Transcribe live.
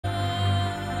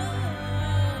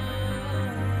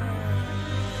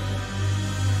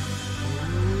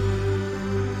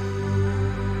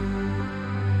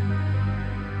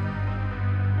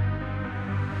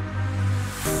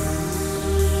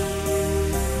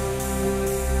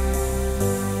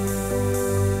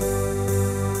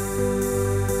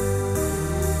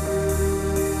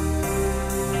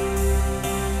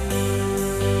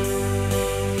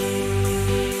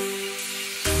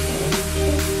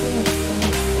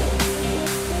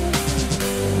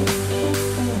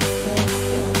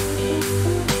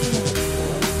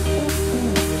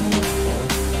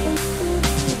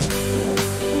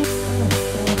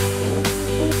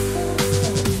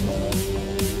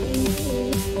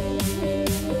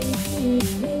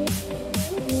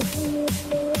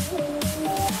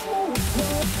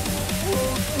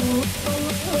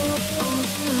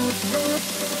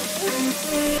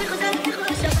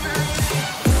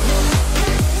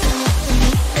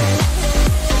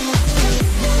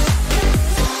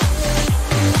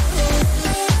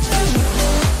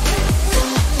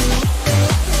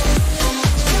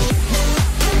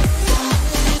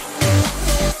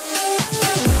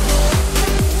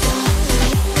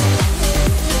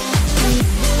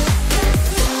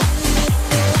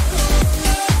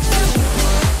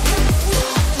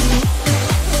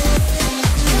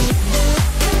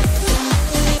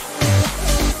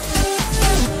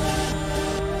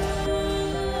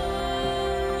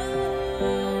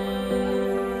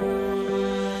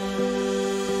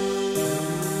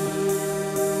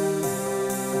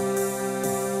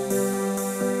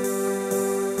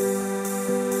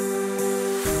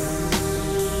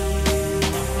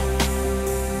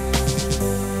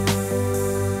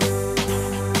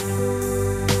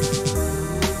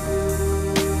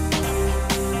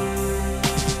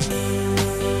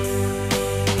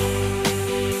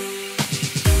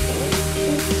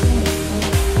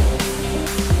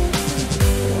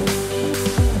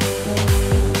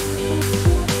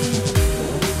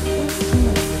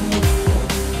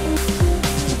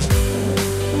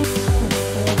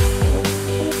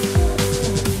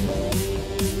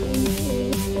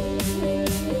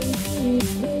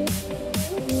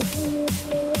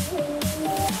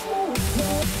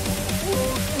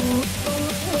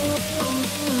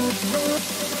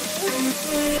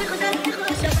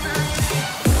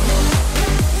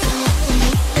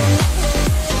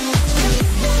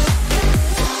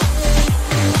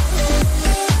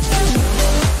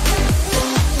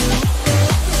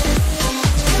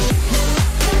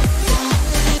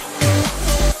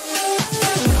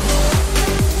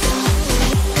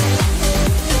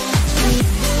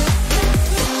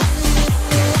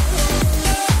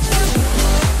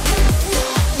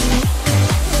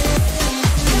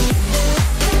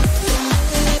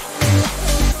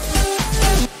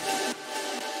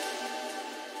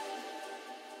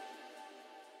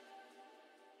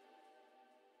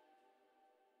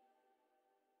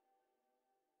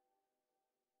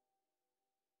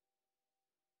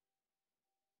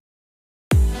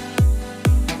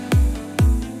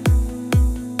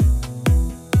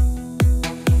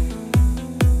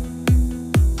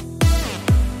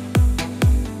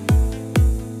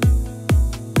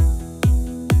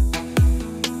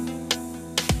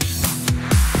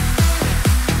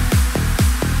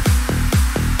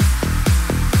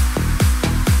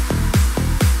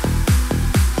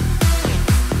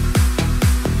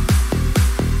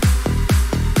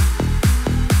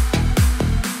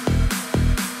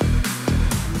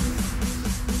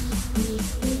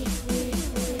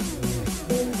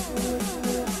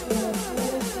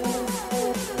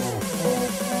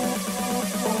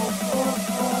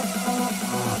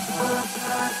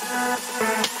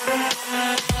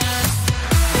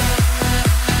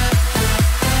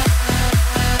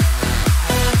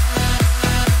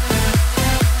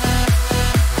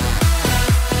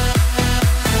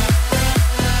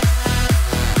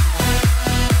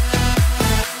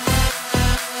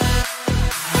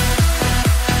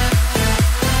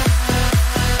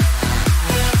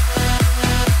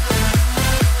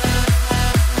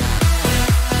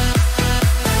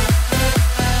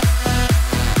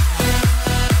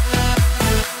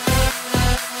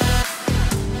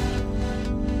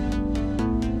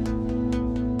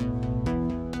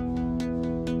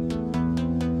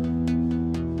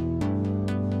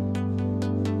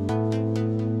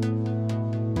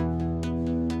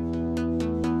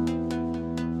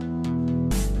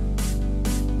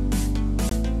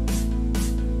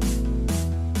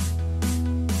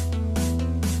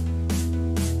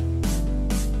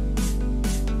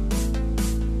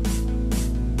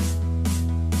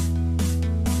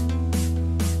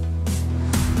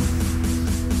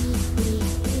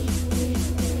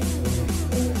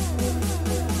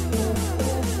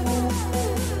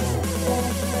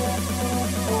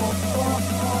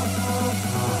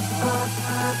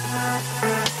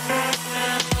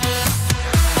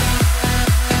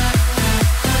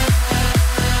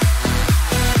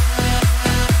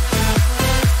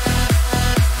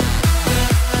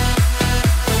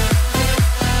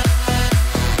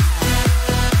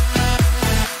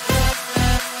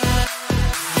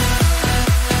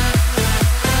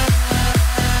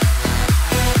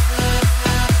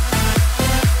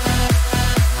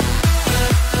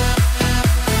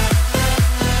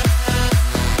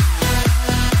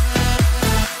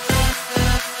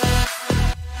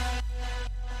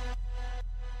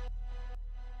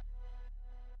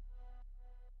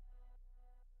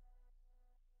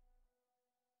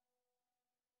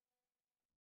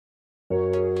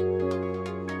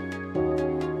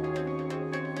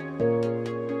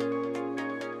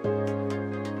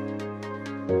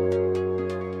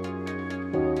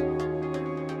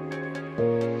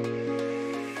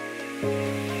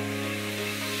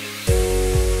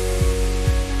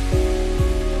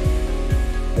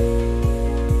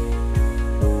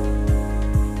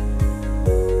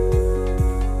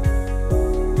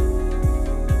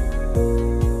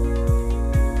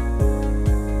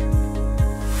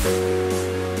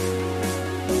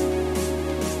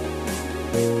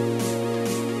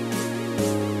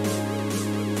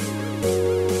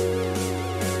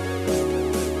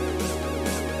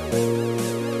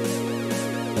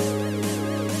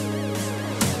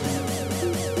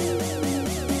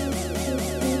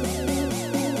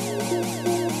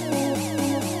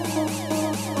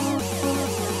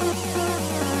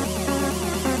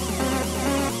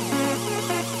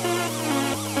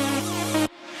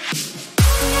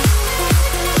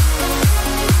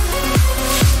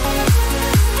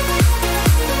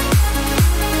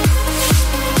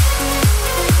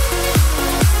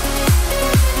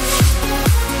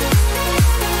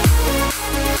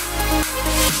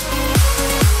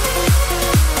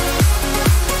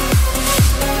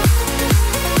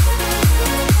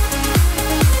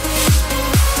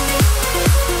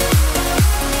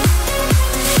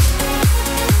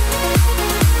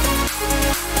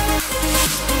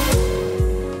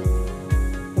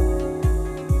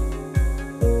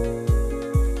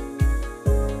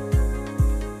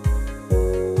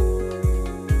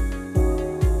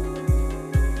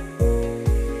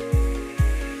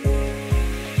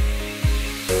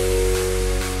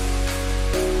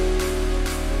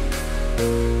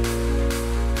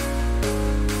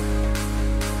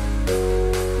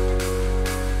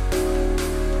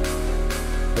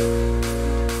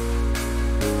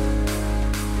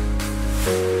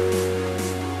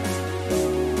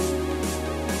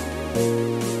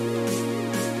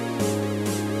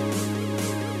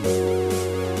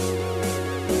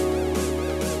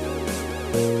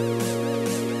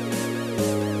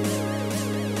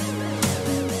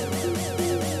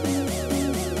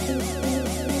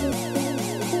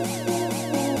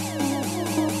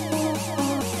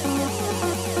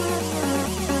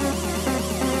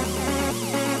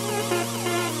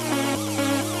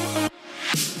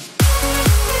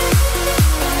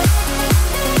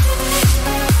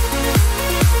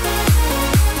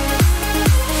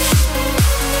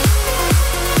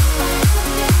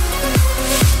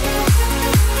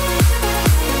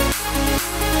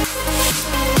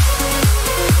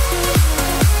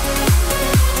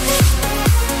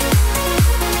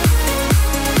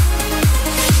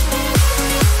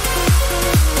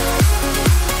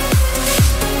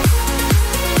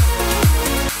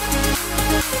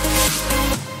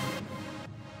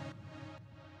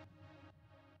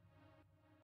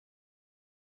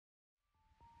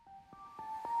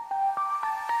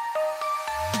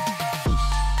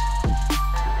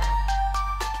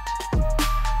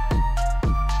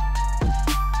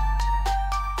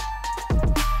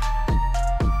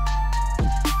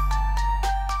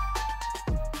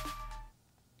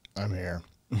I'm here.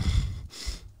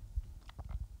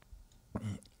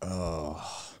 Oh,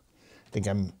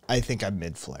 I think I'm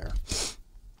mid flare.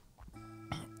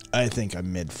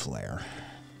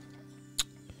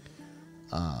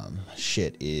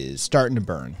 Shit is starting to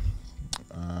burn.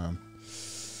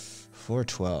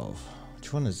 412.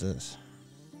 Which one is this?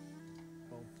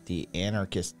 The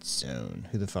Anarchist Zone.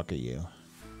 Who the fuck are you?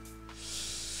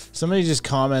 Somebody just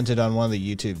commented on one of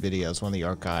the YouTube videos, one of the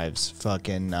archives,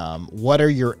 fucking, what are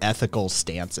your ethical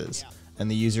stances? And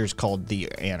the user is called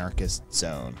the Anarchist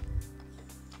Zone.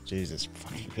 Jesus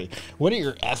fucking. What are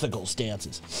your ethical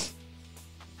stances?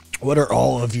 What are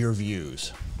all of your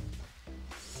views?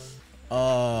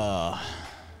 I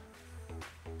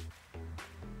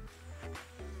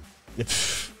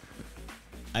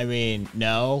mean,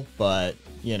 no, but,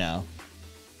 you know.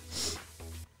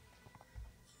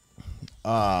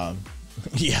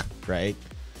 Yeah, right.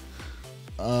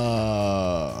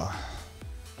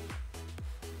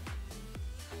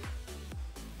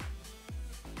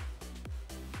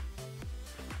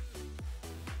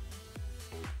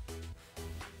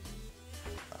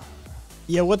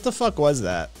 Yeah, what the fuck was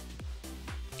that?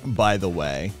 By the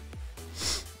way.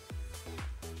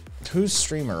 Who's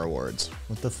Streamer Awards?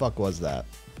 What the fuck was that?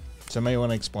 Somebody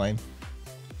want to explain?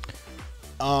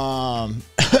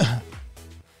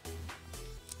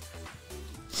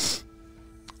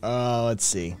 Let's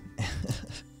see.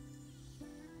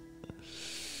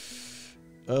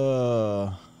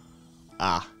 Oh,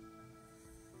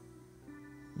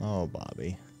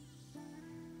 Bobby.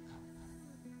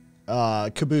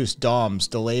 Caboose, DOMS,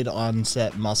 delayed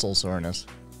onset muscle soreness.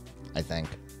 I think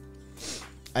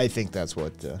that's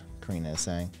what Karina is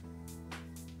saying.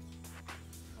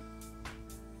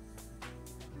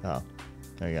 Oh,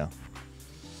 there you go.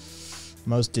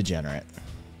 Most degenerate.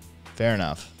 Fair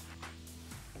enough.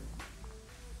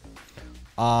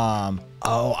 Oh,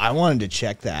 I wanted to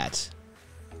check that.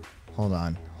 Hold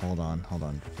on.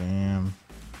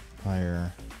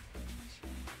 Vampire.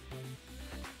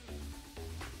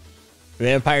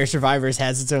 Vampire Survivors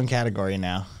has its own category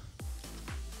now.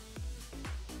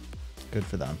 Good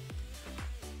for them.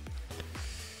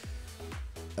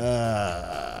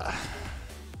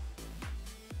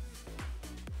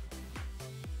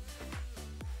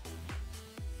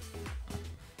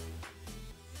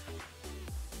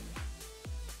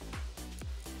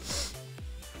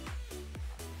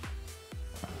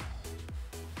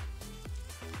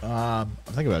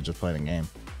 I'm thinking about just playing a game.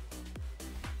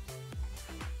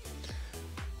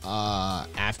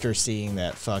 After seeing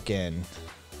that fucking...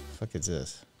 fuck is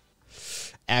this?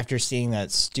 After seeing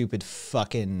that stupid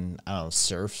fucking, I don't know,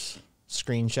 surf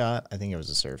screenshot. I think it was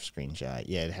a surf screenshot.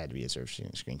 Yeah, it had to be a surf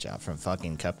screenshot from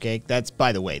fucking Cupcake. That's,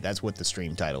 by the way, that's what the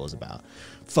stream title is about.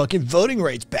 Fucking voting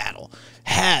rights battle.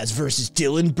 Has versus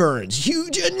Dylan Burns.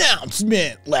 Huge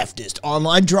announcement. Leftist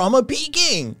online drama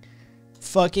peaking.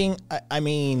 Fucking, I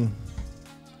mean,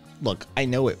 look, I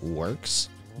know it works,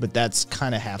 but that's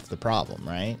kind of half the problem,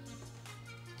 right?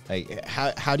 Like,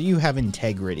 how do you have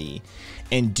integrity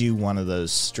and do one of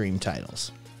those stream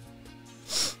titles?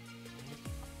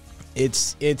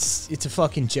 It's a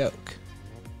fucking joke.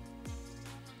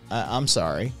 I'm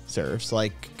sorry, serfs.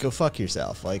 Like, go fuck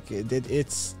yourself. Like,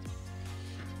 it's...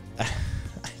 I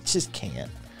just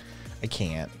can't. I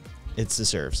can't. It's the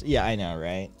serfs. Yeah, I know,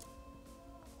 right?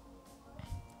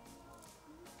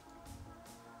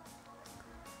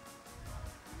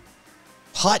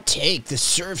 Hot take, the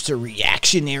serfs are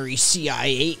reactionary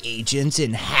CIA agents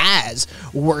and Has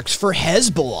works for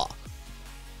Hezbollah.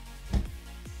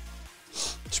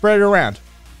 Spread it around.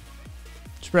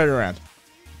 Spread it around.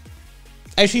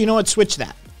 Actually, you know what? Switch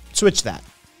that. Switch that.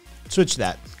 Switch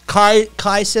that.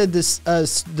 Kai said this,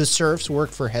 the serfs work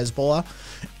for Hezbollah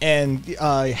and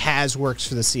Has works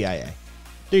for the CIA.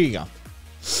 There you go.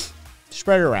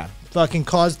 Spread it around. Fucking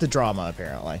cause the drama,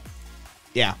 apparently.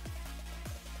 Yeah.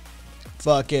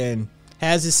 Fucking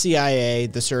Has the CIA,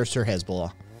 the serfs are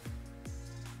Hezbollah.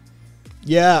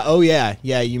 Yeah, oh yeah.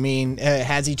 Yeah, you mean,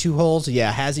 has he two holes?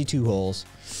 Yeah, has he two holes?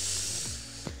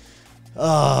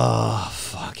 Oh,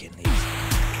 fucking easy.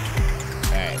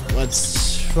 Alright,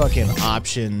 let's fucking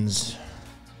options.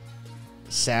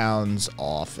 Sounds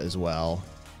off as well.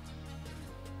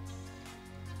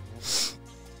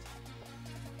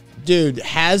 Dude,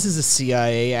 Has is a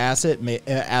CIA asset.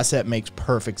 Asset makes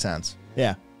perfect sense.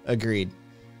 Yeah. Agreed.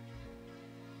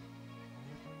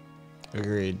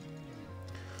 Agreed.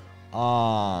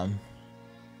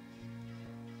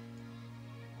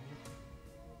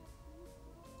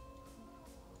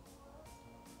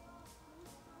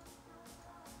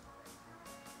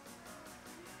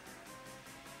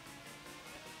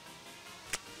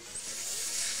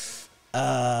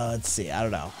 Let's see. I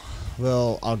don't know.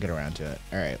 I'll get around to it.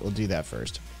 All right, we'll do that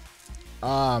first.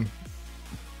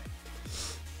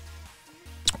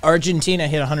 Argentina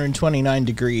hit 129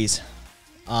 degrees,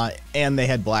 and they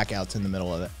had blackouts in the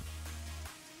middle of it.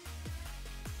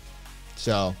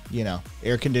 So, you know,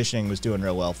 air conditioning was doing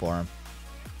real well for them.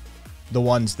 The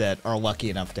ones that are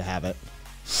lucky enough to have it.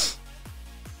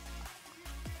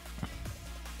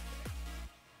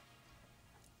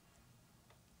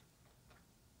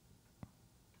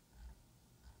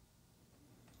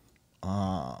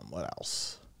 What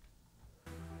else?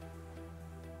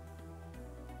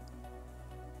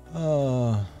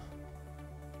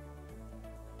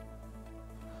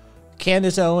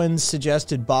 Candace Owens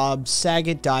suggested Bob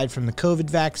Saget died from the COVID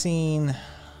vaccine.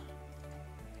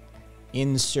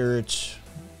 Insert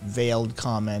veiled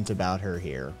comment about her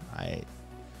here. I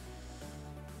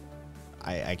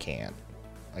can't.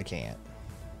 I can't.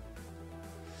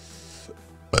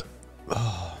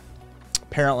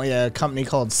 Apparently a company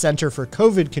called Center for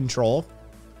COVID Control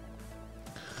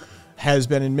has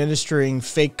been administering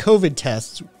fake COVID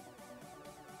tests,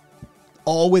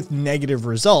 all with negative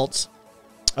results.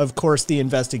 Of course, the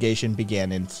investigation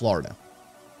began in Florida.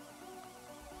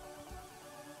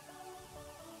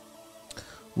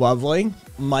 Lovely.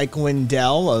 Mike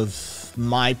Lindell of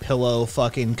My Pillow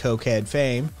fucking cokehead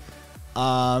fame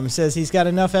says he's got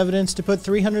enough evidence to put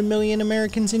 300 million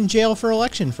Americans in jail for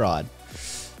election fraud.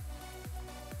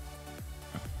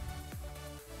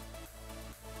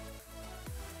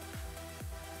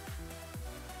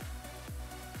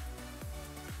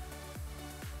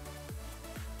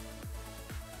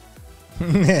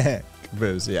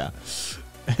 Caboose, yeah.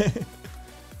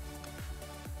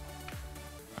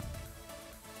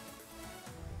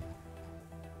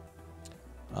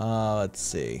 Let's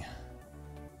see.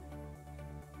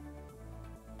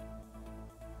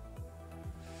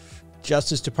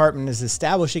 Justice Department is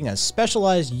establishing a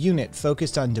specialized unit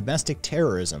focused on domestic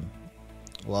terrorism.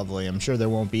 Lovely. I'm sure there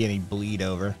won't be any bleed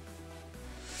over.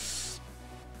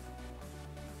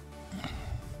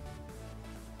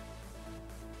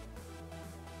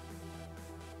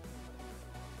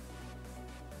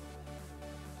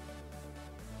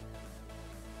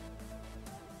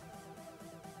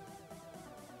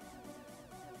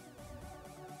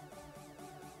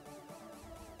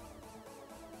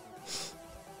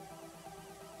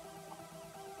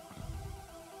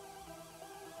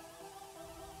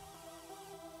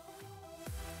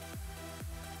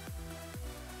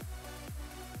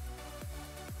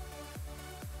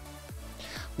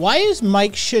 Why is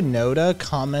Mike Shinoda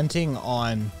commenting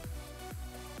on...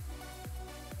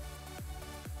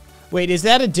 Wait, is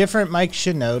that a different Mike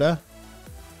Shinoda?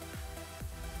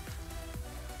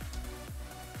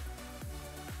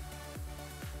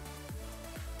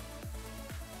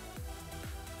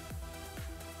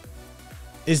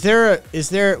 Is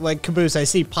there like Caboose, I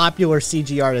see popular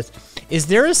CG artist. Is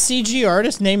there a CG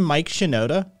artist named Mike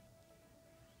Shinoda?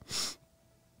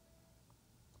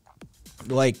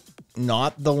 Like,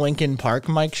 not the Linkin Park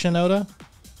Mike Shinoda?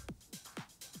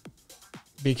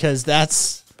 Because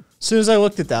that's... As soon as I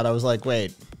looked at that, I was like,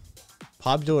 wait.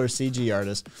 Popular CG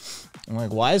artist. I'm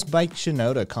like, why is Mike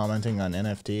Shinoda commenting on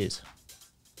NFTs?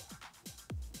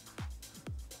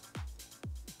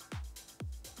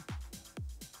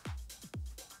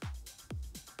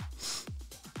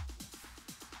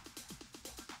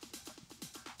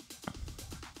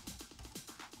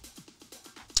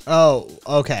 Oh,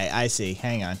 okay, I see.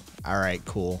 Hang on. All right,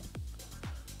 cool.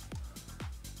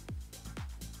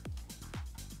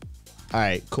 All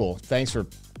right, cool. Thanks for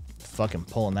fucking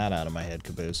pulling that out of my head,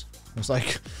 Caboose. I was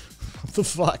like, what the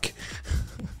fuck?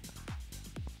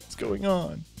 What's going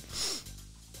on?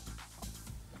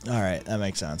 All right, that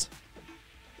makes sense.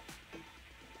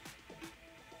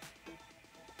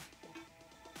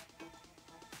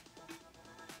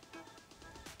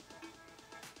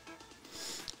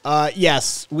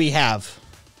 Yes, we have.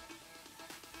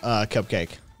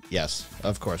 Cupcake. Yes,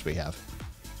 of course we have.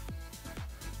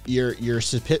 Your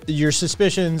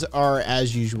suspicions are,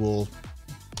 as usual,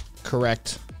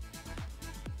 correct.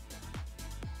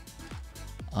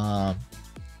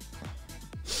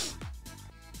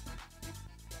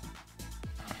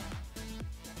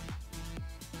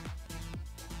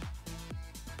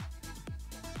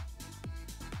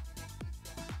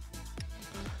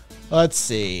 Let's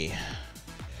see.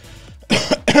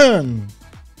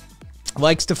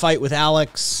 Likes to fight with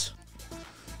Alex.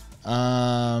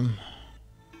 Oh,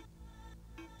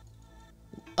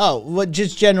 what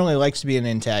just generally likes to be an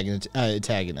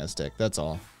antagonistic. That's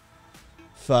all.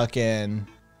 Fucking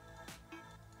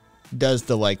does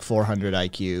the like 400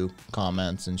 IQ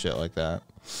comments and shit like that.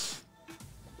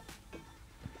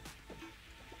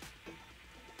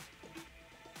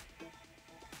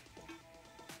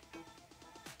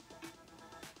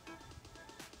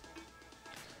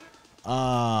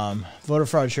 Voter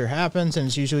fraud sure happens, and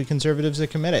it's usually conservatives that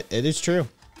commit it. It is true.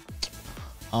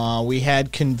 We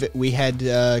had convicted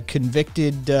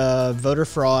voter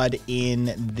fraud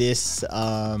in this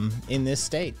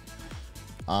state,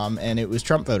 and it was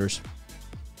Trump voters.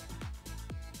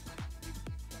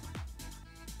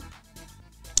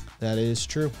 That is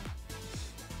true.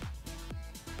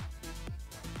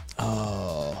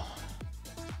 Oh.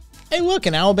 Hey, look,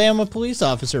 an Alabama police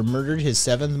officer murdered his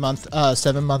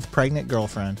 7-month pregnant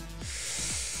girlfriend.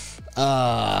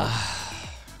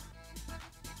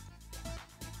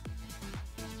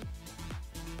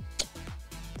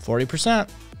 40%.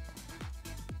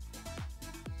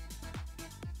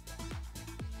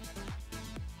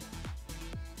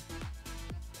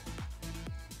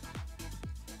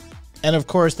 And of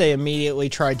course, they immediately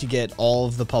tried to get all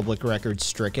of the public records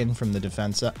stricken from the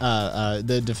defense.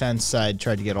 The defense side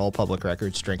tried to get all public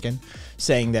records stricken,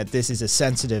 saying that this is a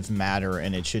sensitive matter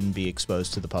and it shouldn't be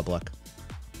exposed to the public.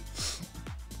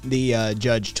 The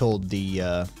judge told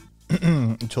the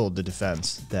told the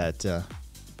defense that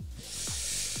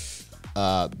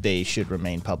they should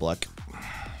remain public.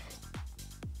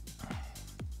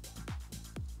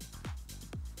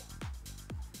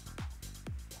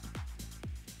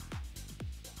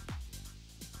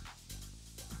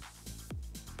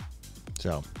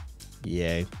 So,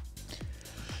 yay.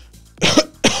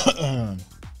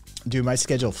 Dude, my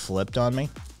schedule flipped on me.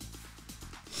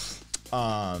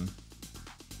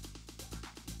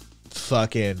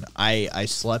 Fucking, I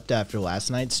slept after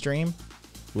last night's stream,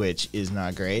 which is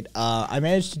not great. I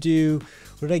managed to do,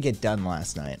 what did I get done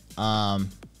last night?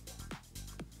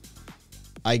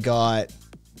 I got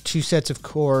 2 sets of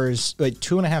cores, like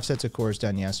 2.5 sets of cores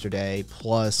done yesterday,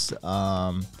 plus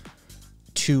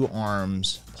 2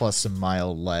 arms, plus some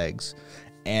mild legs.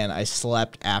 And I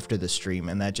slept after the stream,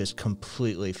 and that just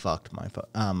completely fucked my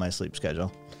my sleep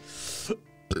schedule.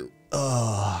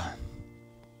 Oh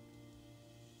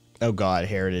God,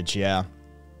 Heritage, yeah.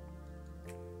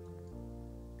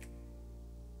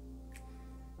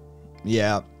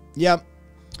 Yeah. Yep.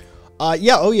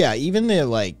 Yeah, oh yeah, even the,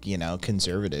 like, you know,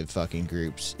 conservative fucking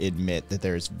groups admit that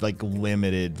there's, like,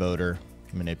 limited voter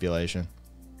manipulation.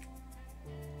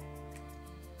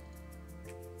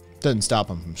 Doesn't stop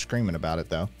them from screaming about it,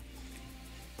 though.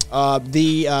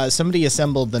 Somebody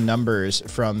assembled the numbers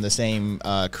from the same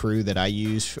crew that I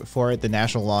use for it, the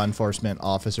National Law Enforcement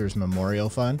Officers Memorial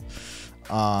Fund.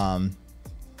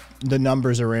 The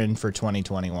numbers are in for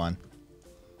 2021.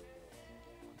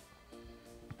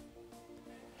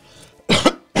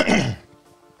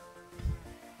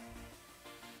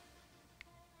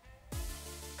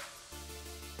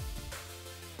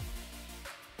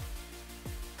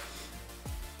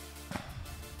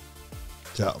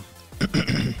 So,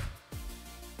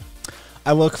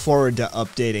 I look forward to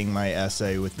updating my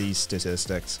essay with these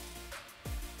statistics.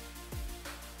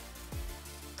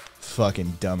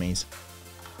 Fucking dummies.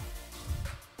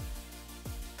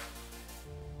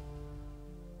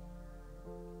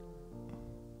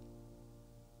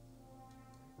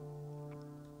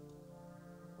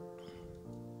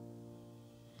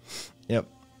 Yep.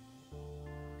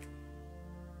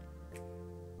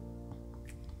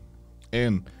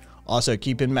 And also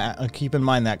keep in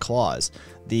mind that clause.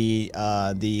 The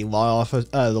law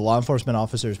enforcement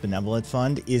officers benevolent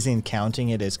fund isn't counting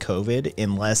it as COVID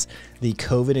unless the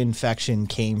COVID infection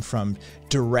came from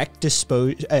direct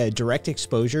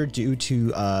exposure due to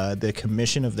the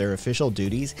commission of their official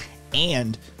duties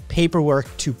and paperwork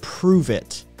to prove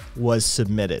it was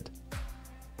submitted.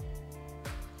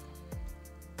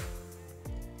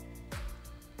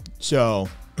 So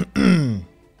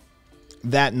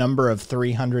that number of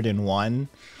 301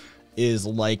 is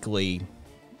likely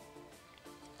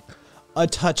a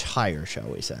touch higher, shall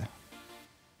we say.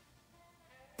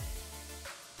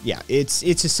 Yeah, it's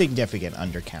a significant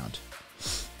undercount.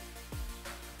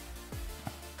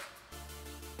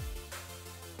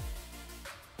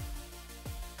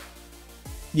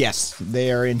 Yes,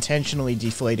 they are intentionally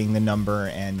deflating the number,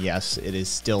 and yes, it is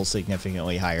still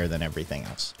significantly higher than everything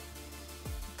else.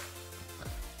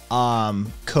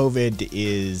 COVID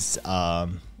is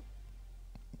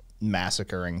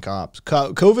massacring cops.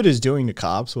 COVID is doing to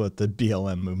cops what the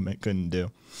BLM movement couldn't do.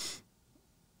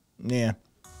 Yeah.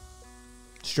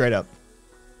 Straight up.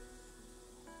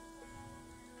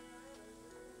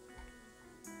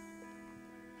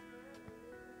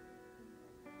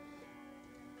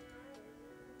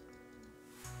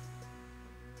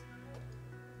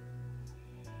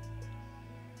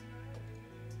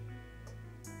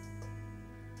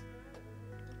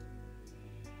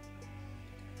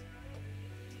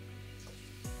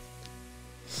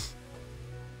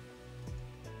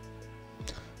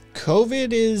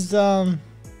 COVID is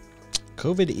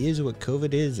what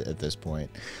COVID is at this point.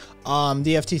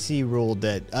 The FTC ruled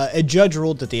that a judge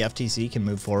ruled that the FTC can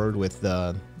move forward with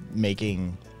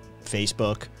making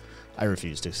Facebook. I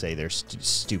refuse to say their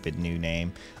stupid new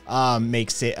name.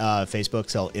 Makes Facebook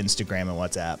sell Instagram and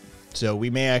WhatsApp. So we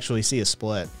may actually see a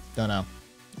split. Don't know.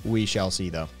 We shall see,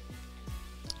 though.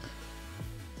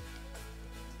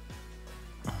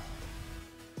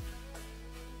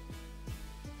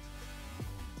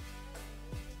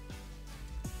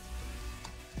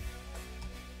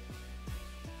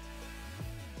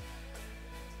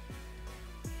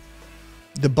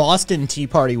 The Boston Tea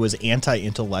Party was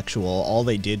anti-intellectual. All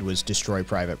they did was destroy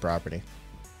private property.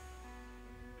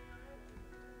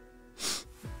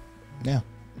 Yeah.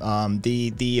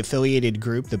 The affiliated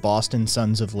group, the Boston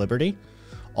Sons of Liberty,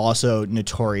 also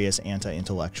notorious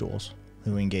anti-intellectuals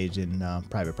who engaged in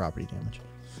private property damage.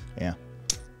 Yeah.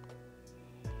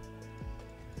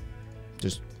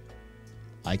 Just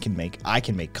I can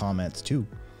make comments too.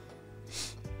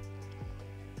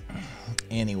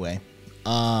 Anyway,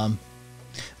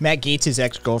 Matt Gaetz'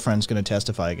 ex-girlfriend's going to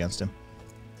testify against him.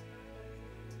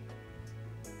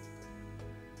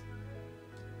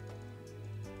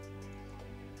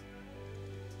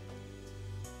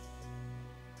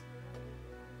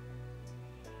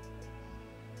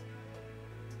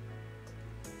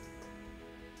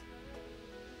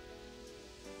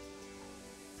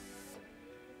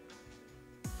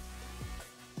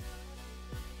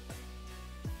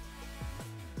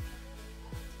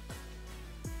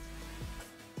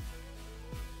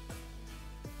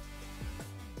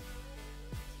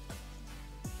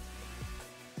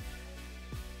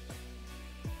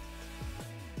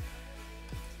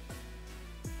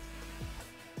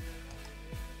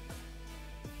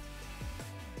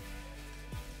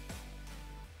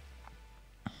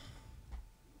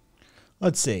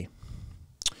 Let's see.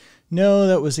 No,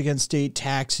 that was against state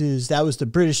taxes. That was the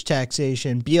British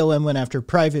taxation. BLM went after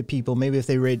private people. Maybe if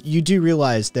they read, you do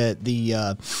realize that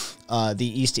the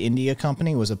East India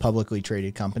Company was a publicly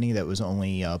traded company that was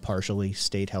only partially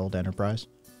state-held enterprise.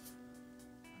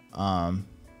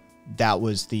 That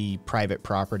was the private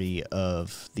property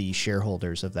of the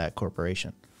shareholders of that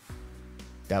corporation.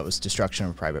 That was destruction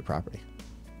of private property.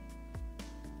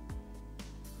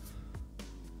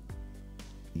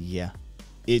 Yeah.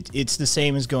 It's the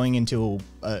same as going into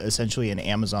essentially an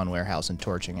Amazon warehouse and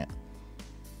torching it.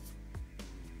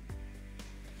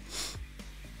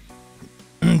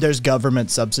 There's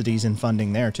government subsidies and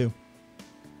funding there too.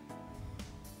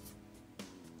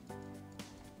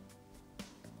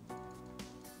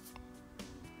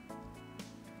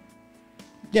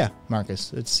 Yeah,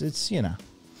 Marcus, it's you know,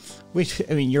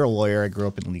 I mean, you're a lawyer. I grew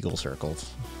up in legal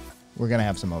circles. We're gonna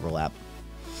have some overlap.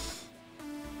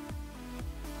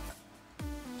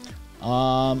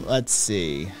 Let's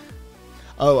see.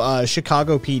 Oh,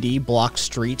 Chicago PD blocked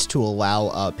streets to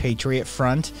allow Patriot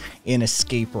Front in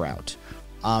escape route.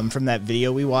 From that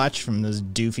video we watched from those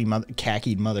doofy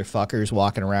khakied motherfuckers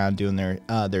walking around doing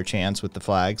their chants with the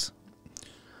flags.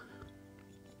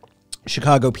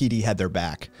 Chicago PD had their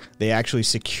back. They actually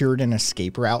secured an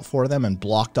escape route for them and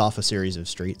blocked off a series of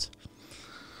streets.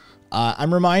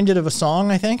 I'm reminded of a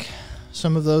song, I think.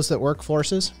 Some of those that work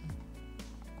forces.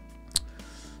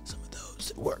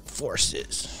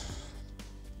 Workforces.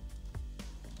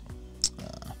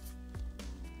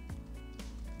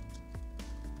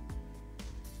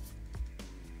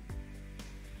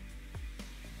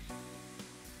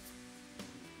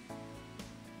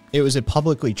 It was a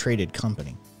publicly traded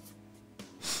company.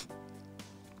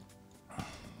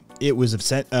 It was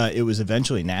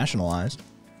eventually nationalized,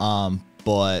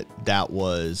 but that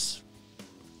was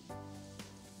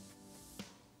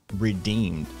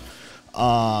redeemed.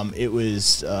 It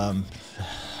was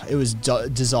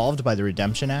dissolved by the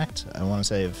Redemption Act. I want to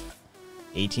say of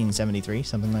 1873,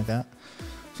 something like that.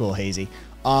 It's a little hazy.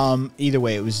 Either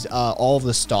way, it was all of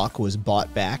the stock was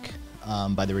bought back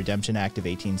by the Redemption Act of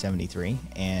 1873,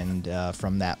 and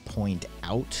from that point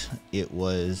out, it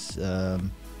was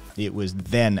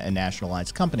then a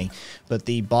nationalized company. But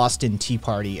the Boston Tea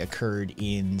Party occurred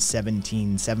in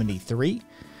 1773.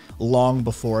 Long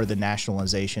before the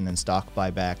nationalization and stock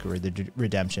buyback or the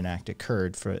Redemption Act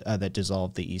occurred that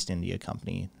dissolved the East India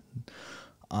Company.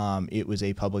 It was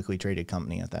a publicly traded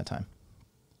company at that time.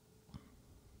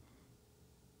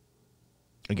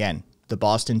 Again, the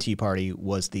Boston Tea Party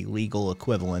was the legal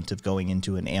equivalent of going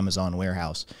into an Amazon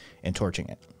warehouse and torching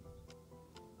it.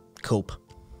 Cope.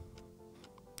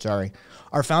 Sorry.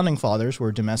 Our founding fathers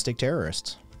were domestic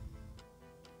terrorists.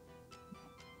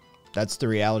 That's the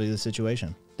reality of the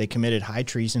situation. They committed high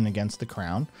treason against the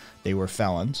crown. They were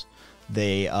felons.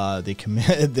 They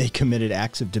committed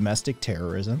acts of domestic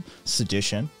terrorism,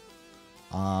 sedition.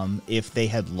 If they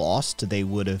had lost, they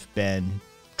would have been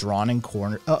drawn and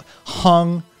cornered,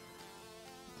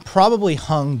 probably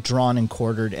hung, drawn and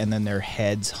quartered, and then their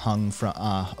heads hung from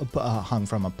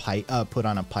a pike, put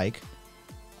on a pike,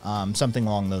 something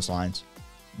along those lines.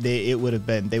 They would have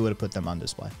put them on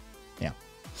display. Yeah.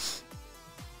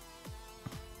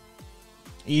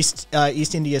 East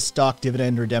India Stock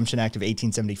Dividend Redemption Act of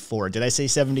 1874. Did I say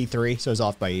 73? So I was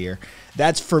off by a year.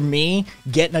 That's, for me,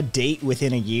 getting a date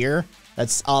within a year.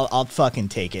 I'll fucking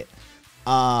take it.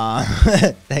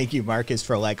 Thank you, Marcus,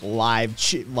 for like live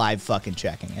fucking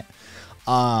checking it.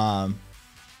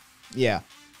 Yeah.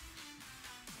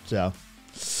 So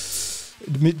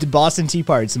the Boston Tea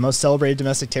Party, it's the most celebrated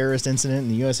domestic terrorist incident in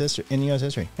the U.S. history.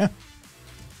 Yeah.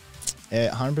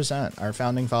 100%. Our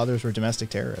founding fathers were domestic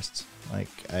terrorists. Like,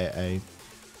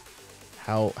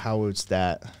 how was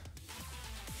that?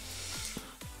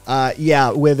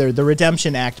 Yeah, whether the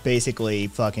Redemption Act basically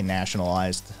fucking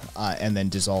nationalized and then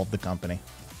dissolved the company.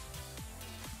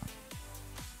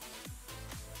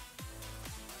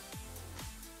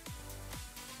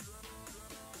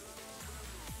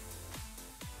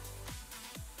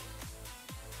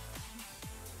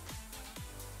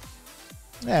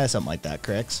 Yeah, something like that,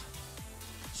 Crix.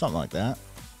 Something like that.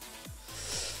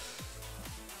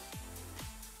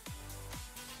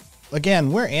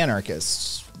 Again, we're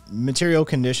anarchists. Material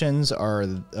conditions are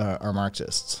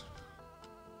Marxists.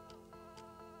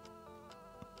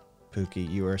 Pookie,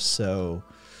 you are so...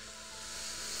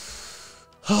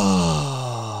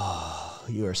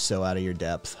 you are so out of your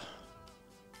depth.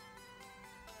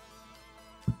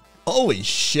 Holy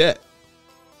shit.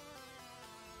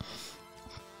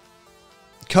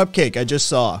 Cupcake, I just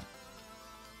saw.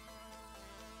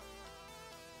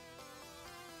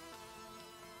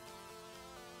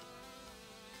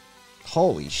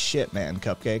 Holy shit, man,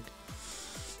 Cupcake.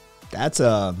 That's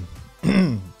a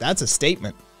that's a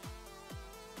statement.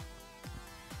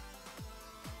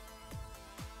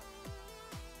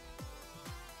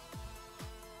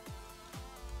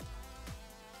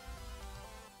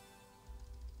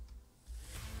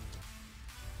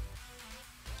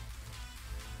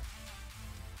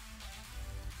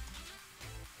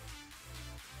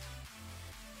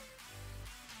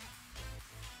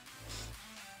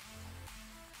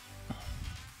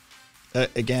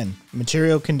 Again,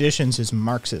 material conditions is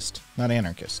Marxist, not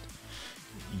anarchist.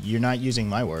 You're not using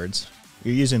my words.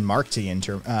 You're using Marxian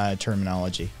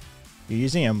terminology. You're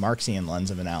using a Marxian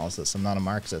lens of analysis. I'm not a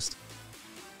Marxist.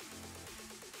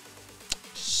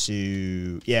 So,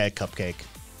 yeah, Cupcake.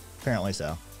 Apparently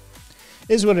so.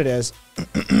 Is what it is.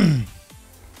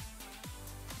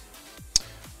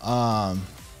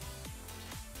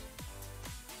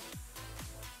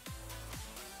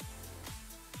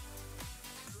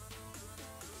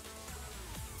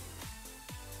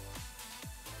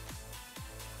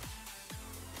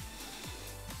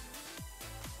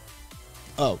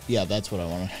 Oh, yeah, that's what I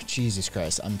wanted. Jesus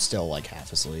Christ, I'm still like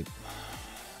half asleep.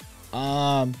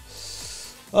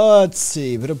 Let's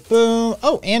see. Boom.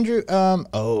 Oh, Andrew.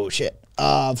 Oh shit.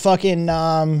 Prince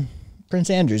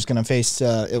Andrew's gonna face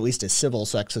at least a civil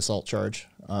sex assault charge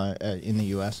in the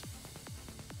U.S.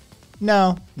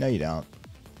 No, you don't.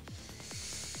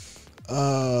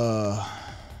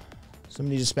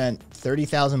 Somebody just spent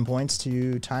 30,000 points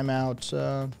to time out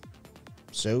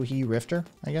Sohi Rifter,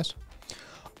 I guess.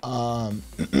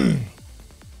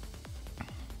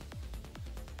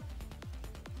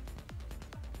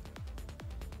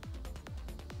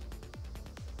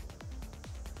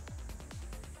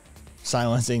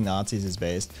 Silencing Nazis is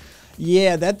based.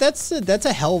 Yeah, that's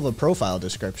a hell of a profile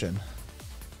description.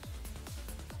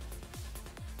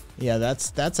 Yeah,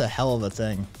 that's a hell of a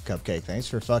thing, Cupcake. Thanks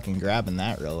for fucking grabbing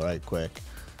that real right quick.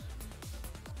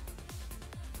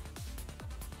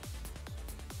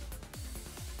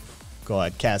 Go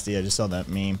ahead, Cassie. I just saw that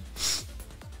meme.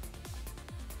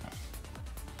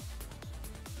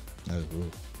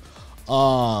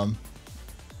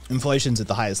 Inflation's at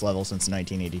the highest level since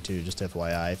 1982. Just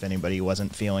FYI, if anybody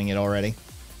wasn't feeling it already.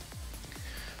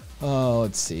 Oh,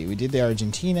 let's see. We did the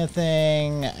Argentina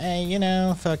thing. You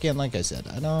know, fucking like I said,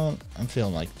 I'm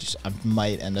feeling like I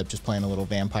might end up just playing a little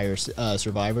Vampire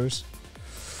Survivors.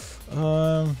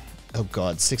 Oh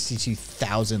God,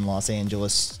 62,000 Los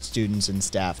Angeles students and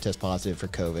staff test positive for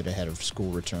COVID ahead of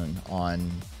school return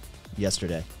on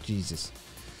yesterday. Jesus.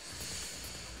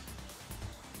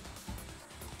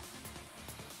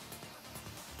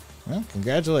 Well,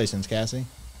 congratulations, Cassie.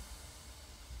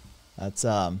 That's,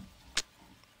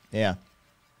 yeah.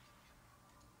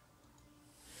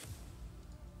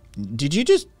 Did you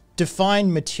just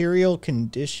define material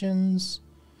conditions?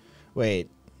 Wait.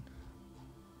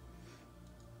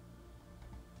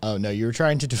 Oh, no, you were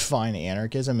trying to define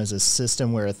anarchism as a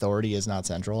system where authority is not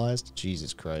centralized?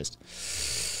 Jesus Christ.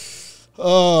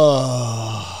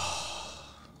 Oh.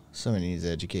 Somebody needs to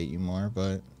educate you more,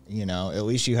 but, you know, at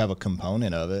least you have a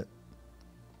component of it.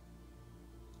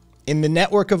 In the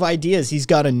network of ideas, he's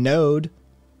got a node.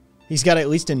 He's got at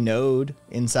least a node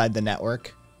inside the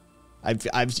network. I've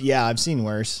seen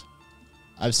worse.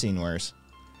 I've seen worse.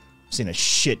 I've seen a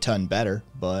shit ton better,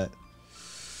 but...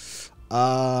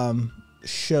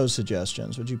 Show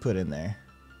suggestions. What'd you put in there?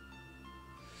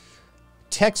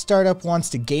 Tech startup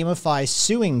wants to gamify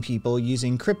suing people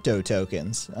using crypto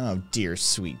tokens. Oh, dear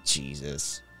sweet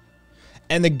Jesus.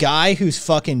 And the guy who's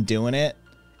fucking doing it,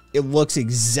 it looks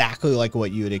exactly like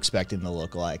what you would expect him to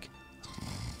look like.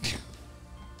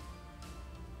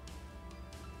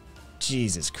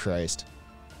 Jesus Christ.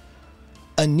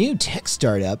 A new tech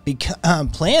startup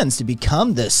plans to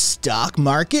become the stock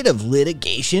market of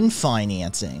litigation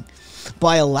financing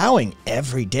by allowing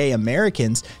everyday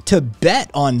Americans to bet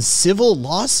on civil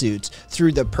lawsuits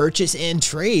through the purchase and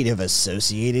trade of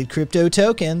associated crypto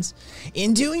tokens.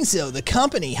 In doing so, the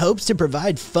company hopes to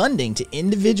provide funding to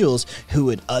individuals who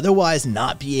would otherwise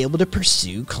not be able to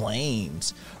pursue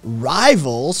claims.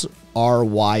 Rivals,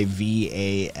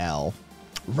 R-Y-V-A-L.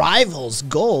 Rival's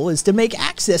goal is to make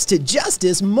access to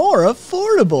justice more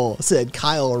affordable, said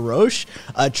Kyle Roche,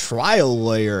 a trial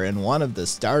lawyer and one of the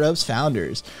startup's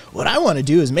founders. What I want to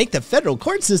do is make the federal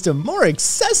court system more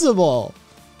accessible.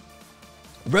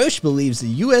 Roche believes the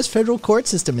U.S. federal court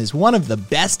system is one of the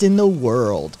best in the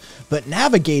world, but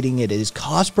navigating it is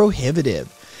cost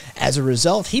prohibitive. As a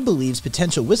result, he believes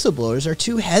potential whistleblowers are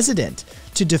too hesitant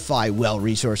to defy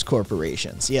well-resourced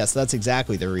corporations. Yes, that's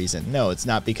exactly the reason. No, it's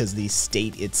not because the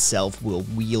state itself will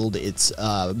wield its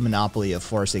monopoly of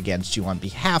force against you on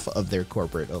behalf of their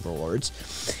corporate overlords.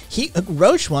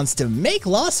 Roche wants to make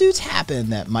lawsuits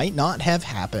happen that might not have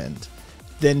happened.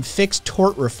 Then fix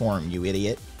tort reform, you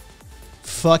idiot.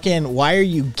 Fucking, why are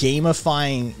you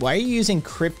gamifying? Why are you using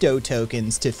crypto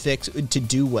tokens to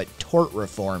do what tort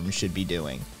reform should be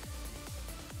doing?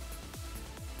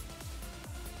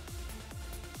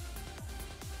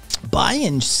 Buy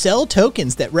and sell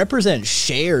tokens that represent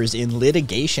shares in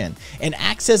litigation and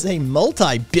access a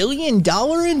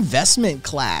multi-billion-dollar investment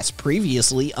class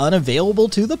previously unavailable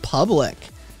to the public.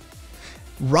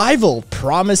 Rival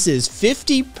promises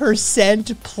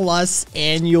 50% plus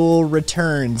annual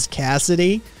returns.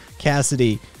 Cassidy,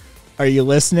 are you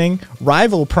listening?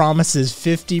 Rival promises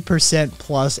 50%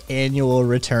 plus annual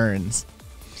returns.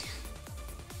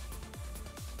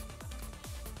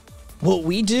 What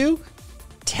we do?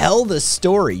 Tell the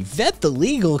story, vet the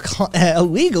legal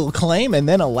claim, and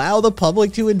then allow the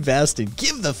public to invest and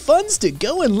give the funds to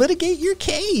go and litigate your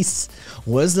case.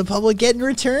 What does the public get in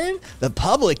return? The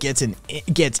public gets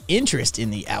interest in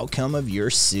the outcome of your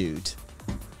suit.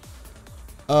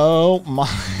 Oh my.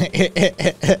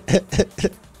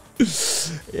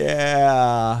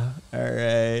 Yeah. All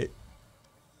right.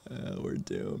 We're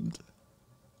doomed.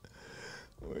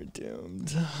 We're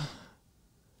doomed.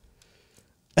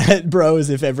 Bro, as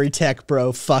if every tech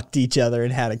bro fucked each other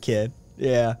and had a kid.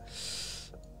 Yeah.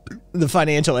 The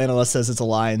financial analyst says it's a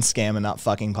lie and scam and not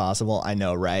fucking possible. I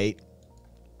know, right?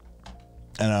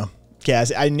 I know.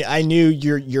 Cassie, I knew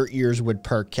your ears would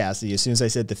perk, Cassie, as soon as I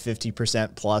said the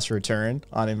 50% plus return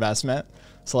on investment.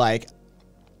 It's like,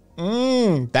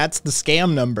 that's the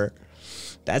scam number.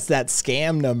 That's that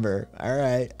scam number. All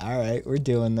right, we're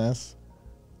doing this.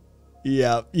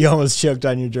 Yeah, you almost choked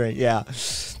on your drink. Yeah,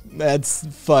 that's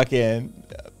fucking...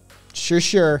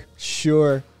 Sure.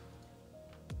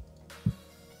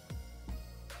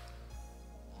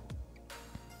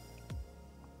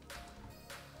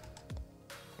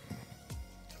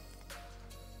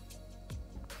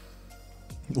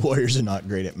 Lawyers are not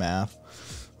great at math.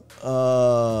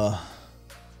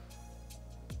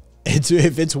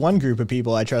 If it's one group of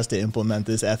people I trust to implement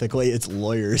this ethically, it's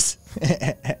lawyers.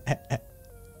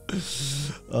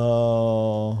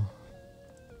 Oh,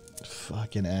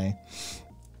 fucking A.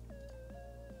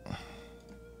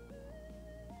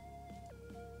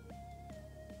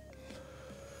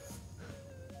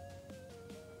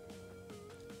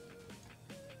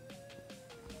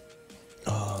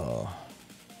 Oh.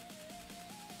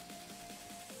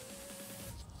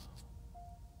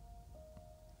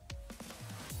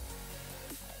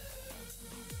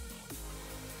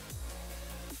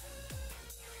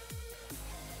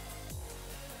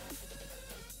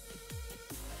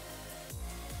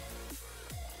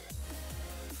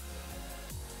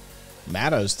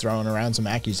 Matto's throwing around some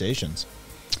accusations.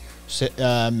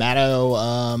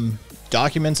 Matto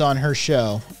documents on her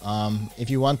show. If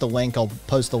you want the link, I'll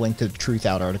post the link to the Truth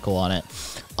Out article on it.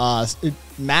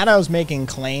 Matto's making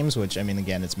claims, which, I mean,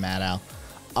 again, it's Matto.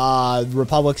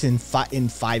 Republicans in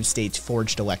 5 states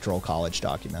forged electoral college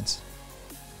documents.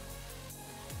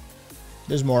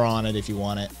 There's more on it if you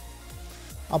want it.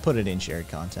 I'll put it in shared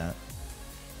content.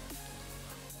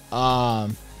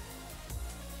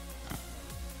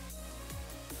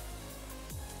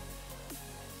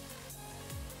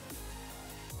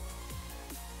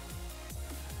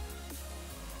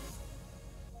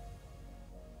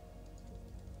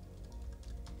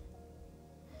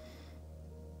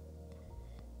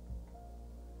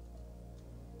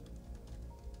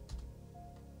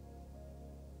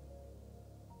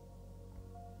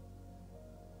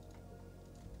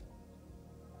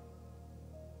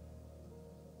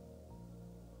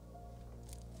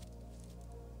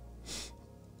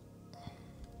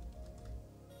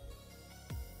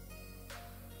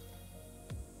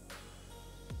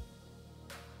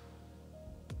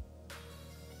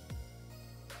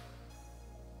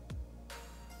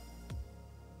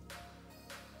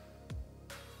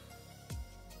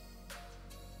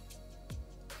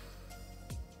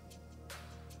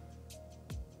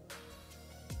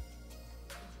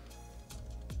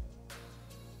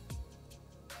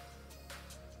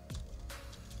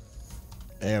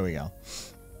 There we go.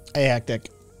 Hey, Hectic.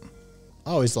 I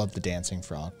always love the dancing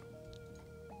frog.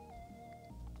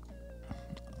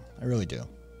 I really do.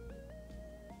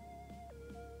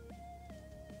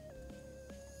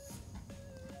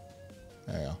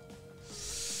 There we go.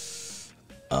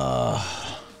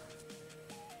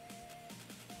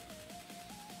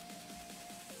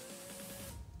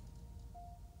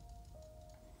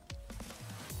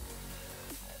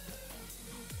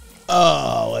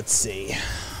 Oh, let's see.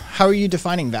 How are you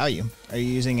defining value? Are you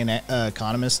using an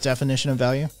economist's definition of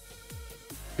value?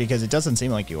 Because it doesn't seem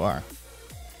like you are.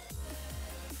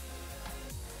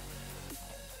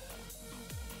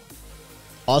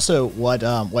 Also,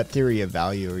 what theory of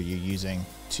value are you using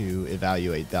to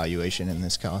evaluate valuation in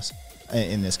this case?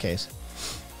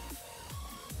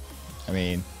 I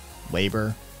mean,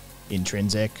 labor,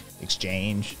 intrinsic,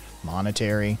 exchange,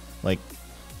 monetary. Like,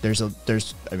 there's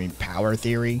power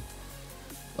theory.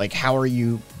 Like, how are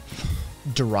you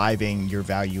deriving your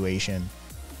valuation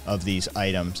of these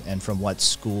items, and from what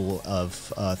school of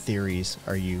theories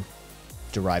are you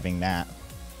deriving that?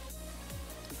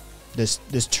 This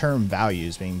term value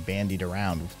is being bandied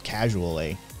around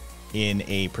casually in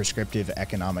a prescriptive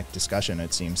economic discussion,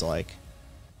 it seems like,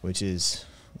 which is,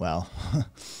 well,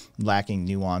 lacking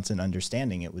nuance and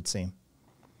understanding, it would seem.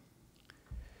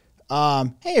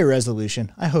 Hey,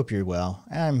 Resolution. I hope you're well.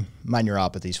 My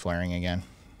neuropathy's flaring again.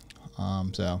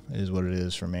 So it is what it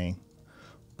is for me.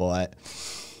 But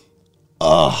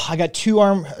I got two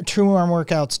arm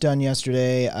workouts done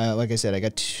yesterday. Like I said, I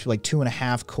got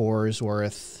 2.5 cores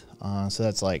worth. So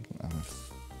that's like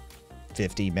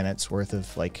 50 minutes worth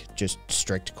of like just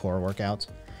strict core workouts.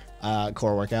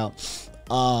 Core workout.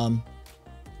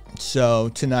 So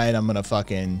tonight I'm gonna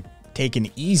fucking take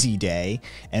an easy day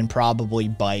and probably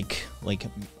bike like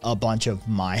a bunch of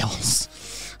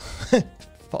miles.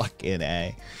 Fucking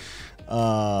A.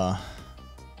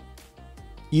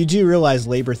 You do realize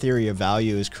labor theory of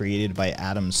value is created by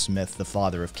Adam Smith, the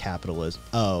father of capitalism.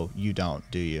 Oh, you don't,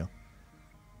 do you?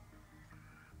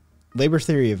 Labor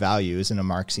theory of value isn't a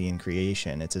Marxian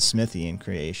creation. It's a Smithian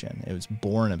creation. It was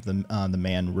born of the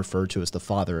man referred to as the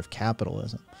father of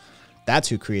capitalism. That's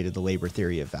who created the labor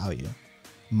theory of value.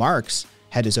 Marx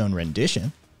had his own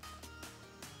rendition.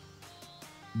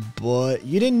 But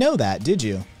you didn't know that, did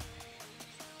you?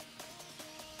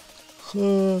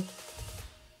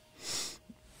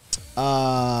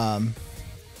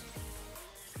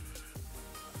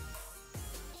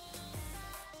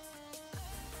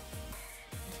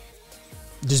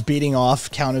 Does beating off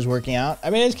count as working out? I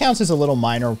mean, it counts as a little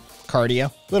minor cardio.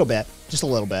 A little bit. Just a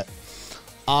little bit.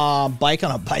 Bike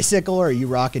on a bicycle, or are you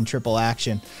rocking triple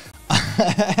action?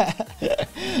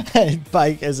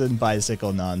 Bike as in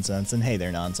bicycle nonsense. And hey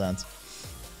there, nonsense.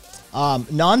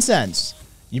 Nonsense.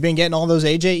 You been getting all those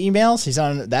AJ emails? He's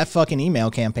on that fucking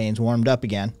email campaign's warmed up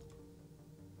again.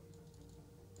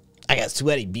 I got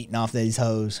sweaty beating off these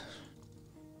hoes.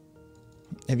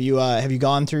 Have you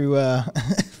gone through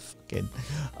fucking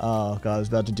oh god, I was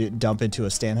about to dump into a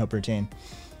Stanhope routine.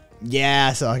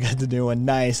 Yeah, so I got the new one.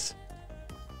 Nice.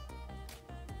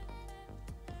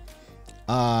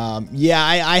 Yeah,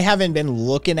 I haven't been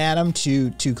looking at them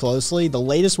too closely. The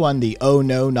latest one, the oh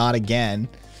no, not again.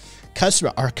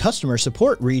 Our customer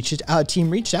support team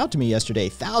reached out to me yesterday.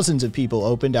 Thousands of people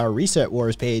opened our Reset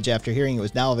Wars page after hearing it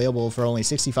was now available for only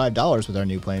 $65 with our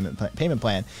new payment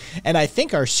plan. And I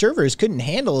think our servers couldn't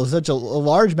handle such a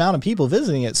large amount of people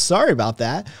visiting it. Sorry about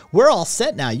that. We're all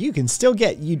set now. You can still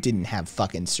get, you didn't have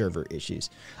fucking server issues.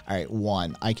 All right,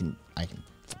 one, I can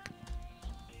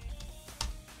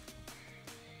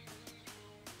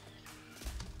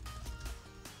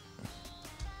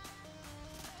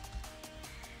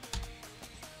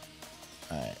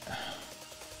Alright.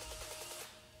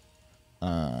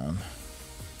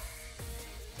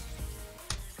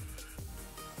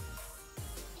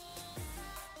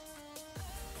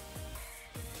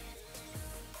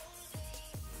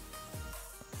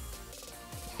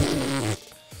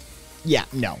 Yeah,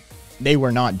 no. They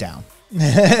were not down.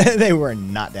 They were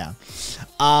not down.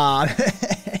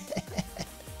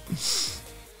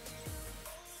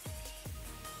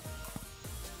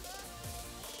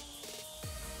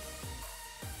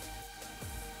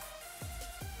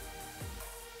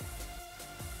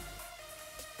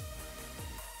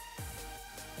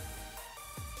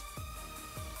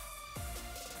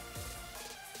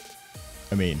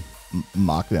 I mean,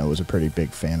 Machno was a pretty big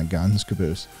fan of guns,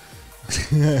 Caboose.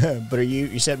 But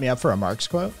you set me up for a Marx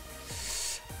quote?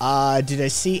 Did I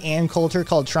see Ann Coulter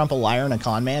called Trump a liar and a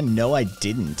con man? No, I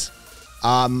didn't.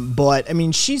 But I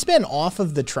mean, she's been off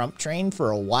of the Trump train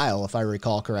for a while, if I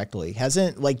recall correctly.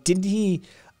 Hasn't, like, didn't he,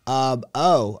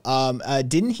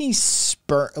 didn't he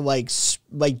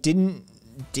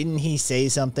didn't he say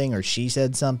something, or she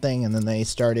said something, and then they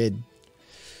started,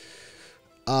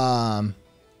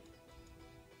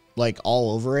 like,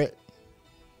 all over it?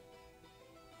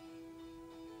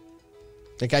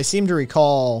 Like, I seem to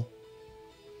recall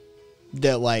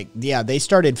that, like, yeah, they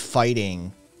started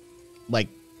fighting, like,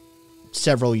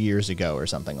 several years ago or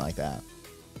something like that.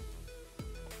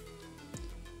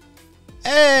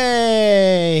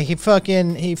 Hey, he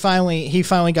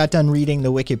finally got done reading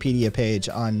the Wikipedia page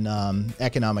on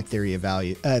economic theory of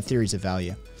value, theories of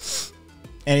value,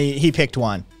 and he picked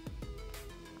one.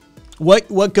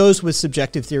 What goes with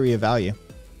subjective theory of value?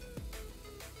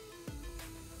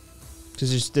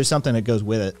 Because there's something that goes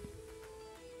with it.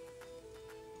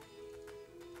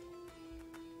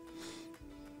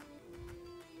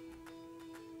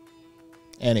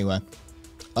 Anyway,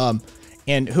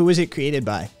 and who was it created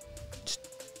by?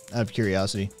 Out of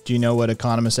curiosity, do you know what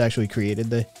economists actually created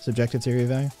the subjective theory of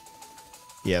value?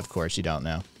 Yeah, of course you don't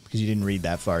know, because you didn't read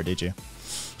that far, did you?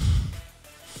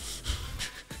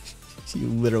 You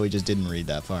literally just didn't read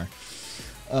that far.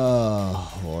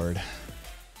 Oh, Lord.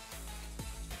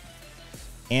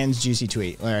 Ann's juicy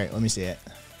tweet. All right, let me see it.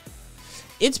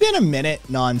 It's been a minute,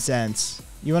 nonsense.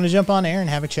 You want to jump on air and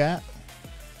have a chat?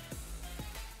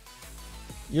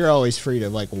 You're always free to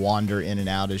like wander in and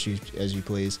out as you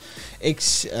please.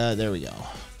 There we go.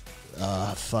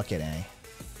 Fuck it, eh?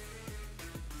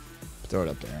 Throw it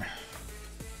up there.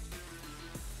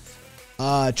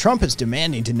 Trump is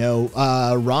demanding to know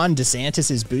Ron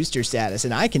DeSantis' booster status,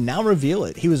 and I can now reveal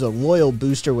it. He was a loyal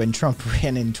booster when Trump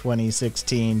ran in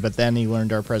 2016, but then he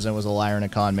learned our president was a liar and a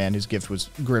con man whose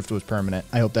grift was permanent.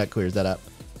 I hope that clears that up.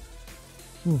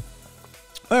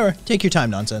 Whatever. Take your time,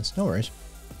 nonsense. No worries.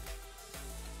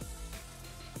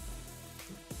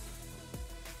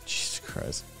 Jesus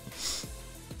Christ.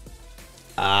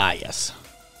 Ah, yes.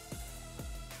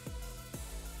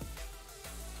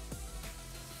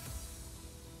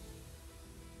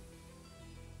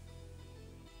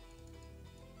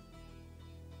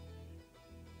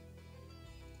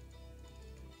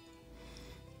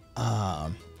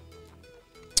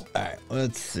 All right,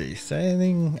 let's see. Say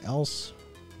anything else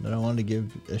that I wanted to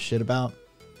give a shit about?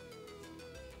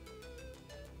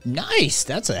 Nice!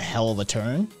 That's a hell of a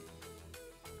turn.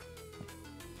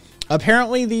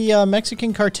 Apparently, the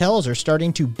Mexican cartels are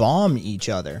starting to bomb each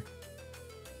other.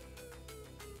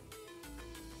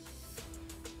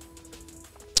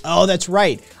 Oh, that's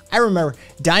right. I remember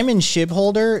Diamond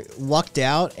Shipholder lucked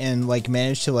out and like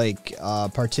managed to like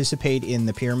participate in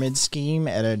the pyramid scheme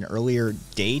at an earlier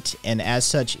date, and as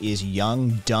such is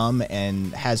young, dumb,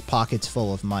 and has pockets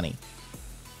full of money.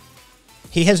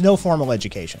 He has no formal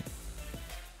education.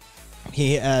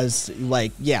 He has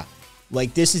like, yeah,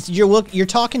 like this is you're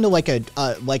talking to like a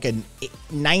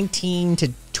 19 to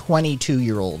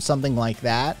 22-year-old, something like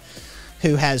that,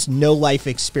 who has no life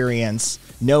experience,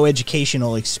 no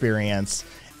educational experience,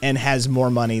 and has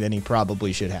more money than he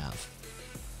probably should have.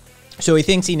 So he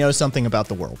thinks he knows something about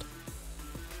the world.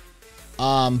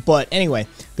 But anyway,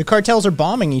 the cartels are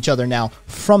bombing each other now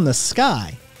from the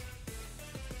sky.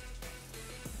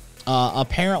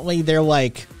 Apparently they're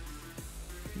like,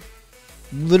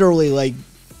 literally like,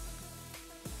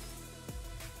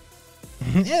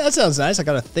 yeah, that sounds nice. I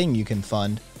got a thing you can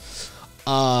fund.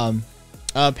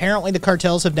 Apparently, the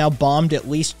cartels have now bombed at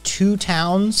least 2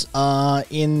 towns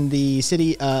in the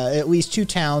city. At least 2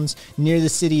 towns near the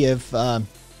city of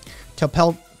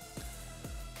Tapelka.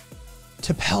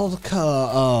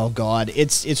 Oh God,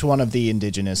 it's one of the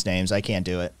indigenous names. I can't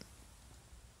do it.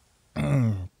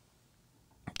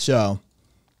 So,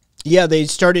 yeah, they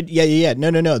started. Yeah.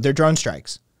 No. They're drone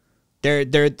strikes. They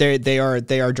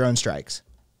are drone strikes.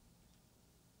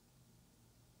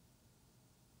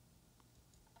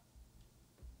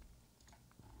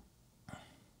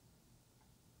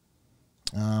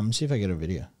 See if I get a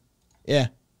video. Yeah.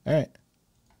 All right.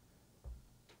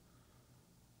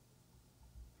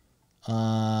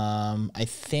 I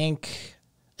think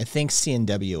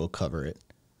CNW will cover it.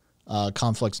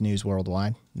 Conflicts News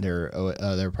Worldwide.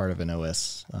 They're part of an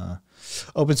OS,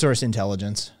 open source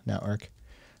intelligence network.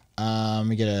 Let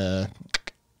me get a.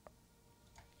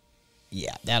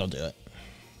 Yeah, that'll do it.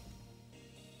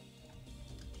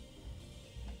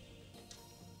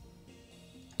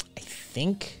 I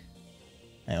think.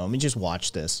 Hey, let me just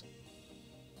watch this.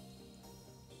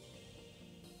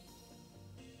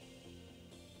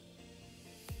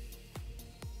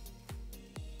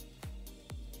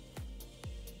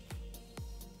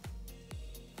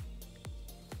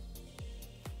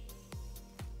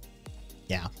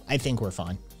 Yeah, I think we're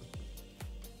fine.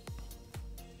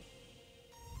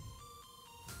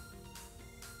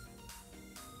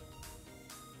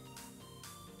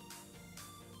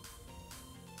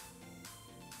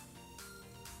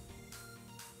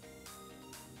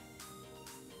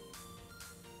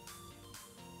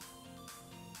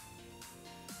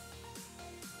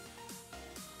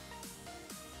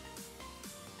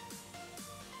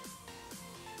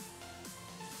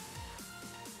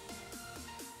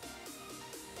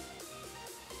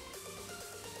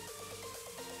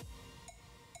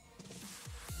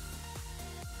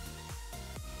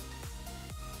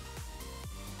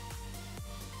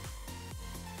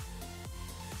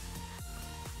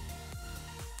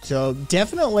 So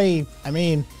definitely, I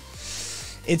mean,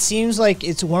 it seems like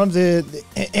it's one of the,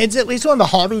 it's at least one of the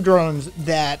hobby drones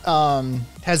that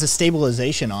has a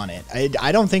stabilization on it.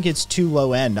 I don't think it's too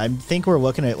low end. I think we're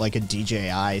looking at like a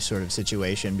DJI sort of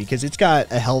situation because it's got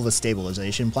a hell of a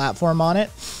stabilization platform on it.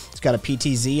 It's got a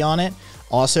PTZ on it.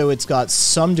 Also, it's got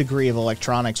some degree of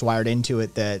electronics wired into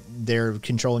it that they're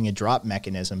controlling a drop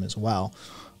mechanism as well.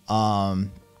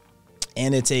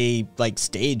 And it's a like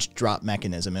staged drop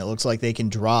mechanism. It looks like they can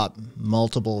drop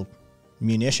multiple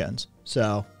munitions.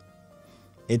 So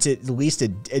it's at least a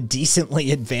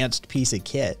decently advanced piece of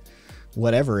kit,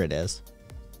 whatever it is.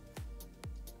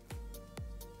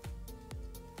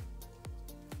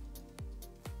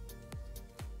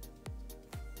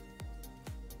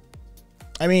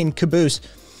 I mean, Caboose,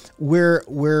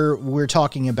 we're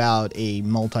talking about a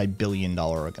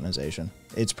multi-billion-dollar organization.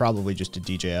 It's probably just a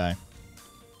DJI.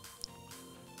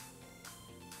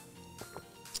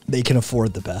 They can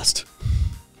afford the best.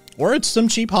 Or it's some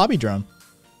cheap hobby drone.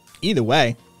 Either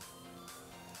way,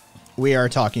 we are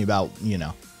talking about, you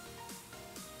know,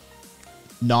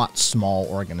 not small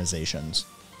organizations.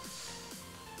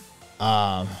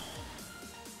 Yeah,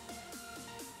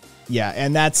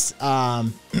 and that's,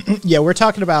 yeah, we're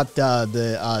talking about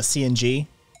the CNG,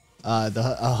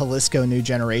 the Jalisco new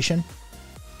generation.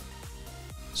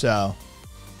 So...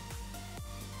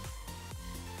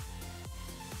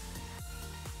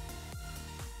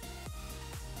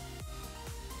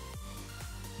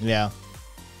 yeah.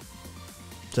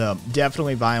 So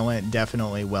definitely violent,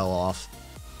 definitely well off.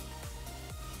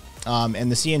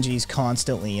 And the CNG is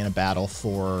constantly in a battle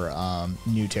for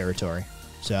new territory.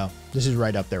 So this is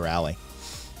right up their alley.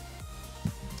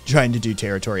 Trying to do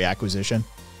territory acquisition.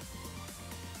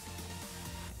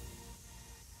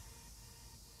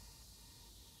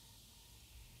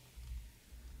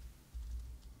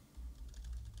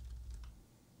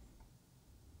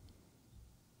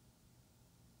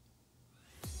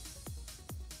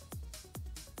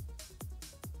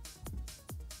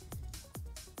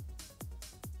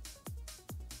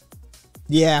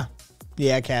 Yeah.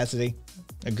 Yeah, Cassidy.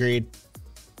 Agreed.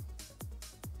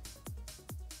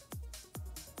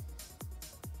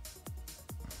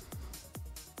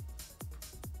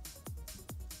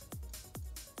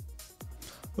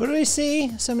 What do we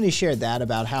see? Somebody shared that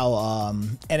about how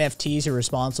NFTs are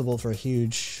responsible for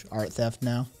huge art theft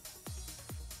now.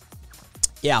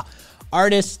 Yeah.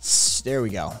 Artists, there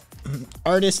we go.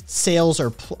 Artist sales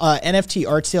are, NFT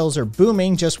art sales are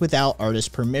booming just without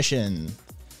artist permission.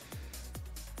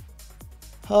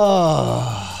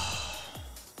 Oh.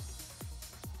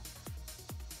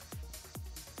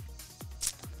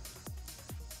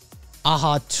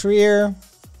 Aha Trier,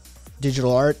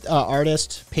 digital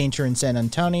artist, painter in San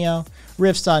Antonio,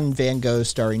 riffs on Van Gogh's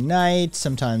Starry Night,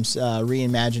 sometimes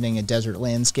reimagining a desert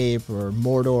landscape or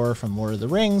Mordor from Lord of the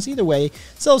Rings. Either way,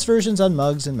 sells versions on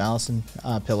mugs and mouse and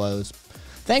pillows.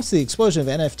 Thanks to the explosion of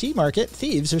NFT market,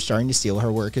 thieves are starting to steal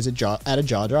her work at a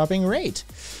jaw-dropping rate.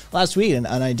 Last week, an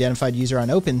unidentified user on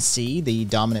OpenSea, the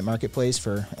dominant marketplace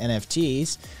for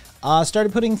NFTs,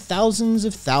 started putting tens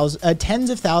of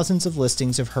thousands of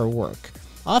listings of her work,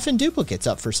 often duplicates,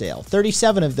 up for sale.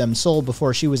 37 of them sold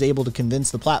before she was able to convince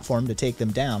the platform to take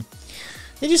them down.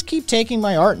 They just keep taking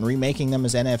my art and remaking them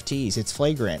as NFTs. It's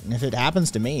flagrant, and if it happens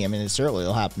to me, I mean, it certainly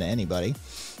will happen to anybody.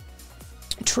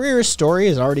 Trier's story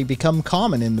has already become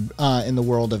common in the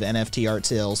world of NFT art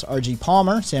sales. R.G.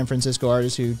 Palmer, San Francisco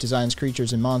artist who designs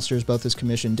creatures and monsters both as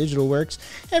commissioned digital works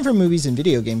and for movies and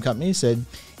video game companies, said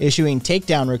issuing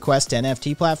takedown requests to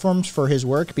NFT platforms for his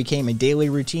work became a daily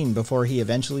routine before he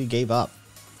eventually gave up.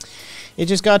 It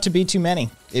just got to be too many.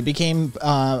 It became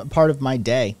part of my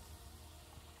day.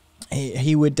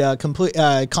 He would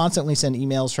constantly send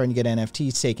emails trying to get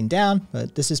NFTs taken down,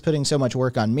 but this is putting so much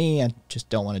work on me, I just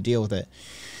don't want to deal with it.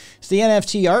 As the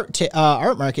NFT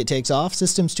art market takes off,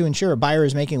 systems to ensure a buyer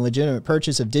is making legitimate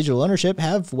purchase of digital ownership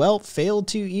have, well, failed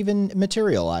to even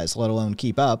materialize, let alone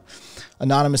keep up.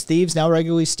 Anonymous thieves now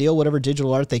regularly steal whatever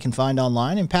digital art they can find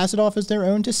online and pass it off as their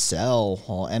own to sell.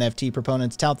 While NFT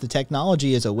proponents tout the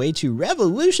technology as a way to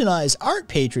revolutionize art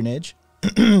patronage,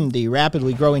 the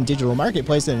rapidly growing digital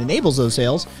marketplace that enables those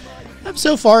sales have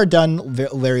so far done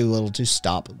very little to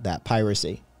stop that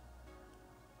piracy.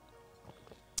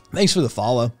 Thanks for the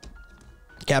follow,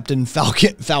 Captain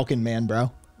Falcon Man,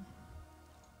 bro.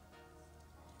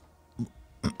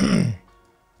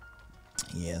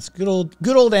 Yes, good old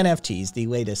NFTs, the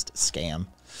latest scam.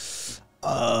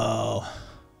 Oh.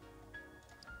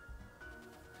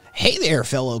 Hey there,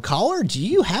 fellow caller. Do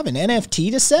you have an NFT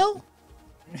to sell?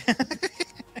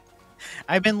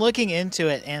 I've been looking into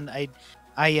it, and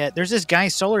There's this guy,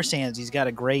 Solar Sands. He's got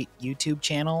a great YouTube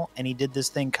channel, and he did this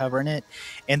thing covering it.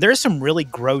 And there's some really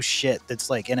gross shit that's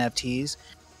like NFTs.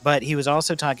 But he was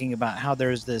also talking about how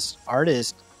there's this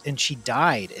artist, and she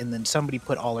died, and then somebody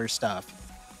put all her stuff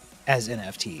as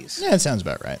NFTs. Yeah, it sounds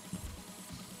about right.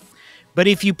 But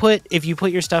if you put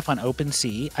your stuff on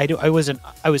OpenSea,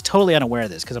 I was totally unaware of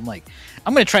this because I'm like,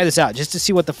 I'm gonna try this out just to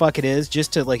see what the fuck it is,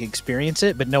 just to like experience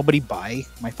it. But nobody buy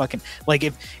my fucking, like,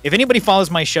 if anybody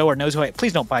follows my show or knows who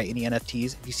please don't buy any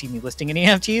NFTs if you see me listing any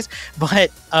NFTs.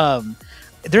 But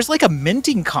there's like a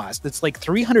minting cost that's like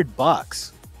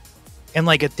 $300, and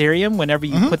like Ethereum whenever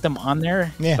you put them on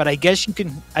there. Yeah. But I guess you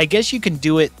can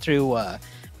do it through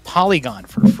Polygon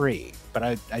for free. But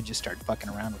I just started fucking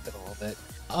around with it a little bit.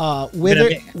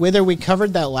 Wither, we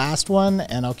covered that last one,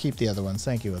 and I'll keep the other ones.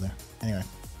 Thank you, Wither. Anyway,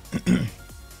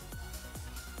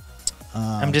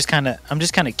 I'm just kind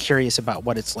of curious about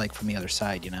what it's like from the other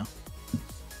side, you know.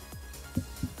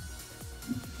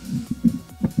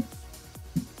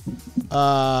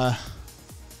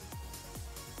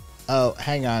 Oh,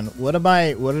 hang on. What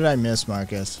did I miss,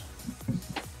 Marcus?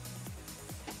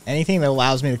 Anything that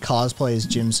allows me to cosplay as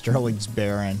Jim Sterling's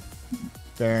Baron.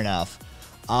 Fair enough.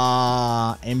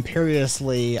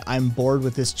 Imperiously, I'm bored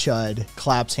with this chud.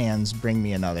 Claps hands, bring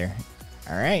me another.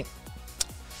 All right.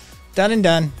 Done and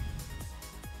done.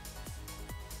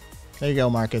 There you go,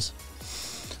 Marcus.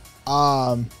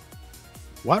 What,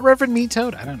 Reverend Meat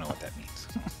Toad? I don't know what that means.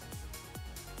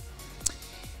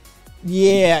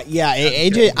 Yeah.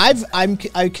 AJ,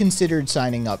 I've considered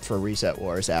signing up for Reset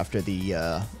Wars after the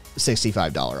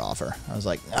 $65 offer. I was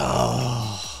like,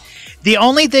 oh. The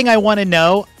only thing I want to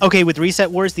know, okay, with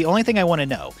Reset Wars, the only thing I want to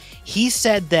know, he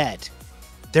said that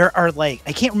there are like,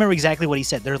 I can't remember exactly what he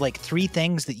said. There are like 3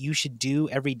 things that you should do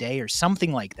every day or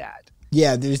something like that.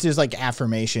 Yeah, there's like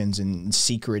affirmations and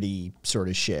secret-y sort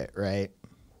of shit, right?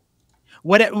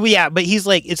 Yeah, but he's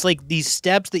like, it's like these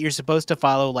steps that you're supposed to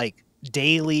follow like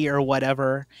daily or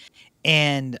whatever.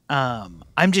 And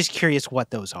I'm just curious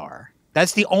what those are.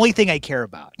 That's the only thing I care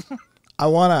about. I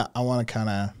want to kind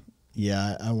of,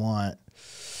 yeah, I want,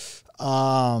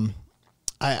 I want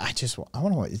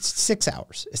to, it's 6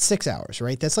 hours. It's 6 hours,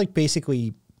 right? That's like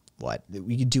basically what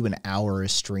we could do, an hour a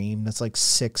stream. That's like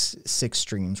six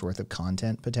streams worth of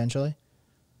content potentially.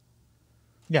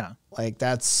 Yeah. Like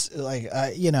that's like,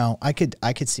 you know, I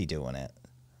could see doing it.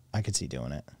 I could see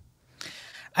doing it.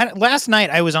 Last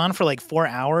night I was on for like 4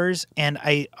 hours, and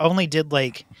I only did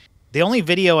like, the only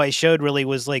video I showed really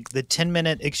was like the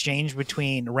 10-minute exchange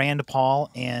between Rand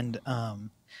Paul and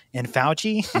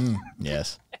Fauci.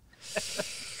 Yes.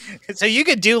 So you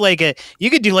could do like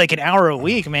an hour a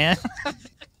week, man.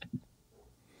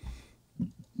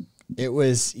 It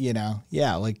was, you know,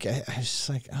 yeah, like I was just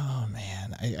like, oh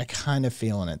man, I kind of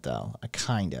feeling it though. I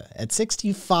kind of at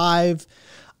 65.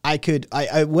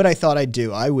 What I thought I'd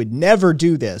do, I would never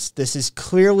do this. This is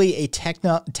clearly a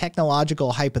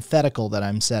technological hypothetical that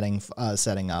I'm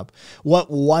setting up.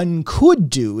 What one could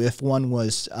do if one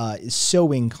was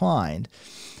so inclined,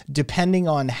 depending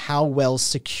on how well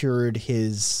secured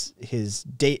his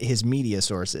media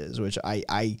sources, which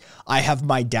I have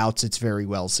my doubts it's very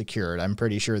well secured. I'm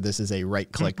pretty sure this is a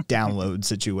right-click download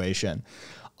situation.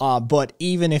 But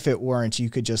even if it weren't, you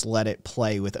could just let it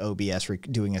play with OBS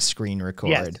doing a screen record,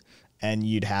 yes, and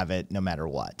you'd have it no matter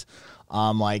what.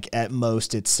 Like at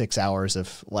most it's 6 hours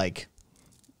of like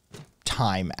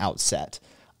time outset.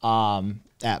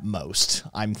 At most,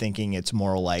 I'm thinking it's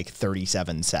more like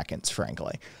 37 seconds,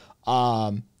 frankly.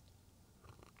 And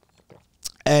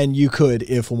you could,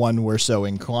 if one were so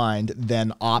inclined,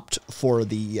 then opt for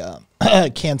the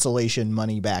cancellation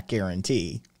money back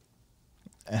guarantee.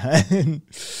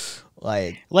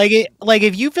 like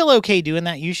if you feel okay doing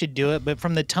that, you should do it. But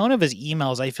from the tone of his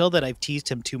emails, I feel that I've teased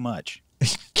him too much.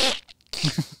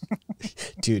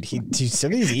 Dude,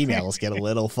 some of these emails get a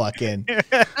little fucking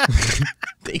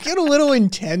they get a little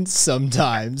intense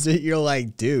sometimes. You're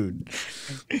like, dude,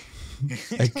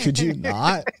 like, could you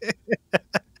not?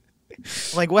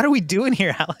 Like, what are we doing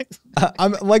here, Alex?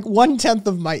 I'm like 1/10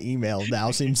 of my email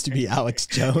now seems to be Alex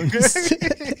Jones.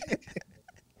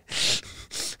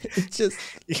 It's just,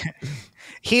 yeah.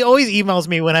 He always emails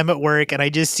me when I'm at work, and I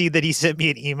just see that he sent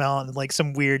me an email and like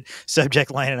some weird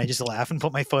subject line, and I just laugh and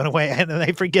put my phone away, and then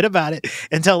I forget about it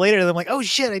until later. And I'm like, oh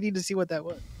shit, I need to see what that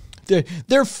was.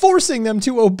 They're forcing them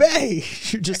to obey.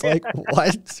 You're just like,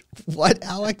 what,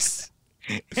 Alex?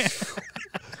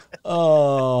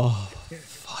 Oh,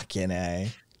 fucking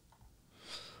A.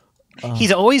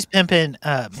 He's always pimping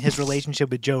his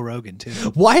relationship with Joe Rogan, too.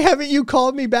 Why haven't you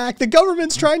called me back? The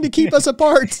government's trying to keep us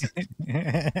apart.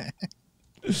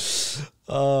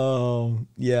 Oh,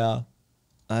 yeah.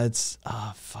 It's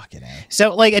fucking A.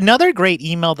 So like another great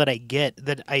email that I get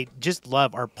that I just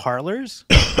love are parlors.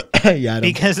 Yeah, I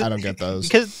don't get those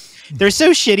because they're so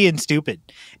shitty and stupid.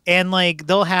 And like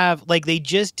they'll have like they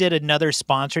just did another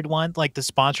sponsored one. Like the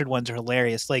sponsored ones are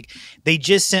hilarious. Like they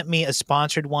just sent me a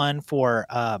sponsored one for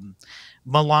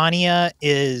Melania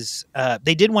is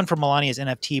they did one for Melania's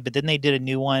NFT, but then they did a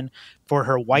new one for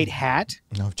her white hat.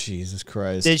 Oh Jesus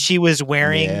Christ. That she was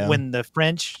wearing when the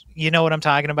French, you know what I'm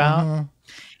talking about?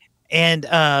 And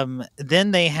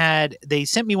then they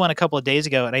sent me one a couple of days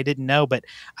ago and I didn't know, but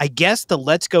I guess the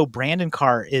Let's Go Brandon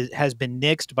car has been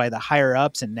nixed by the higher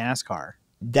ups in NASCAR.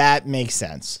 That makes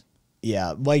sense.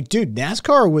 Yeah. Like, dude,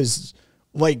 NASCAR was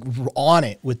like on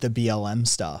it with the BLM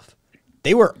stuff.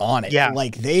 They were on it. Yeah.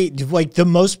 Like the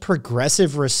most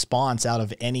progressive response out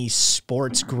of any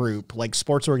sports group, like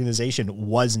sports organization,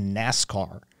 was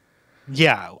NASCAR.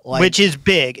 Yeah, like, which is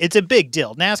big. It's a big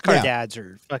deal. NASCAR dads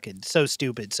are fucking so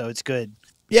stupid, so it's good.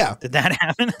 Yeah. Did that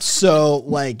happen? So,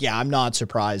 like, yeah, I'm not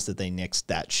surprised that they nixed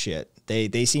that shit.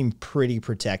 They seem pretty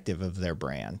protective of their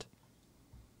brand.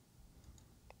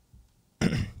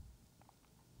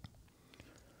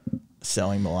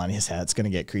 Selling Melania's hat's going to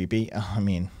get creepy. I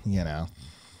mean, you know.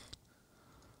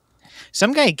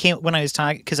 Some guy came when I was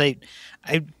talking, because I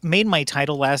made my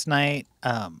title last night.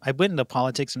 I went into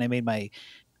politics and I made my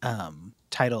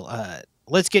title,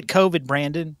 Let's Get COVID,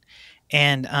 Brandon.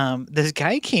 And this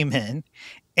guy came in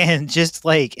and just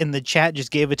like in the chat just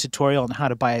gave a tutorial on how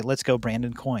to buy a Let's Go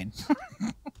Brandon coin.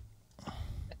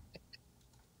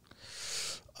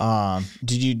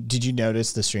 Did you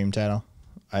notice the stream title?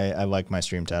 I like my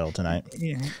stream title tonight.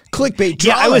 Yeah. Clickbait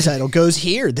drama title goes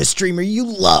here. The streamer you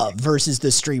love versus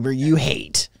the streamer you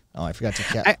hate. Oh, I forgot to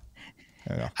catch.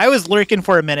 I was lurking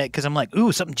for a minute because I'm like,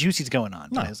 ooh, something juicy's going on.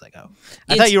 No. I was like, oh.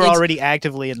 I thought you were already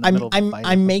actively in the middle of the fight.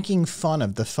 I'm making fun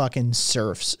of the fucking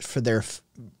serfs for their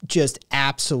just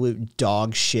absolute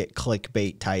dog shit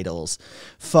clickbait titles.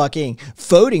 Fucking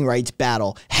voting rights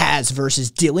battle. Has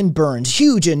versus Dylan Burns.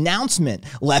 Huge announcement.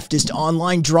 Leftist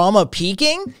online drama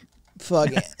peaking.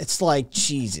 Fuck, it's like,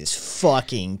 Jesus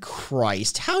fucking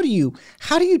Christ. How do you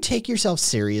take yourself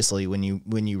seriously when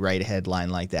you write a headline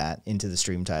like that into the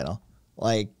stream title?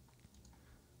 Like,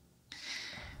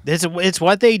 it's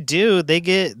what they do. They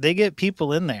get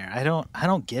people in there. I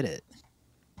don't get it.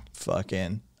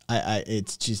 Fucking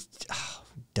it's just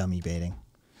dummy baiting.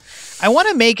 I want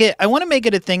to make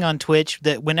it a thing on Twitch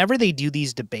that whenever they do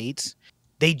these debates,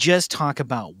 they just talk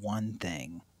about one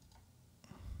thing.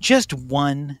 Just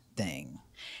one thing.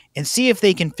 And see if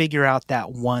they can figure out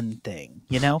that one thing,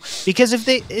 you know? Because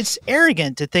it's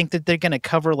arrogant to think that they're going to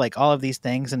cover like all of these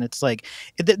things. And it's like,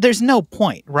 there's no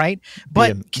point, right?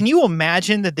 But can you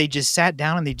imagine that they just sat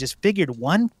down and they just figured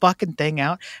one fucking thing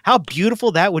out? How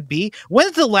beautiful that would be.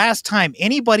 When's the last time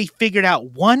anybody figured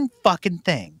out one fucking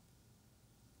thing?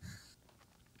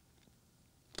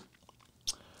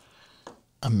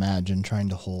 Imagine trying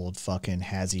to hold fucking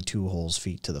Hazzy Two Holes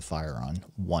feet to the fire on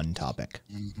one topic.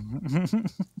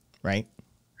 Right?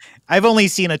 I've only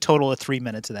seen a total of 3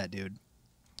 minutes of that, dude.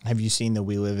 Have you seen the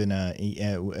We Live in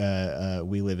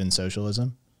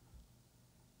Socialism?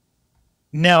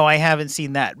 No, I haven't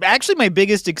seen that. Actually, my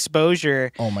biggest exposure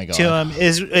to him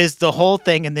is the whole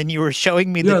thing, and then you were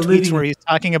showing me the tweets where he's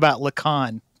talking about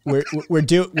Lacan. We're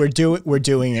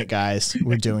doing it, guys.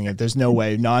 We're doing it. There's no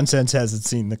way. Nonsense hasn't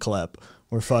seen the clip.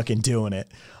 We're fucking doing it.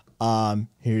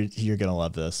 You're gonna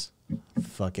love this.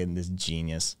 Fucking this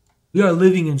genius. We are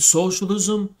living in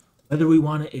socialism, whether we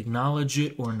want to acknowledge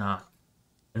it or not.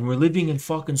 And we're living in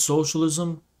fucking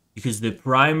socialism because the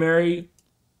primary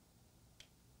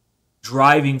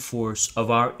driving force of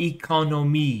our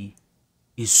economy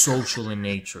is social in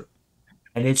nature.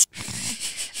 And it's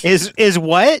is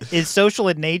what? Is social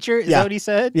in nature? Is that what he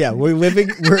said? Yeah, we're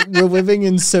living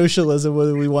in socialism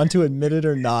whether we want to admit it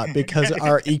or not, because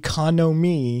our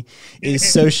economy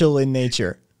is social in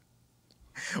nature.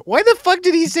 Why the fuck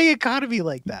did he say economy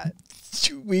like that?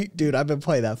 Dude, I've been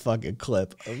playing that fucking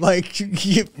clip. Like,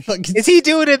 is he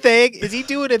doing a thing? Is he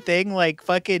doing a thing like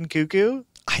fucking cuckoo?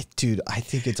 I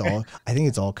think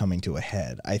it's all coming to a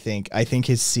head. I think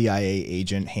his CIA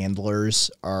agent handlers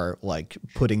are like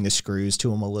putting the screws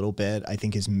to him a little bit. I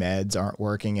think his meds aren't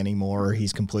working anymore. Or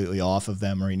he's completely off of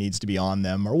them, or he needs to be on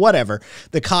them, or whatever.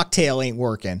 The cocktail ain't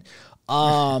working.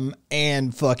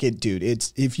 And fuck it, dude.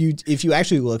 It's if you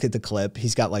actually look at the clip,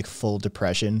 he's got like full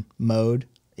depression mode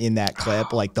in that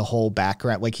clip, like the whole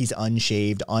background, like he's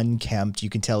unshaved, unkempt. You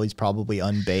can tell he's probably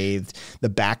unbathed. The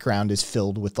background is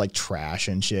filled with like trash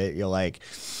and shit. You're like,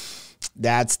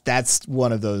 that's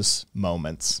one of those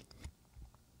moments.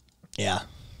 Yeah,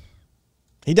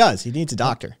 he does. He needs a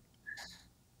doctor.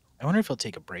 I wonder if he'll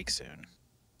take a break soon.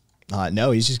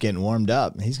 No, he's just getting warmed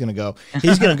up. He's gonna go.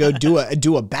 He's gonna go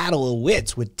do a battle of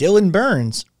wits with Dylan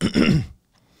Burns.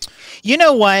 You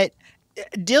know what?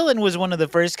 Dylan was one of the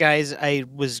first guys I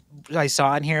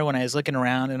saw in here when I was looking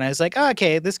around, and I was like, oh,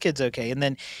 okay, this kid's okay. And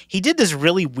then he did this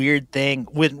really weird thing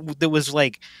that was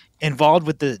like involved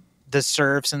with the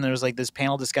serfs, and there was like this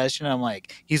panel discussion. And I'm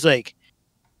like,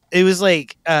 it was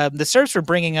like the serfs were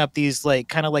bringing up these like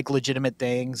kind of like legitimate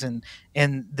things, and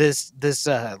this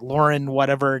Lauren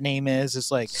whatever her name is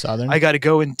like, Southern. I gotta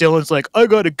go, and Dylan's like, I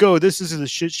gotta go. This is a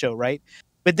shit show, right?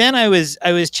 But then I was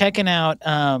checking out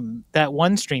that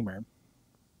one streamer,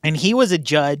 and he was a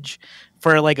judge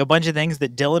for like a bunch of things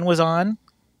that Dylan was on,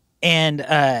 and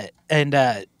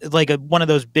like one of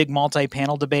those big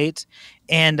multi-panel debates.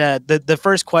 And the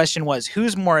first question was,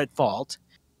 who's more at fault,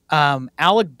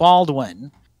 Alec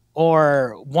Baldwin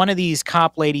or one of these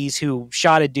cop ladies who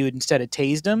shot a dude instead of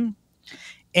tased him?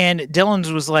 And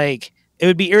Dylan's was like, it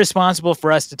would be irresponsible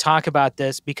for us to talk about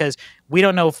this because we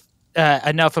don't know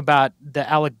enough about the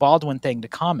Alec Baldwin thing to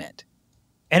comment.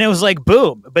 And it was like,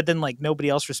 boom. But then like nobody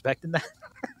else respected that.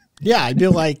 Yeah, I'd be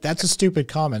like, that's a stupid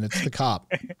comment. It's the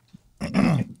cop.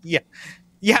 Yeah.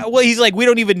 Yeah. Well, he's like, we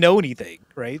don't even know anything,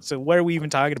 right? So why are we even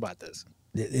talking about this?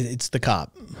 It's the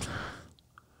cop.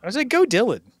 I was like, go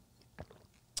Dylan.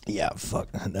 Yeah, fuck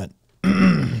that.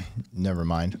 Never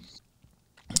mind.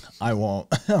 I won't.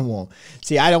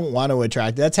 See, I don't want to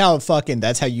attract. That's how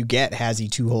you get Hazzy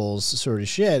Two Holes sort of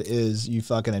shit, is you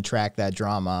fucking attract that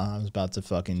drama. I was about to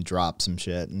fucking drop some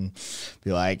shit and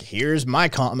be like, here's my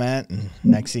comment. And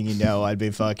next thing you know, I'd be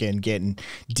fucking getting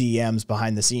DMs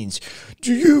behind the scenes.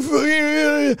 Do you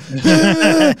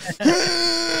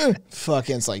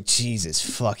fucking, it's like, Jesus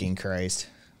fucking Christ.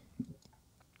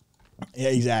 Yeah,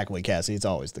 exactly, Cassie. It's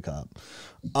always the cop.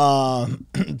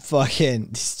 Fucking,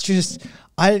 it's just,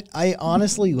 I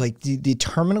honestly, like, the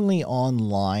terminally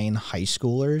online high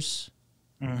schoolers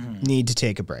need to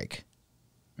take a break.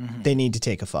 They need to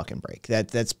take a fucking break.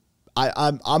 That's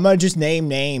I'm gonna just name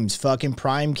names. Fucking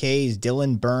Prime K's,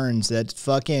 Dylan Burns. That's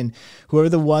fucking whoever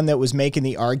the one that was making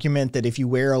the argument that if you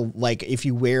wear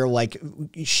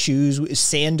shoes,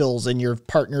 sandals, and your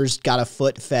partner's got a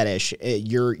foot fetish,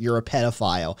 you're a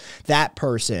pedophile. That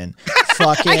person.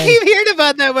 Fucking. I keep hearing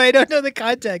about that, but I don't know the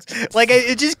context. Like,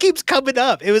 it just keeps coming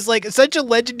up. It was like such a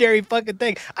legendary fucking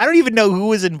thing. I don't even know who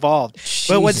was involved.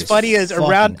 But what's funny is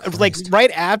around, like,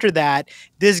 right after that,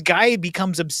 this guy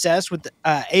becomes obsessed with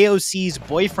AOC's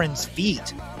boyfriend's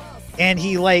feet, and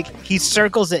he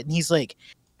circles it, and he's like,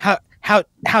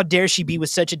 how dare she be with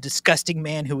such a disgusting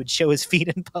man who would show his feet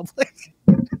in public?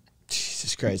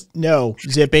 Jesus Christ. No,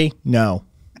 Zippy, no.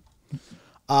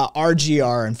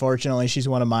 RGR, unfortunately, she's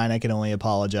one of mine. I can only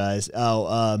apologize.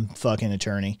 Fucking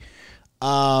attorney.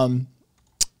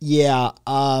 Yeah.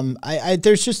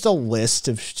 There's just a list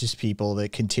of just people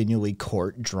that continually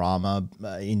court drama.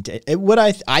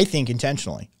 I think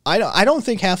intentionally. I don't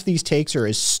think half these takes are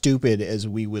as stupid as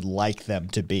we would like them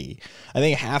to be. I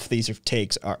think half these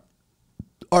takes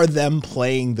are them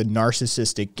playing the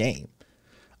narcissistic game.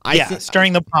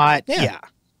 Stirring the pot. Yeah.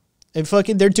 And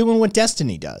fucking, they're doing what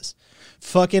Destiny does.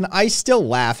 Fucking, I still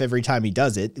laugh every time he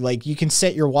does it. Like, you can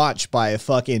set your watch by a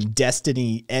fucking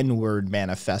Destiny N-word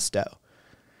manifesto.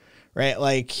 Right?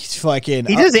 Like, fucking...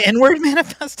 He does the N-word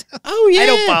manifesto? Oh, yeah. I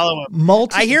don't follow him.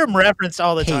 I hear him referenced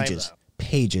all the time, though.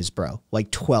 Pages, bro.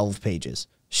 Like, 12 pages.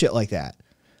 Shit like that.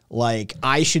 Like,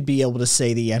 I should be able to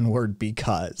say the N-word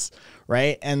because...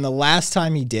 Right? And the last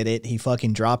time he did it, he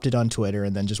fucking dropped it on Twitter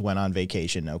and then just went on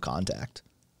vacation, no contact.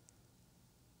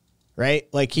 Right?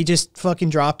 Like, he just fucking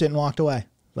dropped it and walked away.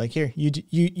 Like, here,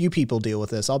 you people deal with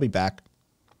this. I'll be back.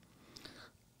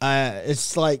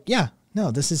 It's like, yeah,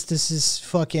 no, this is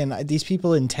fucking, these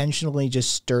people intentionally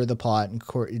just stir the pot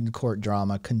in court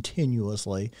drama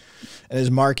continuously. And as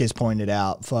Marcus pointed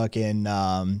out, fucking,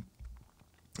 the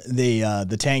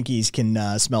tankies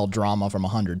can smell drama from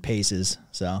 100 paces.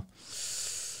 So,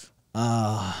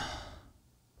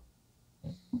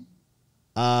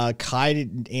 Kai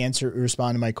didn't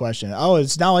respond to my question. Oh,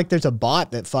 it's not like there's a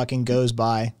bot that fucking goes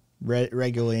by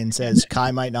regularly and says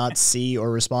Kai might not see or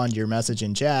respond to your message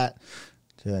in chat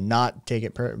to not take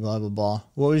it blah blah blah.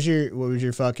 What was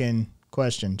your fucking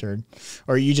question, turd?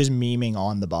 Or are you just memeing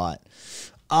on the bot?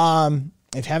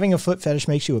 If having a foot fetish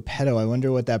makes you a pedo, I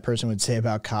wonder what that person would say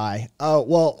about Kai. Oh,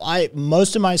 well,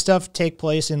 most of my stuff take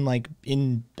place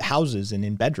in houses and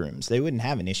in bedrooms. They wouldn't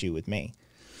have an issue with me.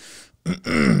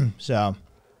 So,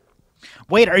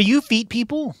 wait, are you feet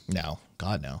people? No,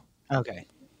 God no. Okay.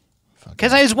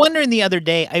 Because I was wondering the other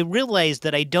day, I realized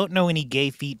that I don't know any gay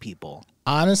feet people.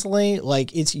 Honestly,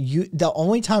 like, it's you. The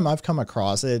only time I've come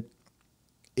across it,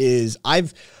 is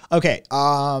I've okay.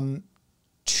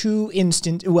 Two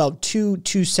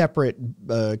separate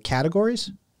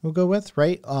categories we'll go with,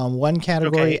 right? One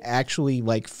category actually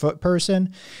like foot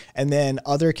person, and then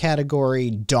other category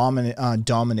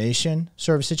domination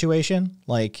sort of situation.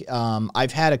 Like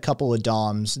I've had a couple of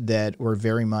doms that were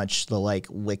very much the like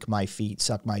lick my feet,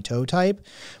 suck my toe type,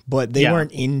 but they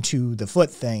weren't into the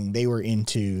foot thing. They were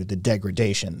into the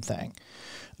degradation thing.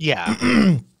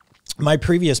 Yeah. My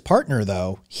previous partner,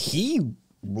 though, he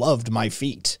loved my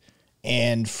feet.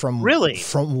 And from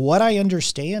what I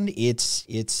understand,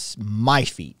 it's my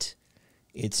feet.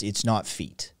 It's not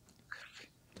feet.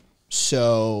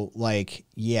 So like,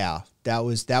 yeah, that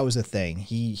was a thing.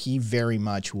 He very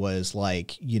much was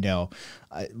like, you know,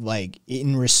 like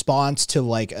in response to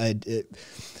like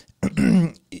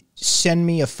send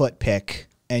me a foot pic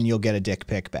and you'll get a dick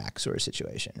pic back sort of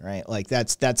situation, right? Like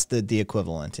that's the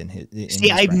equivalent in his.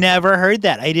 See, I've never heard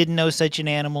that. I didn't know such an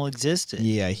animal existed.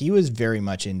 Yeah, he was very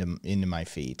much into my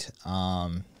feet,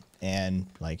 and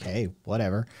like, hey,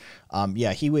 whatever.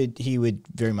 Yeah, he would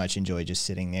very much enjoy just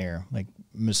sitting there, like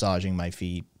massaging my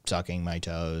feet, sucking my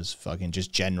toes, fucking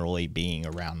just generally being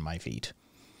around my feet.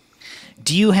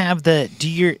 Do you have do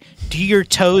your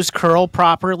toes curl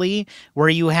properly where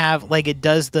you have like it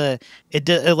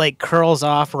like curls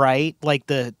off right like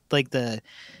there's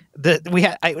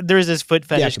this foot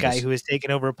fetish guy who was taking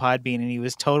over Podbean, and he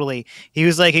was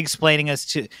like explaining us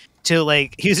to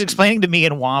like he was explaining to me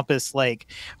and Wampus like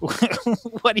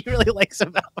what he really likes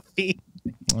about feet.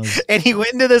 And he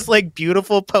went into this like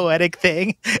beautiful poetic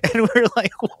thing, and we're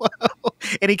like, whoa.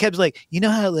 And he kept like, you know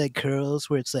how like curls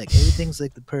where it's like everything's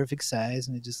like the perfect size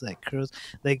and it just like curls,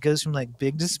 like goes from like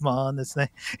big to small, and that's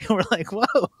like, and we're like,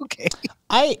 whoa, okay.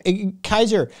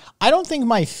 Kaiser, I don't think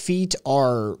my feet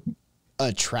are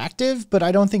attractive, but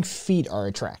I don't think feet are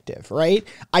attractive, right?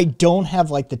 I don't have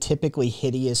like the typically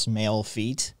hideous male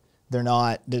feet. They're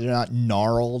not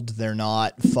gnarled. They're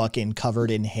not fucking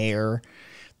covered in hair.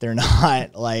 They're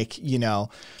not like, you know,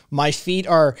 my feet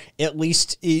are at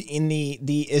least in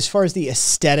the as far as the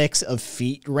aesthetics of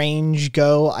feet range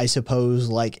go, I suppose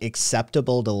like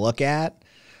acceptable to look at.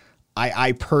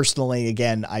 I personally,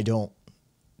 again, I don't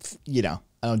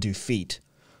do feet.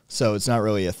 So it's not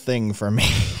really a thing for me.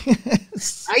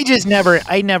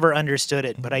 I never understood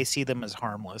it, but I see them as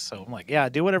harmless. So I'm like, yeah,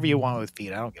 do whatever you want with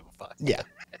feet. I don't give a fuck. Yeah.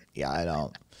 Yeah, I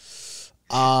don't.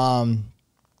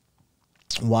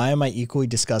 Why am I equally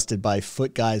disgusted by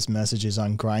foot guys' messages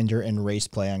on Grindr and race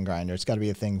play on Grindr? It's got to be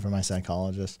a thing for my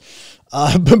psychologist.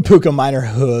 Puka Minor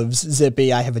hooves.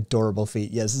 Zippy, I have adorable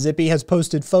feet. Yes, Zippy has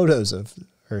posted photos of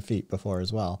her feet before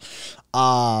as well.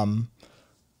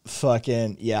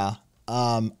 Fucking yeah.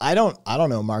 I don't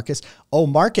know, Marcus. Oh,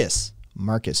 Marcus,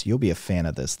 you'll be a fan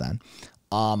of this then.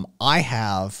 I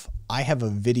have a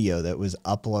video that was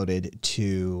uploaded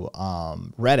to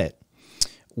Reddit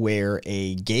where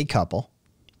a gay couple,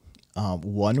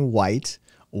 one white,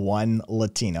 one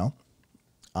Latino,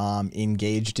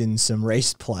 engaged in some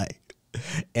race play,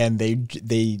 and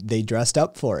they dressed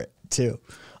up for it too.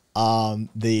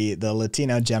 The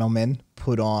Latino gentleman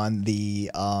put on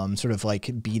the sort of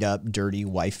like beat up, dirty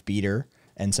wife beater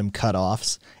and some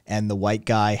cutoffs, and the white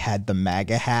guy had the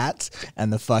MAGA hat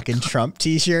and the fucking Trump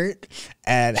t-shirt,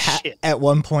 and at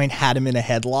one point had him in a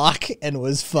headlock and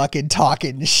was fucking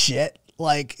talking shit.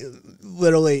 Like,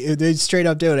 literally, they straight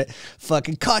up doing it.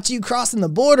 Fucking caught you crossing the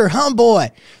border, huh,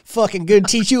 boy? Fucking gonna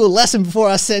teach you a lesson before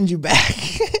I send you back.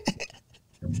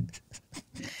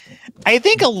 I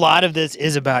think a lot of this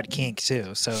is about kink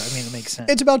too, so I mean, it makes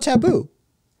sense. It's about taboo,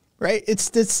 right?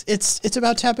 It's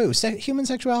about taboo. Human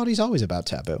sexuality is always about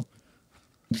taboo.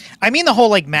 I mean, the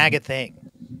whole like MAGA thing.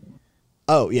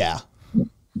 Oh yeah.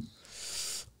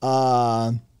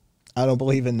 I don't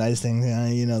believe in nice things.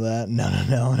 You know that. No.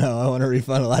 I want to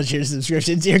refund last year's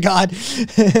subscription. Dear God.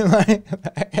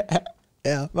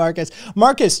 Yeah,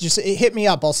 Marcus, just hit me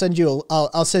up. I'll send you.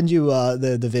 I'll send you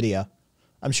the video.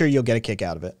 I'm sure you'll get a kick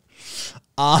out of it.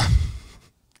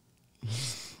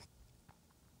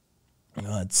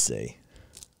 Let's see.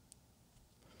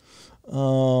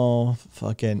 Oh,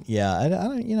 fucking yeah. I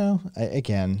don't. You know.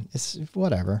 Again, it's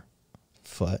whatever.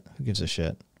 Foot. Who gives a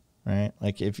shit? Right?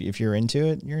 Like if you're into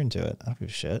it, you're into it. I don't give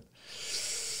a shit.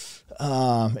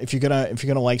 If you're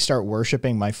gonna like start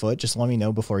worshiping my foot, just let me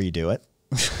know before you do it.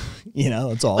 You know,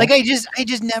 that's all. Like I just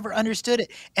never understood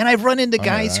it. And I've run into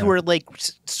guys who are like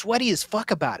sweaty as fuck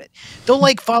about it. They'll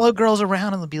like follow girls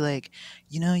around and they'll be like,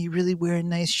 you know, you really wearing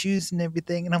nice shoes and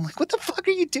everything. And I'm like, what the fuck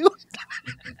are you doing?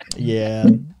 Yeah.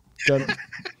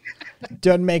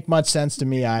 Doesn't make much sense to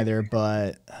me either,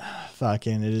 but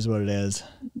fucking it is what it is.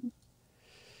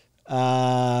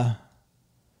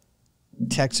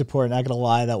 tech support. Not gonna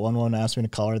lie, that one asked me to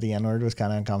call her the N-word was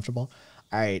kind of uncomfortable.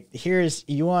 All right, here's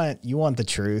you want the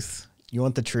truth. You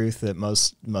want the truth that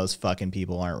most fucking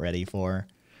people aren't ready for.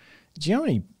 Do you know how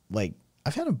many, like,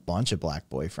 I've had a bunch of black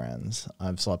boyfriends.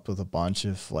 I've slept with a bunch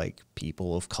of like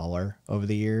people of color over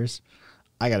the years.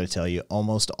 I got to tell you,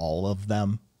 almost all of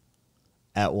them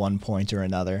at one point or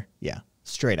another. Yeah,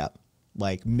 straight up.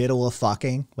 Like middle of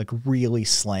fucking, like really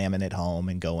slamming it home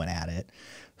and going at it.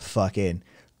 Fucking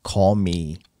call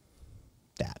me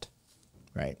that.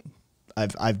 Right?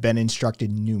 I've been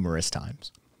instructed numerous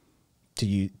times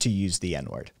to use the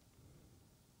N-word.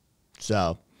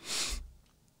 So,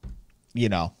 you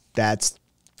know, that's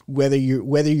whether you're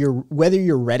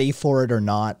ready for it or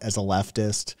not as a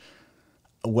leftist,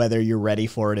 whether you're ready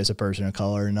for it as a person of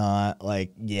color or not.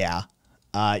 Like, yeah,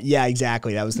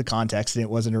 exactly. That was the context, and it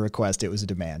wasn't a request; it was a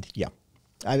demand. Yeah,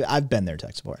 I've been there,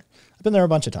 tech support. I've been there a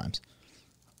bunch of times.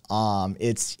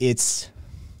 It's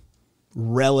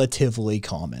relatively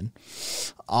common.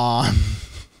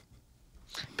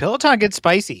 Pillow talk gets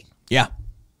spicy. Yeah.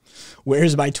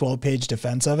 Where's my 12-page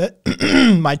defense of it?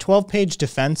 My 12-page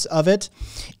defense of it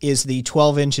is the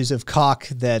 12 inches of cock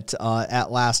that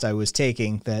at last I was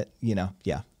taking that, you know,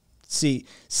 yeah. See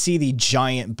the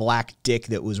giant black dick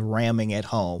that was ramming it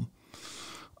home.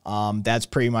 That's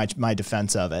pretty much my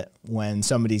defense of it. When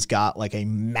somebody's got like a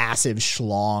massive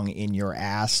schlong in your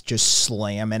ass, just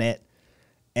slamming it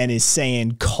and is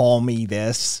saying, call me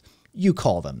this, you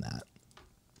call them that.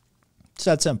 It's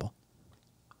that simple.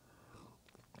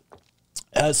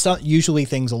 Usually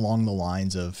things along the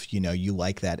lines of, you know, you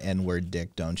like that N-word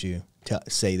dick, don't you?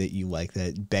 Say that you like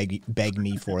that. Beg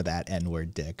me for that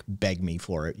N-word dick. Beg me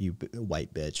for it, you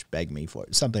white bitch. Beg me for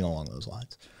it. Something along those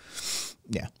lines.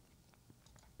 Yeah.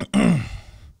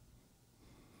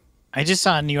 I just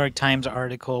saw a New York Times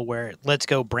article where Let's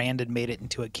Go Brandon made it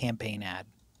into a campaign ad.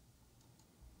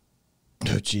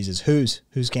 Oh, Jesus.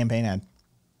 Whose campaign ad?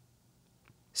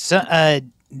 So,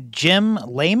 Jim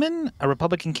Layman, a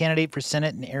Republican candidate for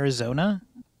Senate in Arizona.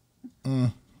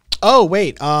 Oh,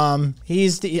 wait. I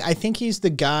think he's the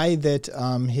guy that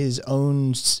his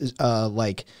own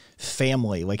like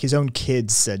family, like his own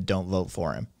kids said don't vote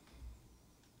for him.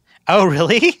 Oh,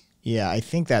 really? Yeah, I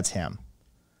think that's him.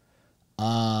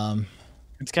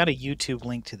 It's got a YouTube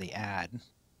link to the ad.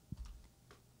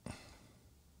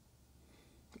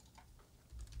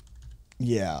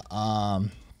 Yeah,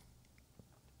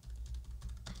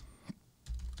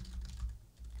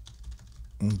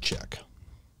 check.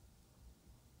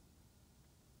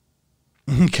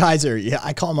 Kaiser, yeah,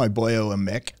 I call my boyo a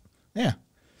Mick. Yeah.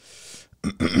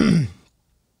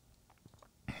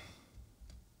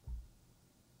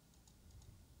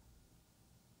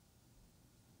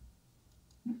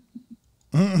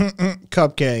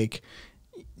 Cupcake.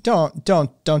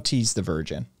 Don't tease the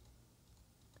virgin.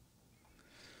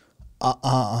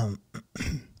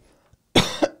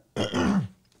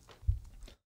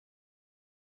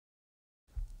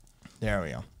 There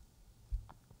we go.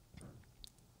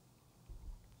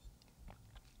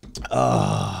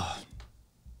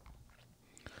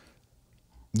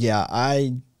 Yeah,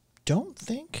 I don't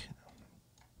think.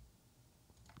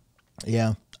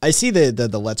 Yeah, I see the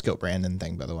Let's Go Brandon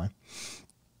thing, by the way.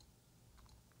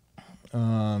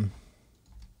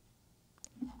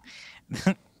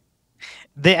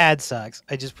 The ad sucks.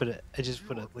 I just put a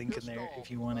link in there if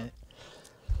you want it.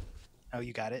 Oh,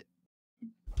 you got it?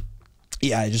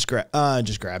 Yeah, I just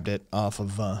grabbed it off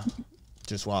of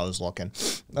just while I was looking.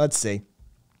 Let's see.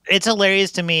 It's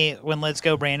hilarious to me when Let's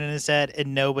Go Brandon is said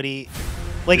and nobody,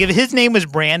 like, if his name was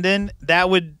Brandon, that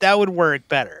would work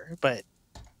better. But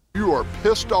you are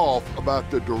pissed off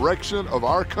about the direction of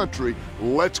our country,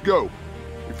 let's go.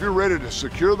 If you're ready to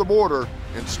secure the border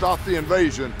and stop the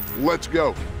invasion, let's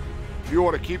go. If you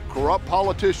want to keep corrupt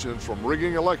politicians from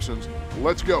rigging elections,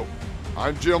 let's go.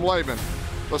 I'm Jim Layman.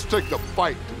 Let's take the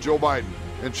fight to Joe Biden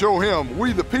and show him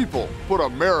we the people put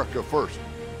America first.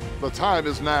 The time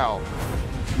is now.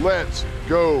 Let's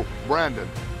go, Brandon.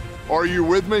 Are you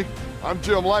with me? I'm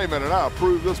Jim Layman, and I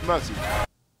approve this message.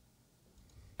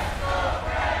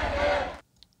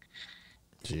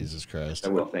 Jesus Christ. I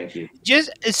will, thank you.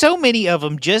 just so many of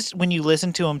them, just when you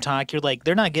listen to them talk, you're like,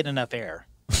 they're not getting enough air.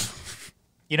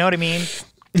 You know what I mean?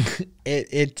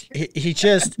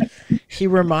 He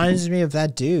reminds me of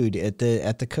that dude at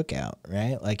the cookout,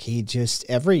 right? Like he just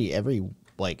every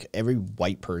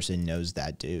white person knows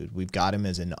that dude. We've got him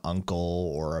as an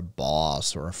uncle or a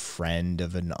boss or a friend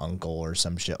of an uncle or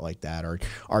some shit like that, or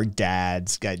our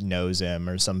dad's guy knows him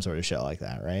or some sort of shit like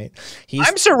that, right?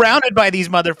 I'm surrounded by these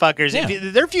motherfuckers. Yeah.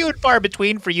 If they're few and far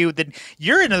between for you, then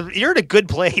you're in a good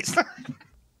place.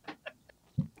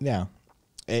 Yeah.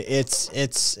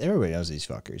 It's everybody knows these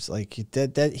fuckers. Like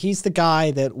that he's the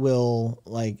guy that will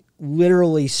like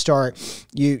literally start.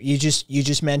 You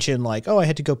just mentioned like, oh, I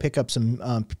had to go pick up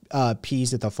some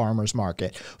peas at the farmer's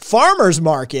market. Farmer's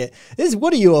market?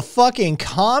 What are you, a fucking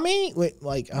commie? Wait,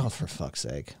 like, oh, for fuck's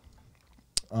sake.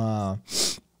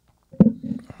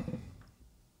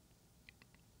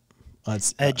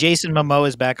 Jason Momoa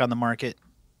is back on the market.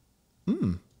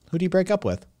 Who do you break up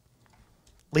with?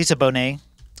 Lisa Bonet.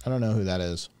 I don't know who that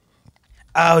is.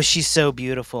 Oh, she's so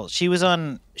beautiful. She was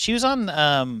on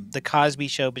the Cosby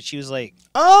Show, but she was like,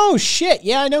 oh shit,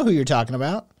 yeah, I know who you're talking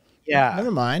about. Yeah, never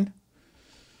mind.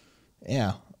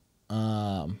 Yeah,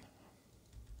 and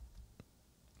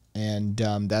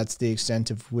that's the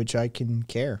extent of which I can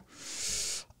care.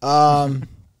 What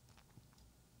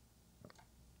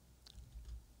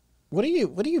are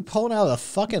you pulling out of the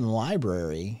fucking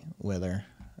library with her?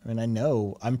 I mean, I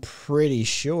know, I'm pretty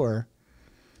sure.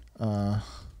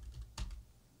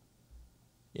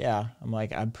 Yeah,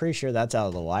 I'm pretty sure that's out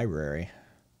of the library.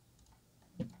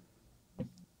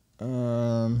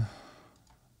 All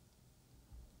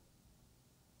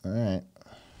right.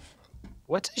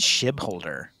 What's a SHIB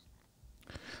holder?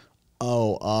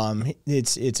 Oh,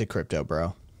 it's a crypto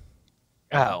bro.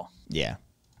 Oh. Yeah.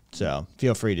 So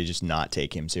feel free to just not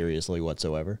take him seriously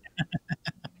whatsoever.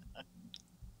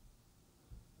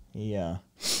 Yeah.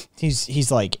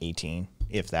 He's like 18,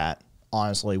 if that.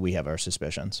 Honestly, we have our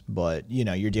suspicions, but you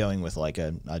know, you're dealing with like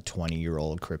a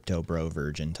 20-year-old crypto bro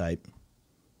virgin type.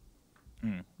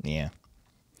 Yeah.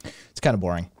 It's kind of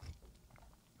boring.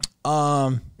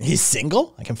 He's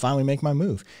single? I can finally make my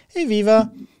move. Hey, Viva.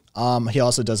 He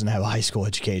also doesn't have a high school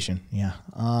education. Yeah.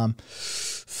 All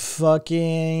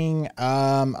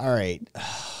right.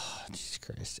 Jesus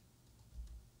Christ.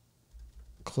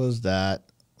 Close that.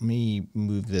 Let me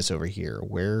move this over here.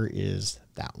 Where is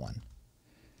that one?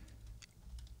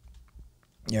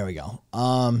 There we go.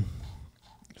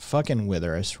 Fucking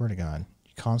Wither, I swear to God.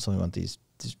 You constantly want these.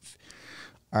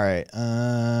 All right.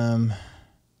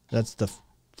 That's the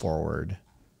forward.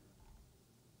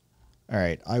 All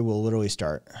right. I will literally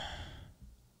start.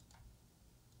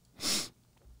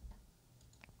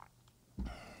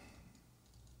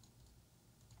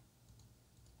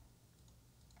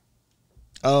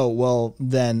 Oh, well,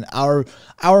 then our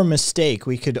mistake.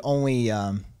 We could only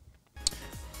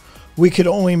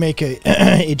make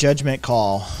a judgment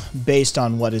call based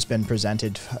on what has been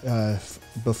presented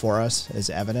before us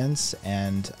as evidence.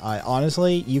 And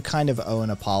honestly, you kind of owe an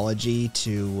apology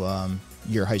to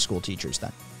your high school teachers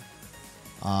then.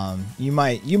 You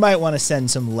might want to send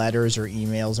some letters or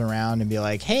emails around and be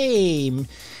like, hey,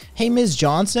 Ms.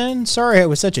 Johnson, sorry I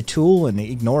was such a tool and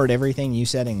ignored everything you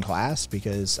said in class,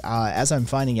 because as I'm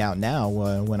finding out now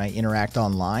when I interact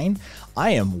online,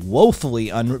 I am woefully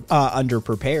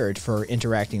underprepared for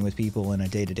interacting with people on a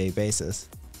day-to-day basis.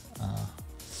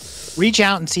 Reach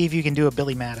out and see if you can do a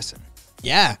Billy Madison.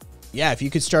 Yeah. Yeah, if you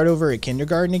could start over at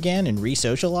kindergarten again and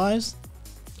re-socialize,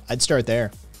 I'd start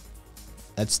there.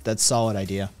 That's a solid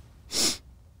idea.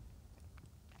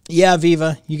 Yeah,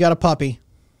 Viva, you got a puppy.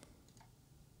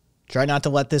 Try not to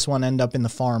let this one end up in the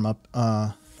farm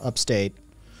upstate.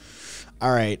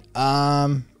 All right.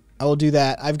 I will do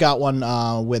that. I've got one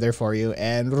wither for you.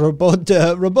 And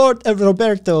Roberto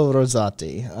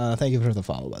Rosati. Thank you for the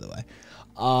follow, by the way.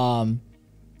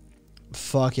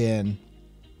 Fucking...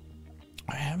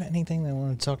 I have anything that I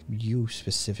want to talk to you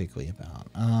specifically about?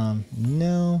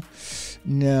 No,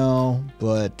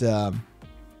 but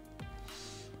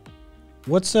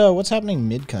what's happening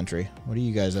mid-country? What are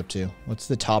you guys up to? What's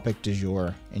the topic du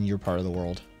jour in your part of the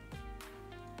world?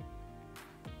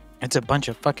 It's a bunch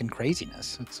of fucking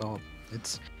craziness. It's all.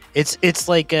 It's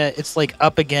like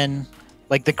up again,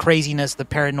 like the craziness, the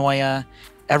paranoia.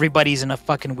 Everybody's in a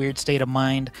fucking weird state of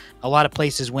mind. A lot of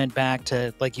places went back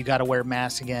to like you got to wear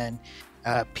masks again.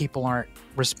 People aren't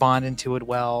responding to it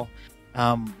well.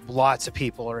 Lots of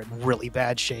people are in really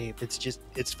bad shape.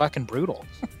 It's fucking brutal.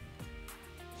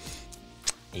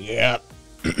 Yeah.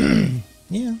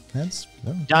 Yeah, that's...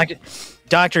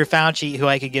 Dr. Fauci, who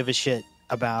I could give a shit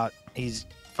about. He's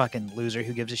fucking loser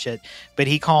who gives a shit. But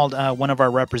he called one of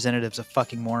our representatives a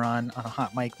fucking moron on a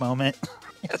hot mic moment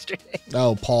yesterday.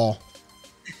 Oh, Paul.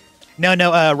 No,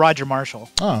 Roger Marshall.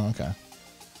 Oh, okay.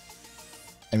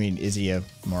 I mean, is he a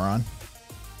moron?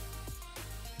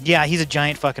 Yeah, he's a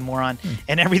giant fucking moron.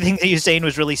 And everything that he was saying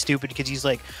was really stupid because he's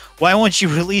like, why won't you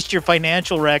release your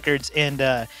financial records? And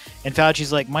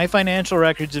Fauci's like, my financial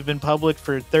records have been public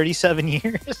for 37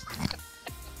 years.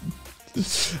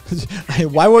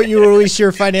 Why won't you release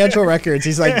your financial records?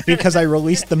 He's like, because I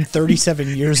released them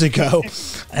 37 years ago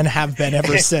and have been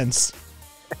ever since.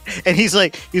 And he's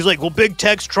like, well, big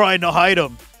tech's trying to hide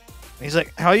him. And he's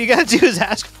like, all you gotta do is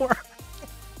ask for him.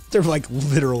 They're like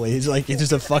literally, it's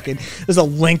just a fucking, there's a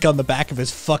link on the back of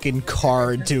his fucking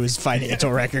card to his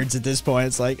financial records at this point.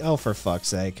 It's like, oh, for fuck's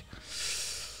sake.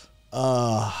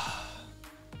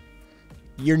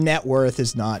 Your net worth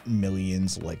is not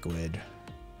millions liquid.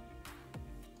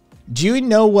 Do you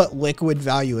know what liquid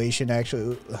valuation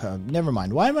actually, never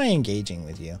mind. Why am I engaging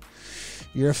with you?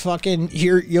 You're fucking,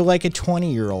 you're like a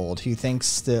 20-year-old who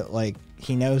thinks that like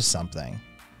he knows something.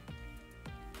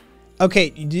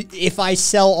 Okay, if I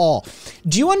sell all,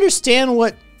 do you understand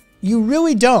what, you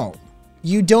really don't.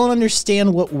 You don't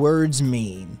understand what words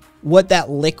mean. What that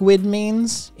liquid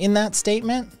means in that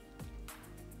statement.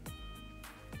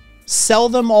 Sell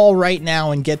them all right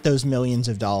now and get those millions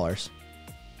of dollars.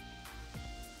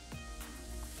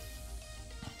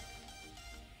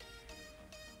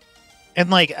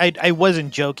 And like, I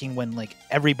wasn't joking when like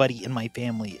everybody in my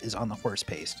family is on the horse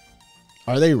paste.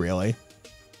 Are they really?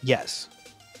 Yes.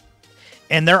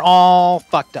 And they're all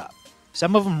fucked up.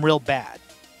 Some of them real bad.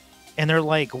 And they're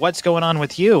like, what's going on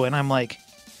with you? And I'm like,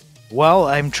 well,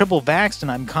 I'm triple vaxxed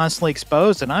and I'm constantly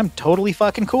exposed and I'm totally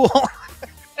fucking cool.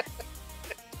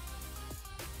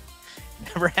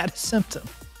 Never had a symptom.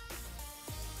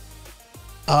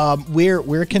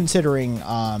 We're considering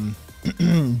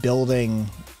building,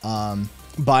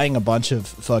 buying a bunch of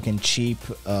fucking cheap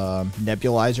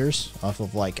nebulizers off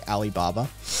of like Alibaba,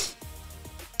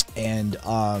 and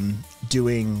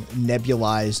doing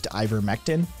nebulized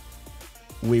ivermectin.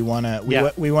 We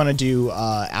wanna do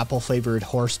apple flavored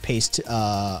horse paste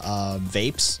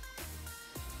vapes.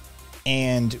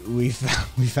 And we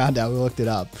found out, we looked it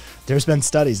up. There's been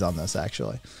studies on this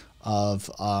actually, of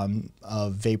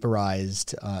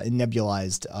vaporized,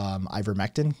 nebulized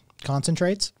ivermectin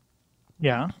concentrates.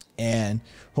 Yeah. And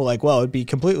we're like, well, it'd be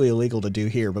completely illegal to do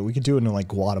here, but we could do it in like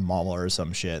Guatemala or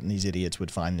some shit, and these idiots would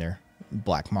find their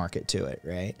black market to it,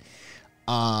 right?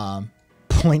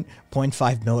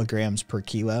 0.5 milligrams per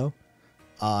kilo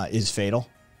is fatal.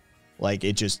 Like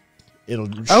it'll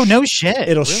oh no shit.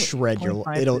 It'll really? shred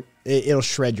it'll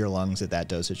shred your lungs at that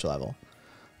dosage level.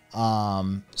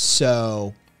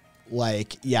 So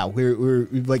like, yeah, we're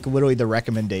like, literally the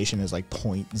recommendation is like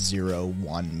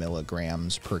 0.01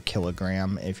 milligrams per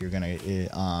kilogram if you're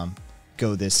gonna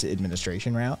go this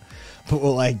administration route. But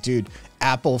we're like, dude,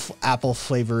 apple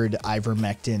flavored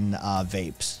ivermectin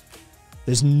vapes.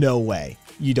 There's no way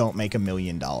you don't make $1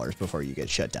 million before you get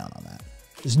shut down on that.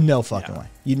 There's no fucking way.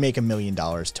 You'd make $1 million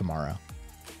tomorrow.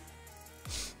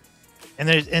 And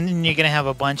then you're gonna have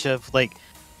a bunch of like,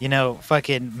 you know,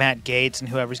 fucking Matt Gaetz and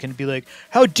whoever's gonna be like,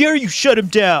 how dare you shut him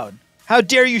down? How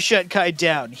dare you shut Kai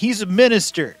down? He's a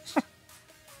minister.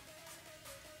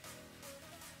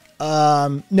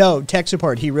 No, tech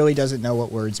support. He really doesn't know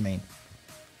what words mean.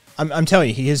 I'm telling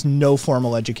you, he has no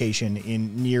formal education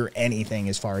in near anything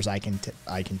as far as I can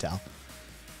tell.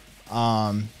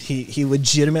 He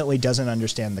legitimately doesn't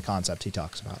understand the concept he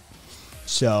talks about.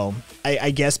 So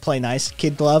I guess play nice,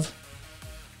 kid glove.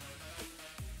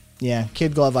 Yeah,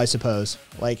 kid glove, I suppose.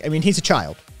 Like, I mean, he's a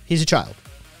child. He's a child.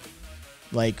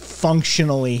 Like,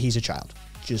 functionally, he's a child.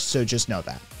 Just know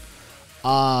that.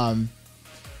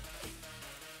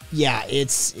 Yeah,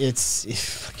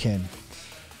 it's fucking.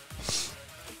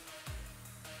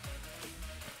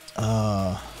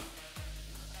 Oh,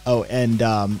 and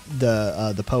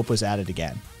the Pope was at it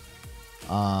again.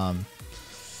 About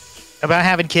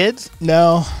having kids?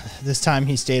 No, this time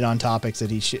he stayed on topics that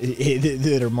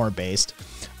that are more based.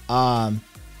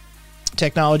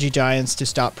 Technology giants to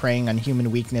stop preying on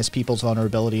human weakness, people's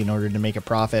vulnerability in order to make a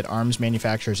profit. Arms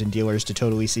manufacturers and dealers to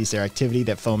totally cease their activity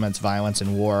that foments violence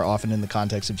and war, often in the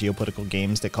context of geopolitical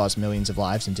games that cost millions of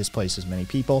lives and displaces many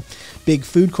people. Big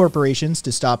food corporations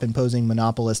to stop imposing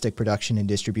monopolistic production and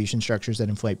distribution structures that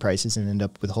inflate prices and end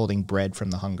up withholding bread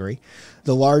from the hungry.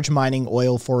 The large mining,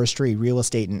 oil, forestry, real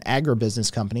estate, and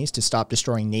agribusiness companies to stop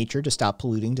destroying nature, to stop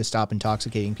polluting, to stop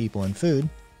intoxicating people and food.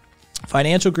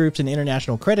 Financial groups and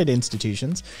international credit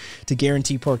institutions to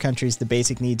guarantee poor countries the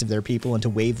basic needs of their people and to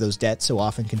waive those debts so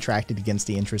often contracted against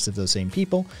the interests of those same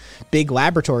people. Big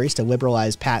laboratories to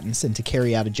liberalize patents and to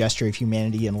carry out a gesture of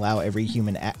humanity and allow every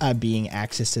human being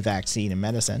access to vaccine and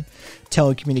medicine.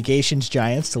 Telecommunications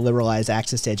giants to liberalize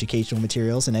access to educational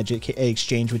materials and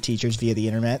exchange with teachers via the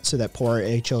internet so that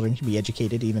poor children can be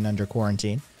educated even under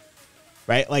quarantine.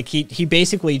 Right? Like he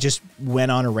basically just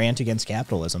went on a rant against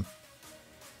capitalism.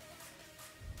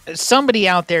 Somebody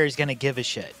out there is going to give a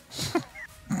shit.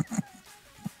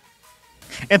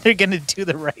 And they're going to do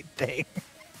the right thing.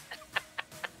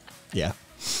 Yeah.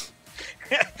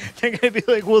 They're going to be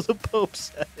like, well, the Pope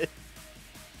said it.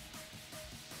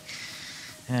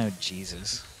 Oh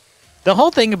Jesus! The whole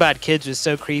thing about kids was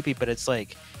so creepy, but it's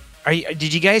like,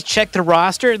 did you guys check the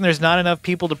roster and there's not enough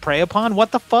people to prey upon?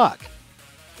 What the fuck?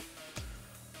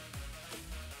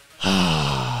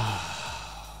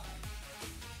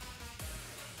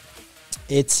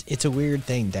 It's a weird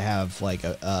thing to have like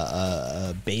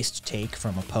a based take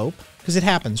from a pope, because it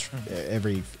happens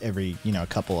every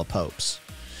couple of popes,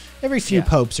 every few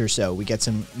popes or so we get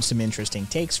some interesting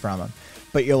takes from them.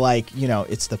 But you're like,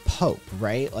 it's the Pope,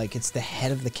 right? Like, it's the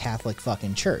head of the Catholic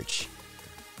fucking Church.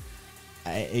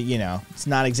 It's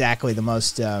not exactly the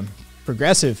most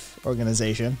progressive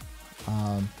organization.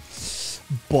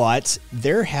 But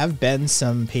there have been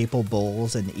some papal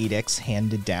bulls and edicts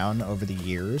handed down over the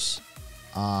years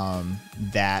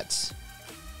that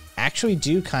actually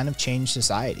do kind of change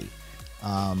society.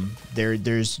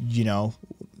 There's,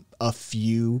 a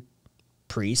few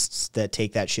priests that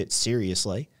take that shit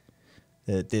seriously.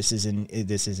 That this is an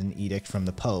edict from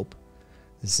the Pope.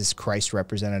 This is Christ's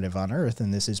representative on earth,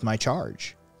 and this is my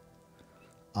charge.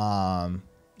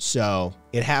 So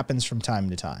it happens from time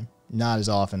to time. Not as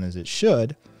often as it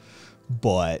should,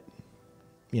 but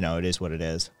it is what it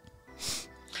is.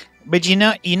 But you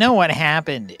know what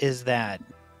happened is that,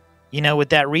 with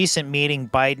that recent meeting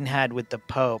Biden had with the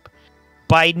Pope,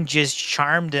 Biden just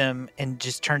charmed him and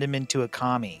just turned him into a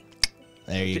commie.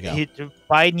 There you go.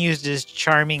 Biden used his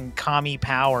charming commie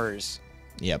powers.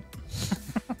 Yep.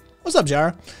 What's up,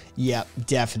 Jara? Yep,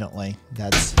 definitely.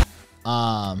 That's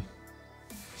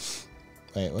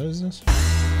wait, what is this?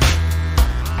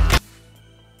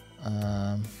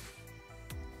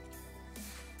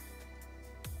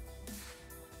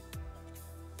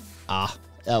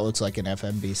 That looks like an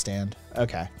FMB stand.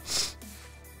 Okay.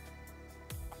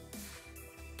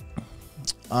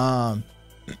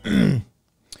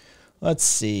 Let's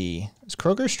see. Is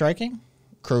Kroger striking?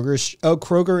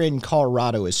 Kroger in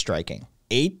Colorado is striking.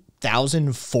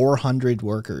 8,400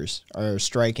 workers are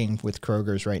striking with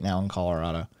Kroger's right now in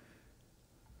Colorado.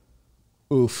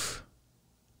 Oof.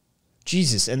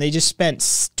 Jesus, and they just spent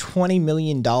 $20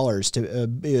 million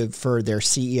for their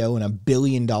CEO and $1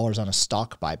 billion on a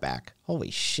stock buyback. Holy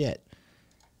shit.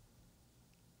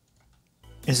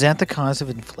 Is that the cause of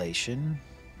inflation?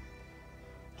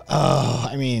 Oh,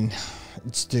 I mean,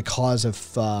 it's the cause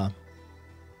of... I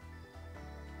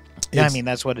mean,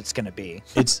 that's what it's going to be.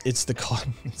 It's the cause.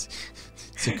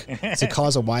 It's a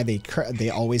cause of why they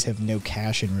always have no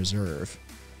cash in reserve.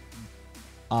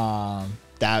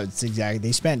 That's exactly.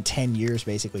 They spent 10 years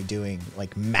basically doing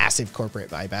like massive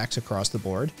corporate buybacks across the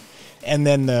board, and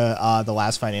then the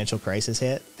last financial crisis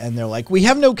hit, and they're like, we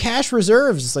have no cash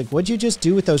reserves. It's like, what'd you just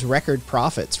do with those record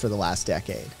profits for the last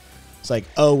decade? It's like,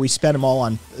 oh, we spent them all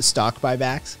on stock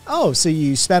buybacks. Oh, so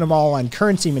you spent them all on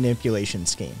currency manipulation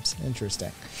schemes.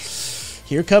 Interesting.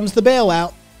 Here comes the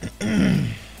bailout.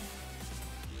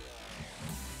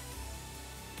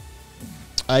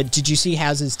 Did you see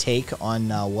Haz's take on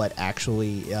what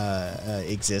actually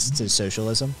exists as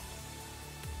socialism?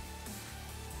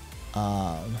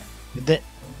 Did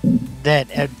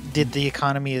the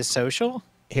economy is social?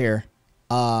 Here.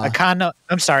 Economy.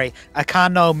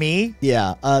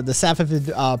 Yeah. The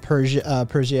Safavid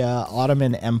Persia,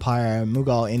 Ottoman Empire,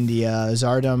 Mughal India,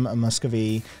 Tsardom,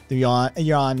 Muscovy, the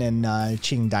Yuan and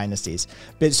Qing dynasties.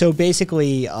 But so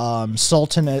basically,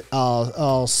 sultanism,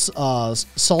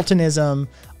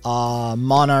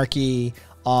 monarchy,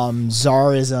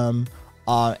 czarism,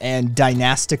 and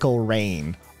dynastical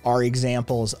reign are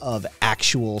examples of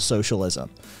actual socialism.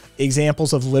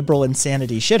 Examples of liberal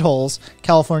insanity shitholes: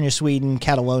 California, Sweden,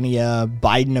 Catalonia,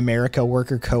 Biden, America,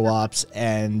 worker co-ops,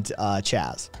 and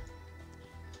Chaz.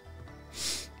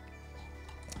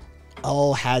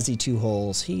 Oh, has he two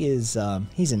holes? He is.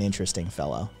 He's an interesting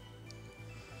fellow.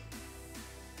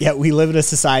 Yeah, we live in a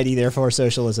society, therefore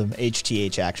socialism.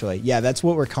 HTH, actually. Yeah, that's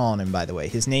what we're calling him, by the way.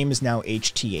 His name is now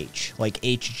HTH, like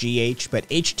HGH, but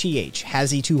HTH.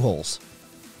 Has he two holes?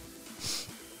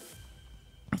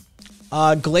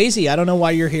 Glazy, I don't know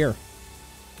why you're here.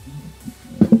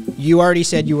 You already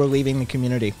said you were leaving the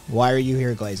community. Why are you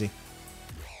here, Glazy?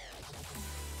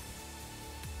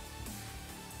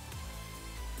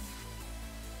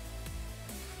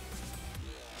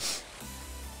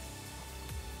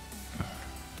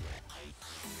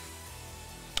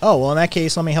 Oh, well, in that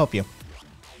case, let me help you.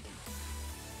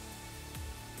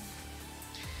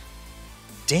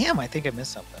 Damn, I think I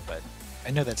missed something, but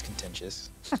I know that's contentious.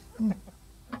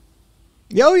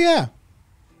 Oh, yeah.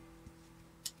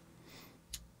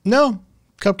 No,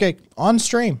 Cupcake on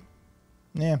stream.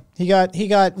 Yeah, he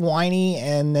got whiny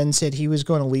and then said he was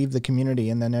going to leave the community,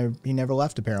 and then he never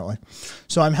left, apparently.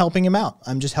 So I'm helping him out.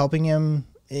 I'm just helping him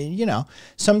You know,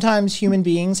 sometimes human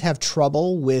beings have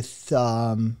trouble with,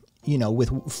 you know,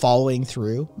 with following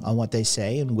through on what they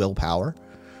say and willpower,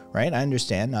 right? I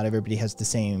understand not everybody has the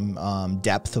same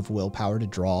depth of willpower to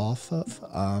draw off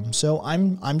of. So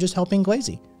I'm just helping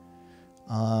Glazy.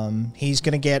 He's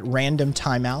going to get random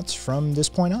timeouts from this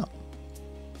point up.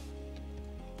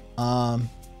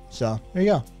 So there you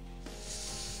go.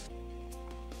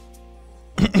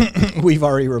 We've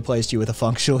already replaced you with a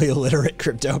functionally illiterate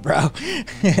crypto bro.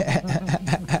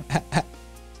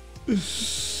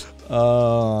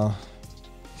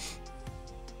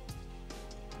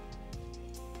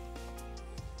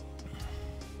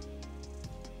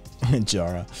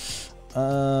 Jara.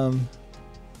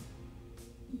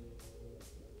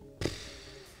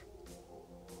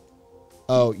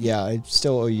 Oh yeah, I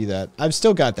still owe you that. I've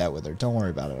still got that with her. Don't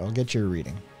worry about it. I'll get you a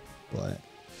reading. But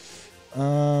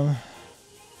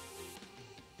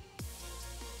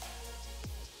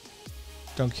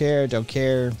don't care.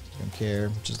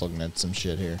 Just looking at some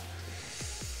shit here.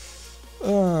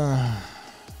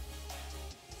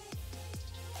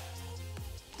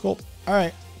 Cool. All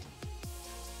right.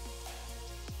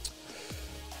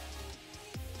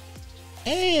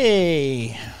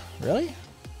 Hey, really?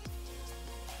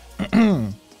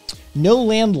 No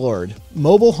landlord.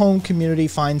 Mobile home community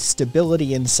finds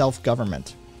stability in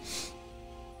self-government.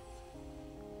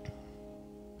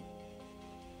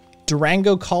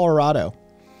 Durango, Colorado.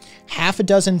 Half a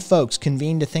dozen folks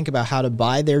convened to think about how to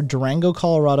buy their Durango,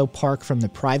 Colorado park from the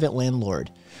private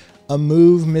landlord. A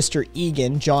move Mr.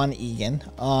 Egan, John Egan,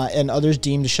 and others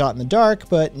deemed a shot in the dark,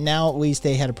 but now at least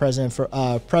they had a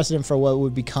precedent for what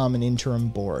would become an interim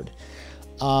board.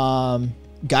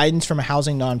 Guidance from a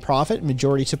housing nonprofit,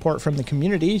 majority support from the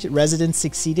community. Residents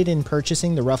succeeded in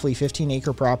purchasing the roughly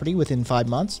 15-acre property within 5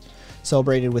 months,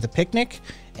 celebrated with a picnic,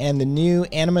 and the new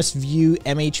Animus View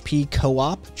MHP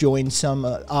Co-op joined some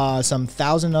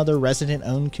 1,000 other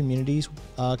resident-owned communities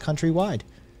countrywide.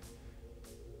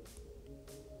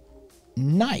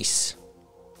 Nice.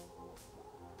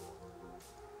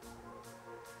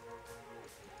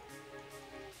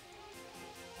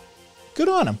 Good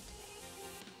on him.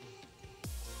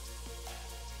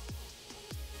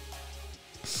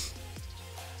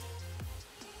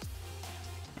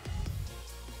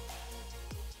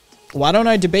 Why don't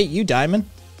I debate you, Diamond?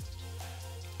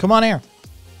 Come on here.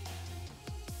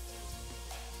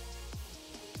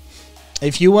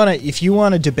 If you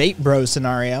want a debate bro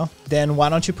scenario, then why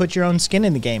don't you put your own skin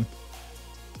in the game?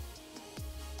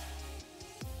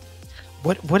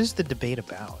 What is the debate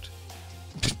about?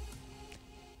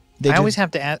 I always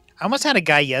have to ask. I almost had a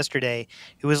guy yesterday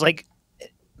who was like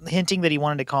hinting that he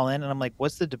wanted to call in, and I'm like,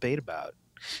 "What's the debate about?"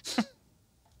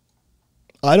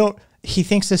 He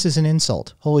thinks this is an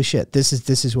insult. Holy shit! This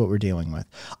is what we're dealing with.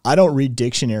 I don't read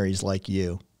dictionaries like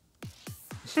you.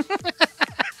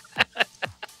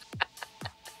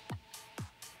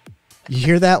 You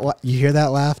hear that? You hear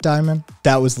that laugh, Diamond?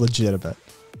 That was legitimate.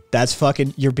 That's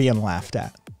fucking. You're being laughed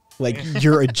at. Like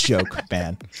you're a joke,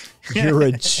 man. You're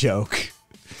a joke.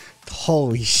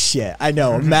 Holy shit! I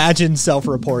know. Imagine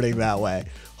self-reporting that way.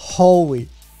 Holy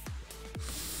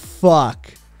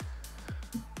fuck.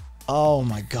 Oh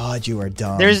my god, you are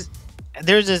dumb. There's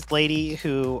this lady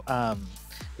who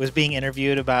was being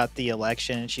interviewed about the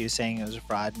election, and she was saying it was a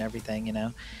fraud and everything, you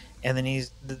know. And then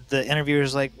the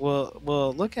interviewer's like,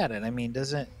 well, look at it. I mean,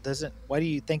 doesn't why do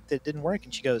you think that didn't work?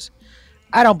 And she goes,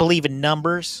 I don't believe in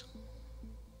numbers.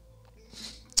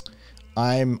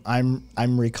 I'm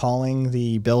recalling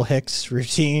the Bill Hicks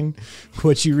routine.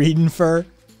 What you reading for?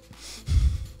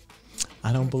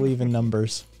 I don't believe in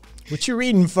numbers. What you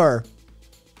reading for?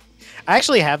 I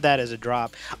actually have that as a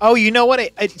drop. Oh, you know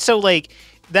what? So like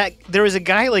that, there was a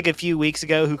guy like a few weeks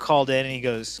ago who called in and he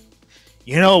goes,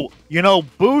 you know,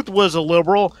 Booth was a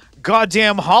liberal,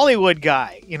 goddamn Hollywood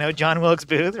guy. You know, John Wilkes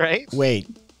Booth, right? Wait,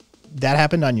 that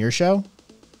happened on your show?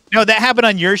 No, that happened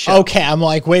on your show. Okay, I'm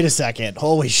like, wait a second.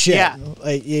 Holy shit. Yeah.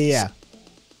 Yeah.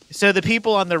 So the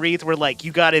people on the Wreath were like,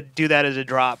 you got to do that as a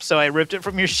drop. So I ripped it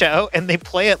from your show, and they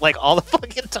play it like all the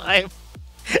fucking time.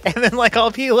 And then like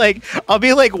I'll be like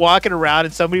walking around,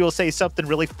 and somebody will say something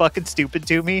really fucking stupid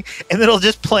to me, and it'll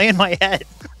just play in my head.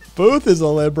 Booth is a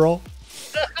liberal.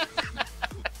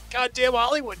 Goddamn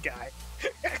Hollywood guy.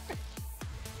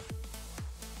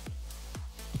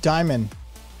 Diamond,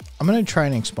 I'm gonna try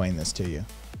and explain this to you.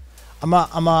 I'm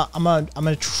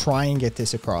gonna try and get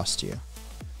this across to you.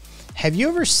 Have you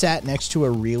ever sat next to a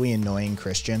really annoying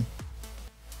Christian?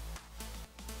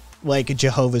 Like a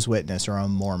Jehovah's Witness or a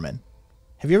Mormon?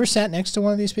 Have you ever sat next to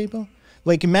one of these people?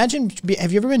 Like imagine,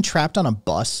 have you ever been trapped on a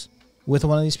bus with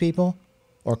one of these people?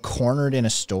 Or cornered in a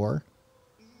store?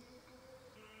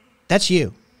 That's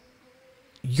you.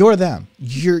 You're them.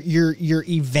 You're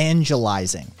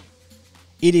evangelizing.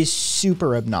 It is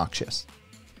super obnoxious.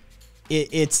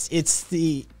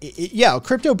 Yeah,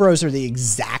 crypto bros are the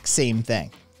exact same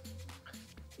thing.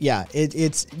 Yeah,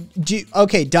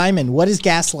 okay, Diamond, what is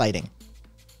gaslighting?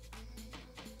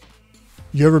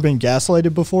 You ever been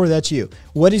gaslighted before? That's you.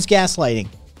 What is gaslighting,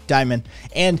 Diamond?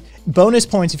 And bonus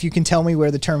points if you can tell me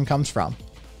where the term comes from.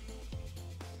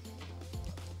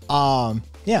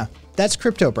 Yeah, that's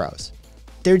crypto bros.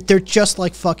 They're just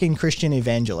like fucking Christian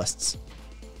evangelists.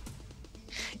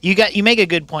 You make a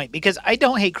good point, because I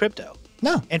don't hate crypto.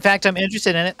 No. In fact, I'm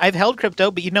interested in it. I've held crypto,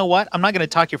 but you know what? I'm not going to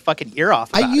talk your fucking ear off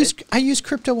about it. I use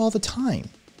crypto all the time.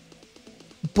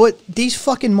 But these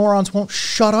fucking morons won't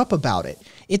shut up about it.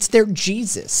 It's their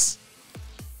Jesus.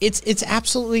 It's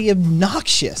absolutely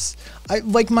obnoxious.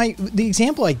 The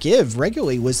example I give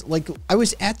regularly was like, I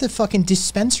was at the fucking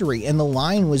dispensary and the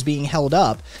line was being held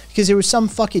up because there was some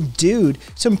fucking dude,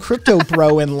 some crypto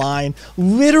bro in line,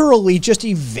 literally just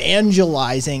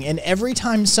evangelizing. And every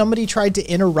time somebody tried to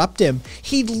interrupt him,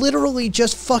 he'd literally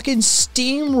just fucking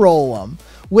steamroll him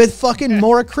with fucking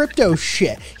more crypto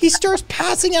shit. He starts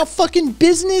passing out fucking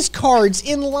business cards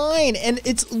in line, and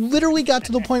it's literally got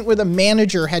to the point where the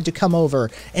manager had to come over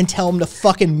and tell him to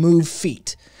fucking move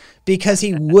feet because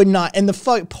he would not. And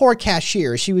the poor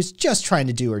cashier, she was just trying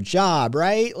to do her job,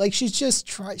 right? Like,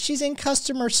 she's in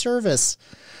customer service.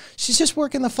 She's just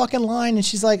working the fucking line, and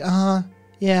she's like,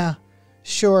 yeah,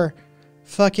 sure,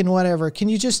 fucking whatever. Could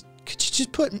you just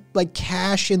put like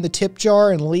cash in the tip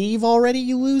jar and leave already,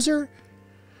 you loser?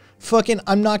 Fucking,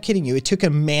 I'm not kidding you. It took a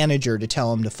manager to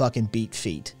tell him to fucking beat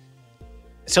feet.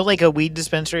 So like a weed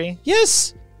dispensary?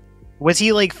 Yes. Was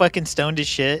he like fucking stoned as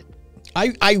shit?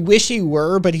 I wish he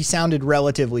were, but he sounded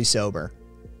relatively sober.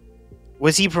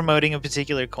 Was he promoting a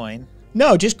particular coin?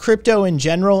 No, just crypto in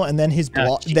general, and then his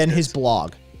blog.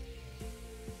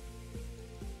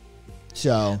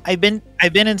 So I've been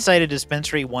inside a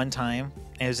dispensary one time.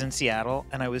 It was in Seattle,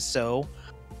 and I was so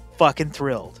fucking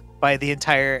thrilled by the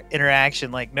entire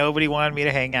interaction. Like, nobody wanted me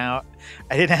to hang out.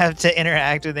 I didn't have to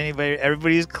interact with anybody.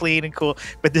 Everybody was clean and cool.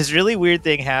 But this really weird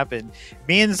thing happened.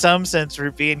 Me, in some sense,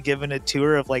 were being given a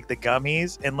tour of like the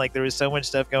gummies, and like there was so much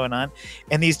stuff going on.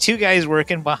 And these two guys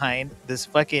working behind this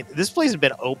place has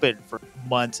been open for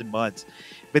months and months.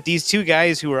 But these two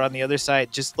guys who were on the other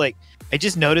side, just like, I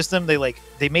just noticed them.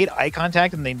 They made eye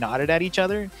contact and they nodded at each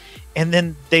other. And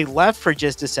then they left for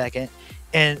just a second,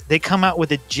 and they come out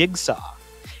with a jigsaw.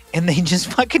 And they just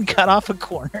fucking cut off a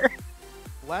corner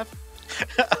left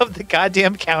of the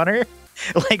goddamn counter,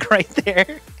 like right there.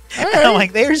 Right. And I'm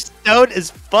like, they're stoned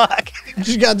as fuck.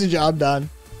 Just got the job done.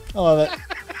 I love it.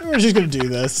 We're just gonna do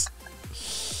this.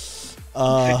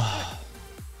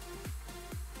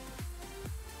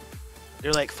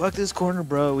 They're like, fuck this corner,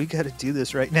 bro. We got to do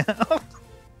this right now.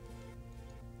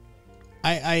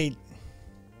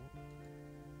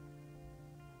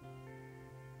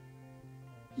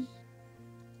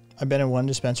 I've been in one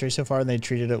dispensary so far, and they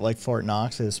treated it like Fort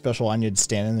Knox. There's a special line you'd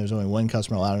stand in. There's only one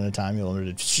customer allowed at a time. You'll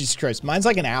order. Jesus Christ, mine's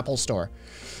like an Apple store.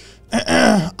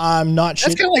 I'm not.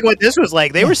 That's kind of like what this was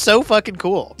like. They were so fucking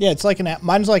cool. Yeah, it's like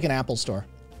mine's like an Apple store.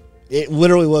 It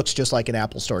literally looks just like an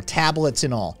Apple store. Tablets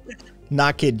and all.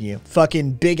 Not kidding you.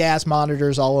 Fucking big ass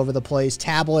monitors all over the place.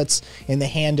 Tablets in the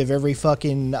hand of every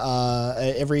fucking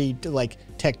every like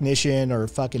technician or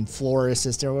fucking floor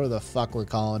assistant, or whatever the fuck we're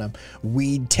calling them.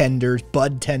 Weed tenders,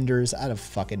 bud tenders. I don't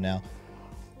fucking know.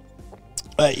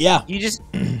 Yeah. You just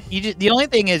the only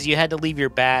thing is you had to leave your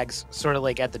bags sort of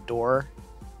like at the door.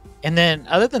 And then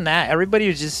other than that, everybody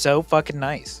was just so fucking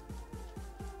nice.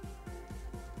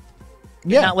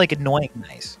 Yeah. Not like annoying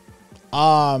nice.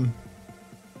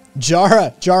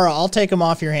 Jara, I'll take them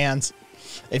off your hands.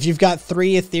 If you've got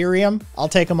 3 Ethereum, I'll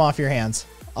take them off your hands.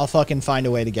 I'll fucking find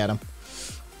a way to get them.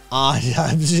 I'm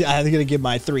gonna give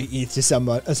my 3 ETH to some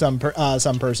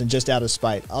person just out of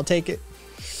spite. I'll take it.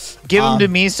 Give them to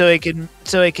me so I can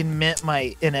mint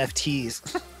my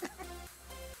NFTs.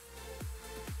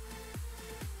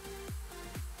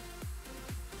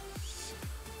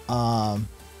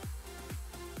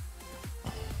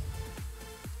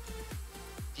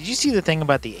 Did you see the thing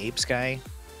about the apes guy?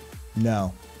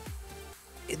 No.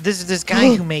 This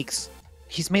guy who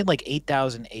he's made like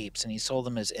 8,000 apes, and he sold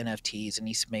them as NFTs, and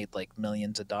he's made like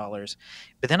millions of dollars.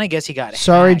 But then I guess he got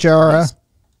Sorry, hacked. Jara.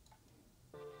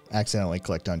 Accidentally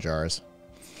clicked on Jara's.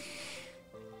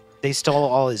 They stole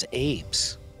all his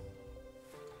apes,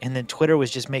 and then Twitter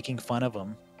was just making fun of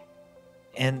him,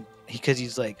 and because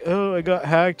he's like, "Oh, I got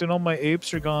hacked, and all my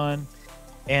apes are gone."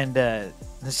 And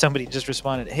somebody just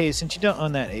responded, "Hey, since you don't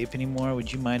own that ape anymore,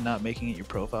 would you mind not making it your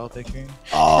profile picture?"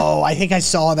 Oh, I think I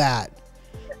saw that.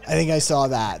 I think I saw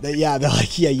that. Yeah, they're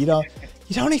like, yeah, you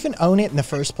don't even own it in the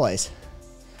first place.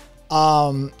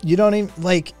 You don't even,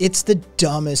 like, it's the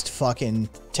dumbest fucking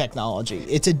technology.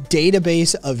 It's a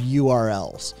database of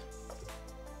URLs.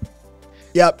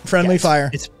 Yep, friendly fire.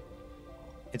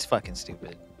 It's fucking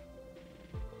stupid.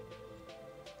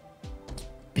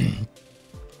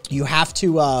 You have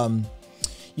to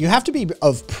be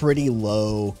of pretty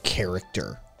low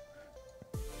character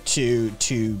to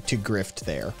grift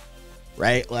there,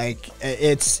 right? Like,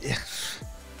 it's,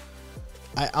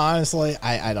 I honestly,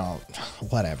 I don't,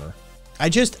 whatever. I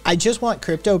just want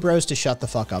crypto bros to shut the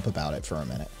fuck up about it for a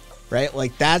minute, right?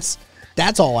 Like, that's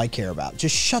all I care about.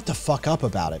 Just shut the fuck up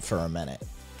about it for a minute.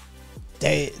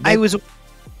 I was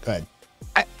good.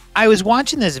 I was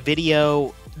watching this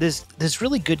video, this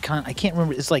really good I can't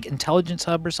remember. It's like Intelligence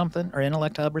Hub or something, or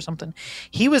Intellect Hub or something.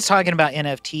 He was talking about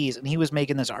NFTs, and he was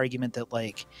making this argument that,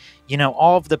 like, you know,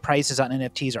 all of the prices on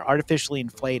NFTs are artificially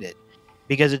inflated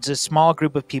because it's a small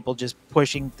group of people just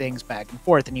pushing things back and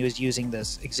forth. And he was using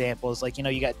this example as, like, you know,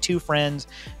 you got two friends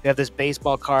who have this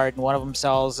baseball card, and one of them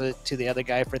sells it to the other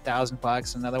guy for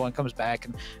 $1,000, and another one comes back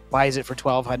and buys it for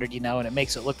 $1,200, you know, and it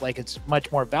makes it look like it's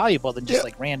much more valuable than just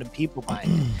like random people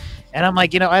buying it. And I'm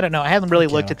like, you know, I don't know. I haven't really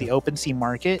looked at the OpenSea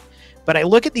market, but I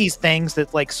look at these things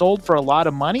that like sold for a lot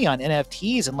of money on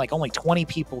NFTs, and like only 20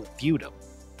 people viewed them.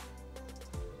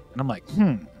 And I'm like,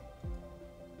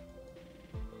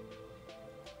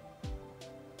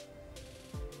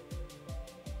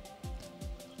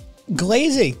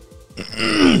 Glazy,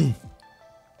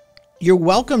 you're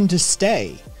welcome to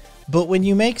stay, but when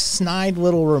you make snide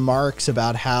little remarks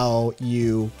about how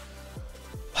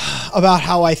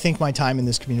I think my time in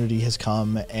this community has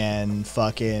come and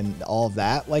fucking all of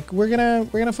that, like, we're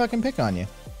gonna fucking pick on you.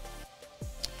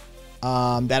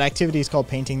 That activity is called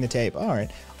painting the tape. All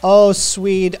right. Oh,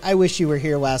 Swede, I wish you were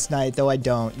here last night, though I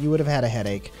don't. You would have had a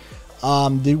headache.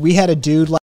 We had a dude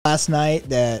last night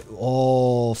that,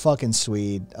 oh, fucking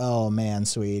Swede. Oh, man,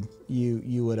 Swede.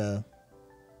 You would have.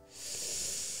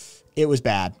 It was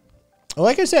bad.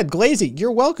 Like I said, Glazy,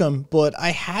 you're welcome, but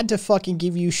I had to fucking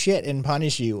give you shit and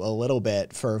punish you a little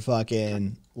bit for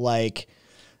fucking, like,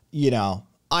 you know,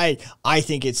 I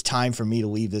think it's time for me to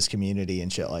leave this community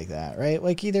and shit like that, right?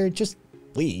 Like, either just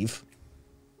leave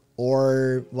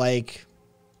or, like,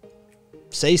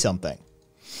 say something.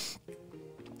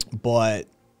 But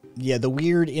yeah, the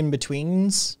weird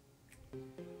in-betweens,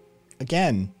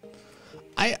 again,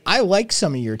 I like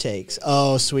some of your takes.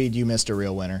 Oh, Swede, you missed a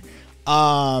real winner.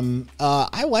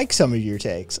 I like some of your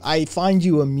takes. I find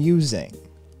you amusing.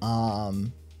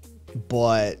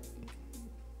 But,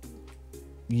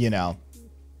 you know,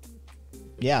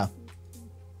 yeah.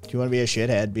 If you want to be a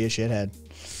shithead, be a shithead.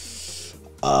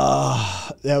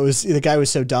 The guy was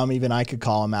so dumb, even I could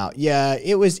call him out. Yeah,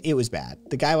 it was bad.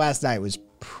 The guy last night was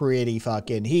pretty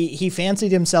fucking, he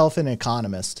fancied himself an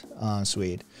economist,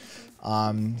 Swede.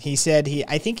 I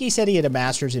think he said he had a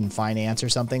master's in finance or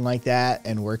something like that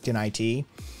and worked in IT.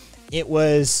 It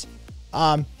was,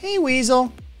 hey,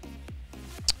 Weasel.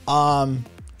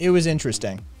 It was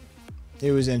interesting.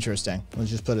 It was interesting.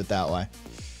 Let's just put it that way.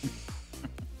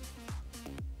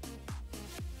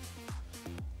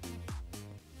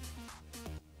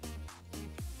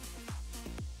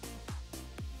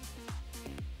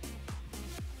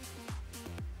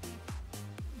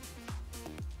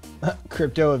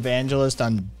 Crypto evangelist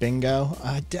on bingo.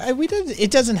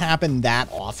 It doesn't happen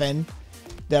that often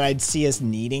that I'd see us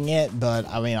needing it, but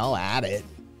I mean, I'll add it.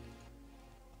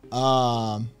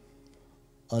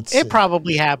 Let's see. It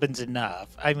probably happens enough.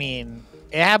 I mean,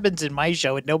 it happens in my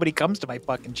show and nobody comes to my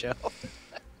fucking show.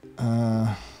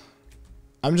 I'm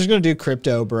just gonna do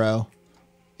crypto, bro.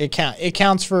 It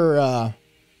counts for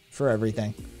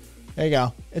everything. There you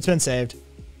go. It's been saved.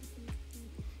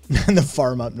 And the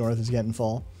farm up north is getting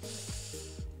full.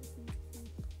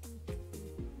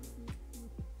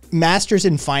 Masters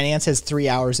in finance has 3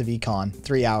 hours of econ.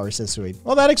 3 hours this week.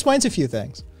 Well, that explains a few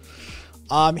things.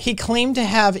 He claimed to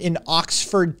have an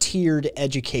Oxford tiered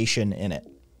education in it.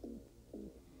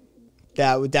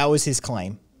 That was his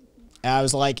claim. And I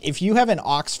was like, if you have an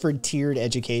Oxford tiered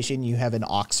education, you have an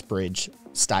Oxbridge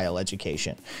style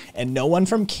education. And no one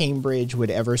from Cambridge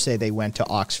would ever say they went to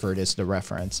Oxford as the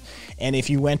reference. And if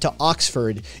you went to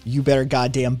Oxford, you better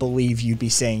goddamn believe you'd be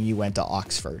saying you went to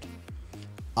Oxford.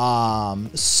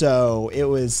 So it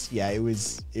was, yeah, it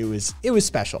was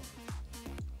special.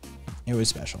 It was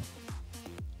special.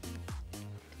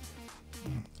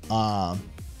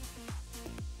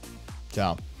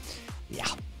 So yeah,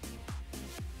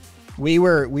 we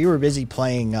were busy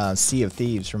playing Sea of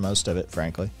Thieves for most of it,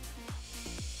 frankly.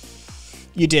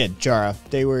 You did, Jara.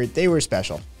 They were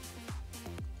special.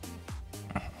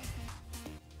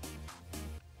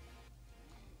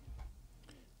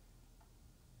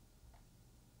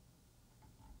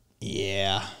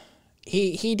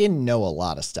 he didn't know a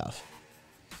lot of stuff.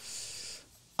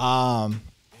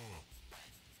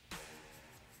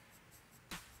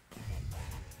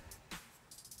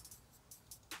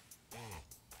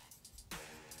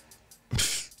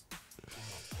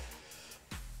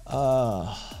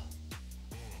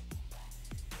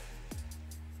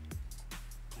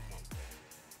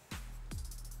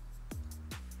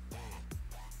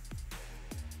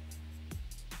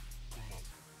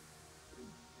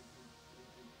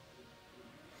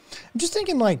 I'm just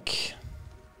thinking like,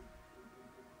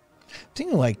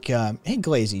 hey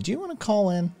Glazy, do you want to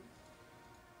call in? I'm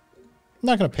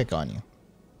not going to pick on you,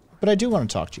 but I do want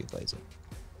to talk to you, Glazy.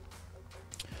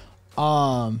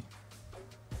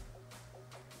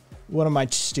 One of my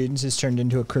students has turned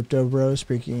into a crypto bro.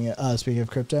 Speaking of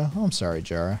crypto, oh, I'm sorry,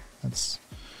 Jara. That's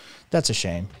a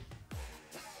shame.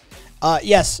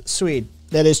 Yes, Swede,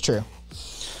 that is true.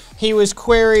 He was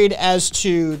queried as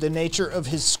to the nature of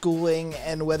his schooling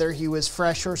and whether he was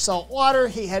fresh or salt water.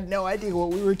 He had no idea what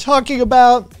we were talking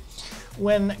about.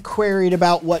 When queried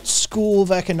about what school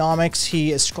of economics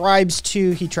he ascribes to,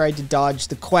 he tried to dodge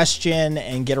the question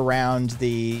and get around the,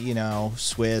 you know,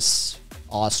 Swiss,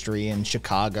 Austrian,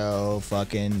 Chicago,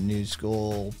 fucking new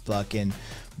school, fucking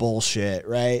bullshit,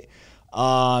 right?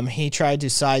 He tried to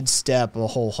sidestep a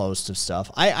whole host of stuff.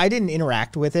 I didn't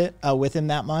interact with him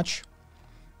that much.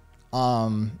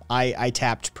 I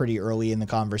tapped pretty early in the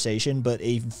conversation, but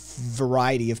a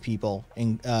variety of people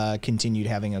continued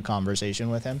having a conversation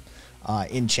with him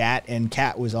in chat, and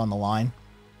Kat was on the line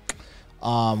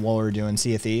while we were doing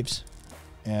Sea of Thieves,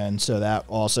 and so that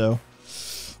also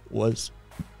was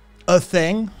a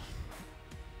thing.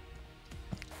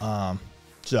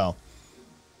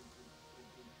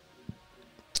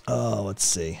 Let's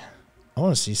see. I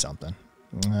want to see something.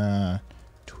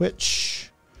 Twitch.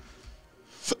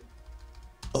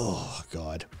 Oh,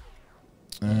 God.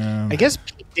 I guess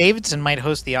Pete Davidson might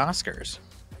host the Oscars.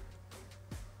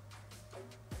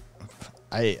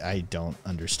 I don't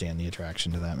understand the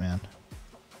attraction to that man.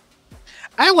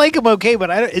 I like him okay, but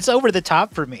it's over the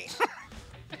top for me.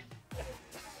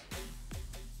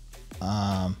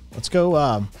 Let's go.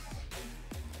 I'm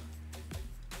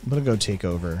going to go take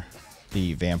over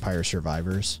the Vampire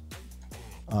Survivors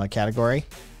category.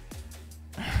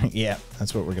 Yeah,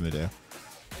 that's what we're going to do.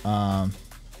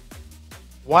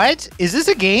 What? Is this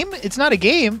a game? It's not a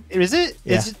game. Is it?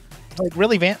 Yeah. Is it like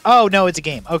really Oh, no, it's a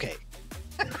game. Okay.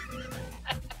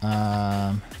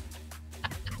 Um,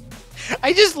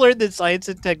 I just learned that science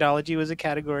and technology was a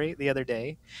category the other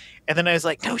day. And then I was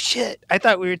like, no shit. I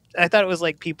thought it was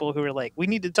like people who were like, we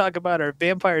need to talk about our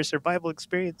vampire survival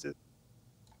experiences.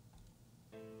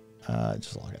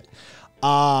 just log it.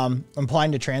 I'm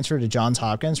planning to transfer to Johns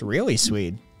Hopkins. Really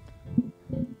sweet.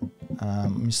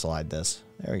 Let me slide this.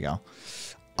 There we go.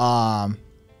 Yeah,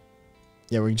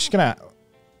 we're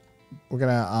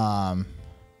gonna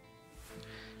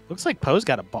Looks like Poe's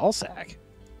got a ball sack.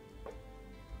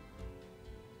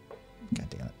 God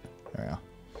damn it. There we go.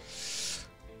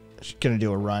 Just gonna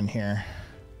do a run here.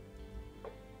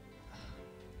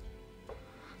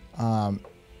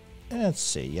 Let's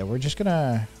see. Yeah, we're just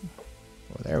gonna.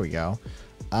 Oh, there we go.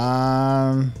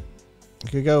 We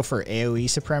could go for AoE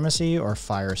supremacy or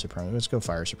fire supremacy. Let's go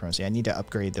fire supremacy. I need to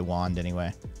upgrade the wand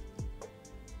anyway.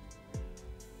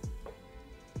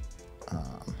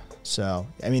 So,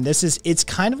 I mean, it's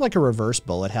kind of like a reverse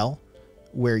bullet hell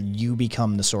where you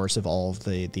become the source of all of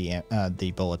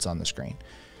the bullets on the screen.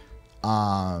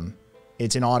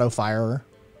 It's an auto firer.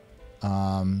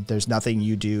 There's nothing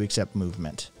you do except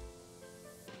movement.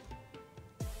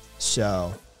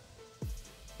 So,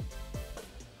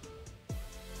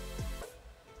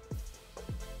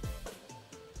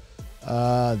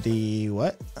 the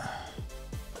what?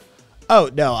 Oh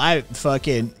no, I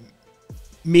fucking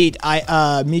me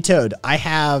Toad. I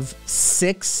have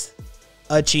 6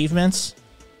 achievements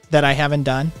that I haven't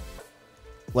done.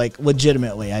 Like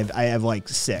legitimately, I have like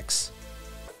 6.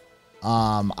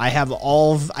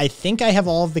 I think I have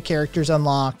all of the characters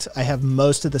unlocked. I have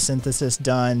most of the synthesis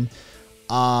done.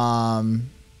 I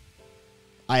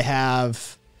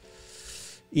have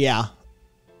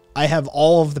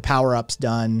all of the power-ups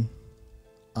done.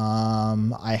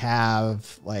 I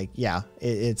have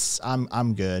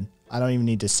I'm good. I don't even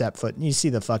need to set foot. You see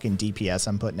the fucking DPS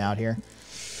I'm putting out here.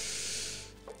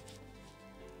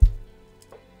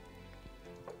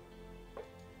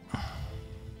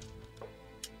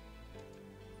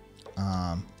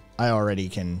 I already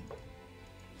can.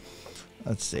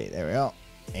 Let's see. There we go.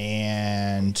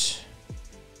 And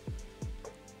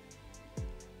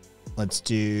let's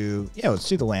do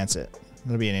the Lancet.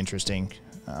 That'll be an interesting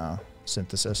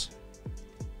synthesis.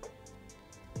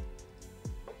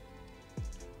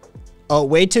 Oh,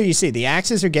 wait till you see. The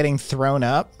axes are getting thrown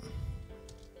up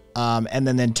and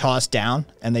then tossed down,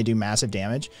 and they do massive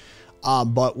damage.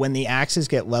 But when the axes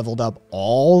get leveled up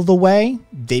all the way,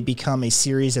 they become a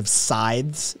series of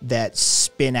scythes that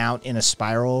spin out in a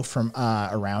spiral from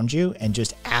around you and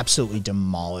just absolutely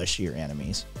demolish your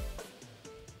enemies.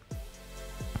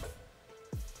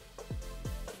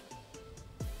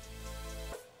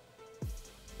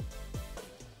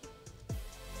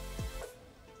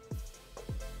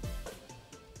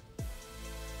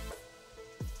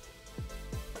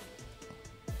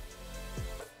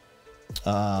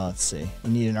 Let's see. You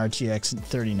need an RTX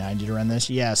 3090 to run this?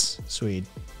 Yes, sweet.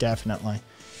 Definitely.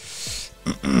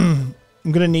 I'm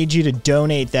going to need you to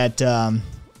donate that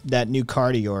that new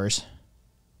card of yours.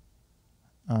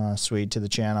 Sweet, to the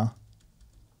channel.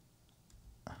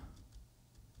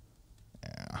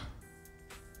 Yeah.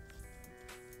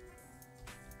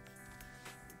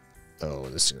 Oh,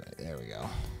 there we go.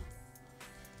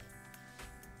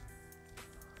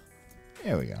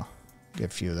 There we go. Get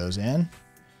a few of those in.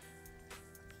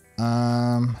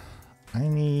 I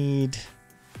need...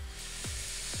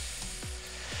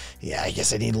 Yeah, I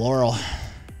guess I need Laurel.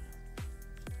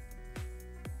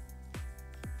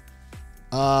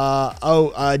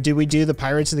 Did we do the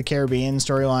Pirates of the Caribbean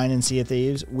storyline in Sea of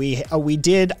Thieves? We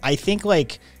did, I think,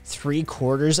 like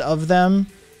 3/4 of them,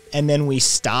 and then we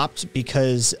stopped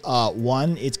because,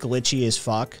 one, it's glitchy as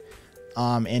fuck,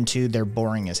 and two, they're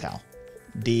boring as hell.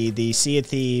 The Sea of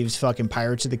Thieves fucking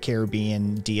Pirates of the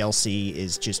Caribbean DLC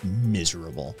is just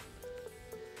miserable.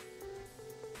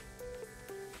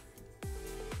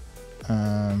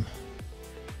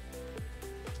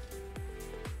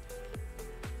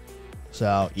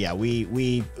 So yeah,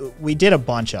 we did a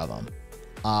bunch of them,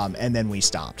 and then we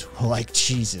stopped. Like,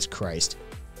 Jesus Christ.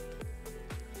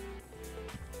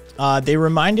 They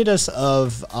reminded us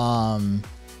of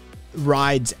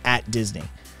rides at Disney.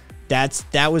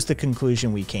 That was the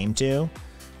conclusion we came to,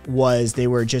 was they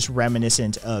were just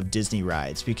reminiscent of Disney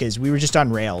rides because we were just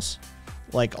on rails.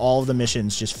 Like, all of the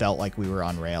missions just felt like we were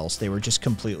on rails. They were just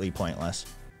completely pointless.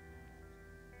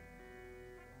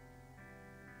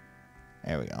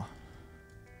 There we go.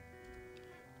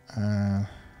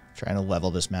 Trying to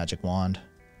level this magic wand.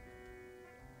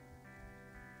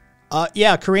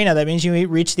 Yeah, Karina, that means you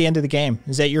reached the end of the game.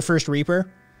 Is that your first Reaper?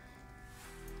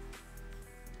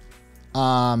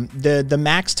 The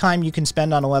max time you can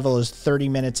spend on a level is 30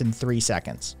 minutes and 3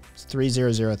 seconds. It's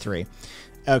 3003.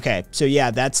 Okay, so yeah,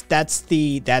 that's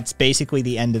basically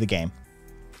the end of the game.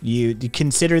 You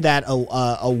consider that a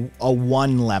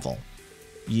 1 level.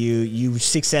 You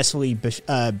successfully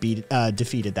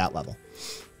defeated that level.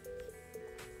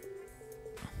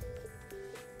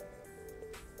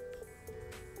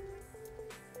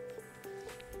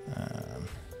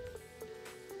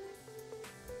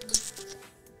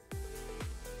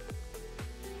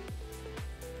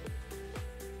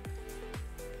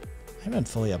 I haven't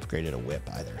fully upgraded a whip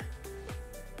either.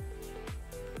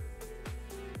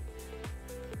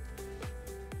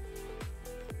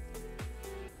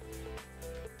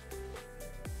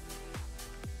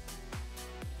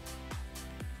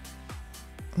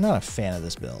 I'm not a fan of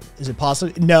this build. Is it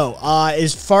possible? No.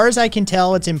 As far as I can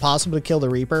tell, it's impossible to kill the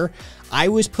Reaper. I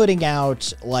was putting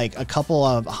out like a couple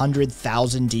of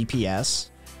 100,000 DPS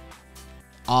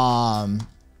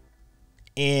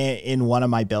in one of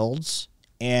my builds,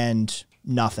 and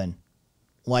nothing.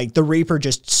 Like, the Reaper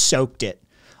just soaked it.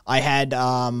 I had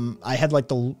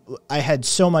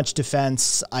so much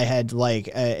defense. I had like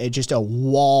just a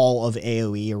wall of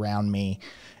AoE around me,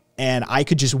 and I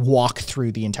could just walk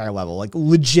through the entire level. Like,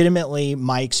 legitimately,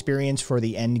 my experience for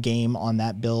the end game on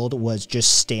that build was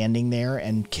just standing there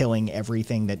and killing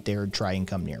everything that dared try and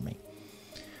come near me.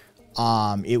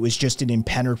 It was just an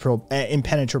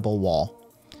impenetrable wall.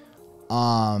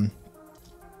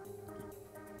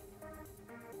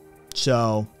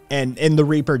 So, and the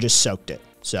Reaper just soaked it.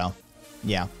 So,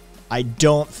 yeah. I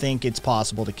don't think it's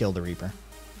possible to kill the Reaper.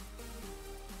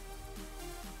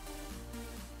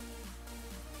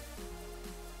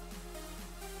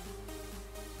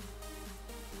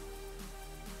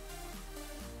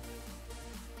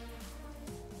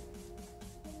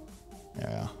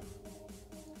 Yeah.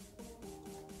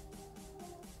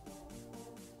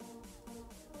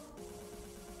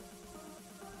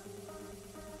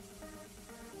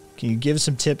 Can you give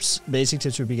some tips, basic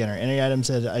tips for a beginner? Any items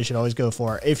that I should always go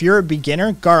for? If you're a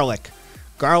beginner, garlic.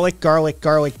 Garlic, garlic,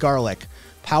 garlic, garlic.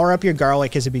 Power up your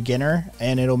garlic as a beginner,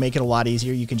 and it'll make it a lot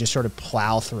easier. You can just sort of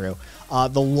plow through.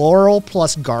 The Laurel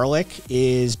plus garlic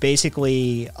is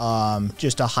basically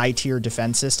just a high-tier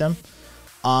defense system.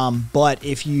 But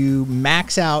if you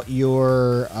max out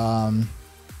your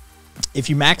if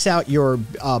you max out your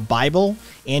Bible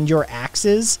and your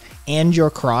axes and your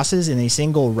crosses in a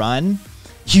single run,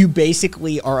 you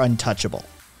basically are untouchable.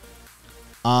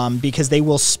 Because they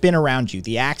will spin around you.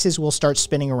 The axes will start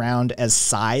spinning around as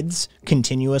sides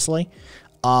continuously.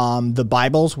 The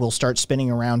Bibles will start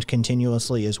spinning around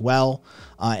continuously as well.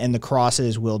 And the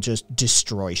crosses will just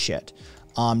destroy shit.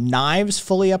 Knives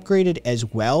fully upgraded as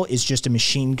well is just a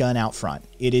machine gun out front.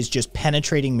 It is just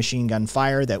penetrating machine gun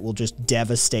fire that will just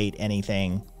devastate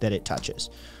anything that it touches.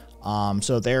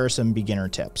 So there are some beginner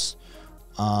tips.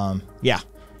 Yeah.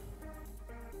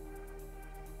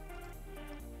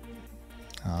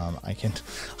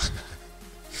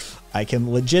 I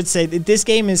can legit say that this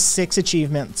game is 6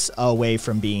 achievements away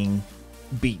from being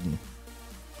beaten.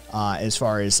 As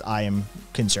far as I am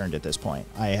concerned at this point,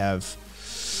 I have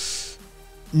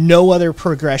no other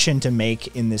progression to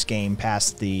make in this game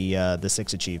past the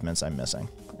 6 achievements I'm missing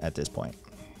at this point.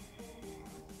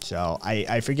 So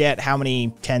I forget how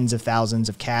many tens of thousands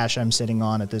of cash I'm sitting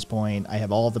on at this point. I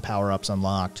have all the power-ups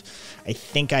unlocked. I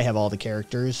think I have all the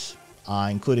characters,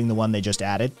 including the one they just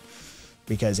added,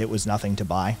 because it was nothing to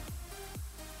buy.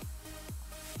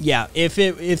 Yeah, if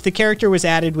the character was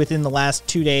added within the last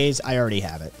 2 days, I already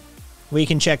have it. We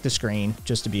can check the screen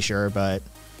just to be sure, but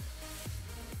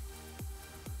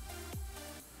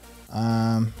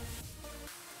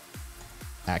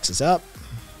axes up.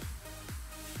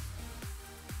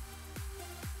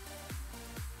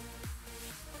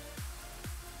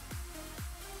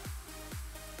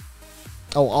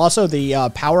 Oh, also the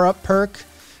power-up perk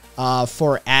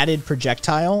for added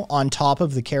projectile on top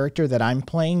of the character that I'm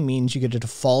playing means you get a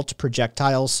default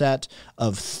projectile set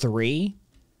of 3,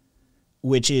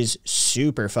 which is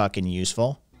super fucking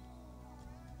useful.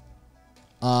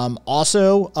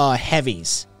 Also,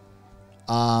 heavies.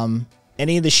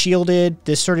 Any of the shielded,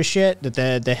 this sort of shit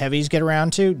that the heavies get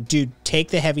around to, dude, take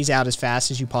the heavies out as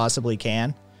fast as you possibly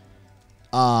can.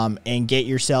 And get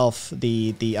yourself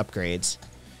the upgrades.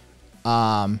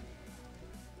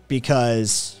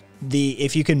 Because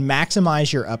if you can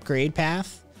maximize your upgrade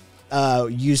path,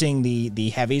 using the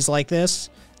heavies like this,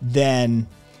 then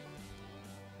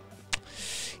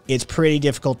it's pretty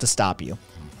difficult to stop you.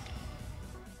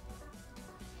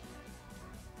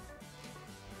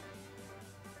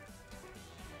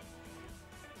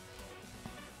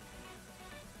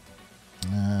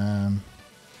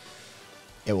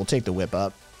 It will take the whip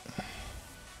up.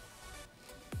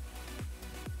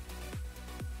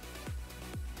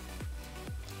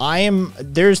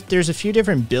 There's a few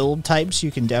different build types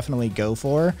you can definitely go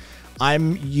for.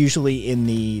 I'm usually in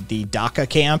the DACA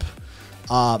camp.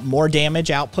 More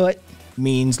damage output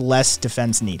means less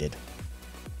defense needed.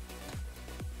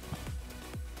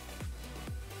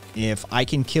 If I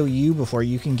can kill you before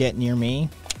you can get near me,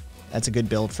 that's a good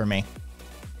build for me.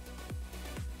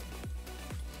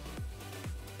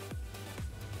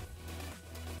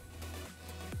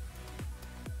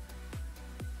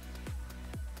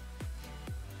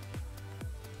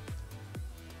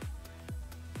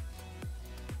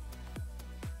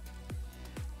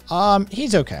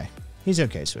 He's okay. He's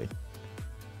okay, sweet.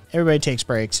 Everybody takes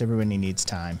breaks. Everybody needs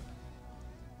time.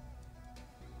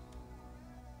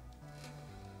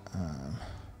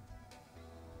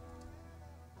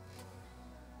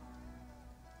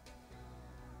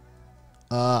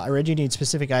 I read you need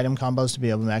specific item combos to be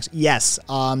able to max. Yes,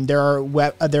 there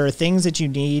are things that you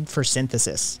need for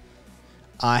synthesis.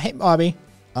 Hey, Bobby.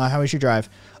 How was your drive?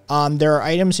 There are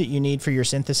items that you need for your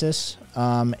synthesis,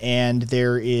 and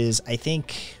there is, I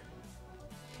think,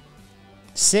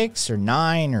 6 or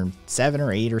 9 or 7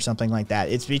 or 8 or something like that.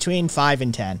 It's between 5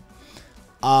 and 10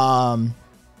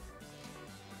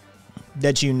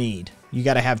 that you need. You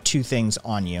got to have 2 things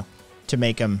on you to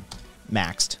make them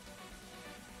maxed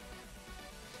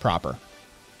proper.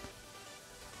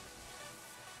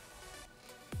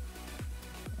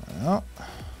 Oh.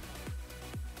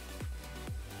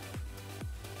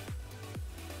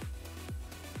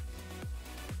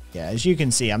 Yeah, as you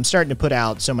can see, I'm starting to put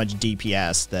out so much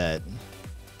DPS that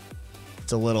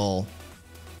it's a little...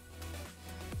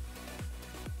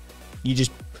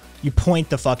 You point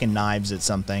the fucking knives at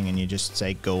something and you just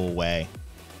say, go away.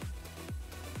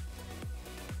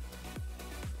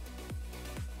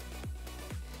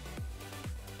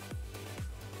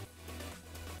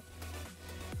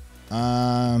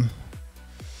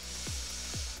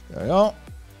 There we go.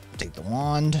 Take the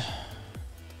wand.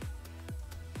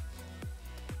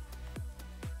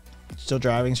 Still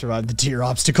driving, survived the deer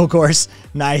obstacle course.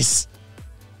 Nice.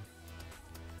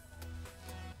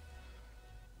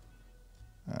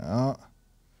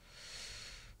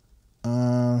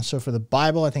 So for the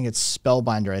Bible, I think it's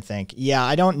Spellbinder, I think. Yeah,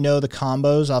 I don't know the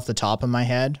combos off the top of my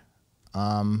head.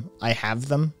 I have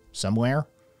them somewhere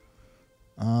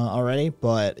already,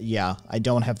 but yeah, I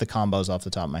don't have the combos off the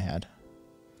top of my head.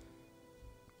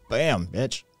 Bam,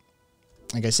 bitch.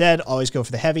 Like I said, always go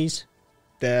for the heavies.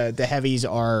 The heavies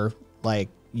are like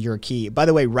your key. By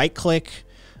the way, right click,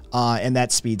 and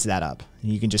that speeds that up.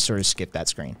 You can just sort of skip that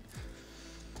screen.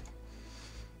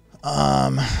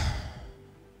 And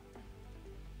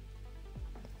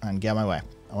get out of my way.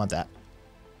 I want that.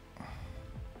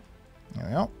 There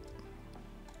we go.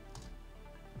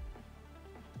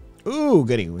 Ooh,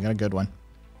 goody. We got a good one.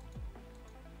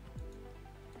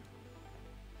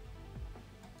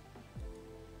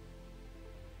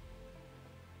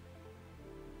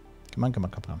 Come on, come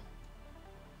on, come on.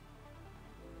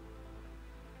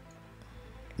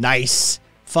 Nice.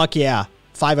 Fuck yeah.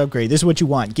 5 upgrade. This is what you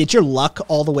want. Get your luck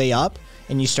all the way up,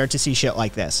 and you start to see shit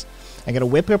like this. I got a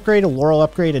whip upgrade, a laurel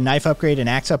upgrade, a knife upgrade, an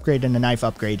axe upgrade, and a knife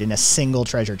upgrade in a single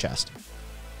treasure chest.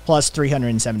 Plus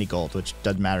 370 gold, which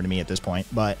doesn't matter to me at this point,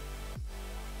 but...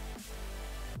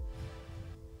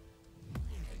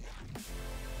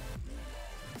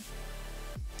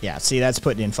 yeah, see, that's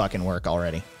putting in fucking work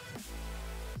already.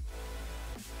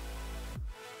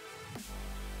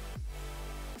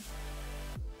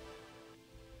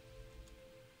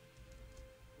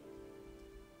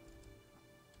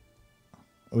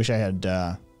 I wish I had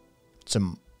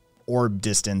some orb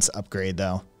distance upgrade,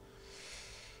 though.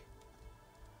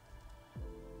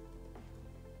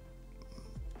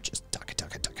 Just tuck it,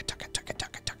 tuck it, tuck it, tuck it, tuck it,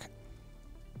 tuck it, tuck it.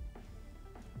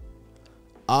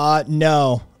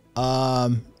 No.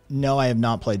 No, I have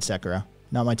not played Sekiro.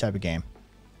 Not my type of game.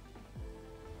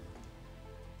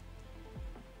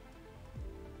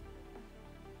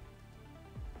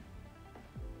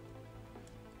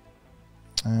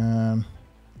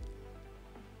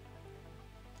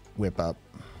 Whip up.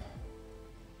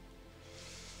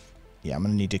 Yeah, I'm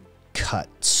gonna need to cut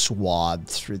swathe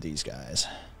through these guys.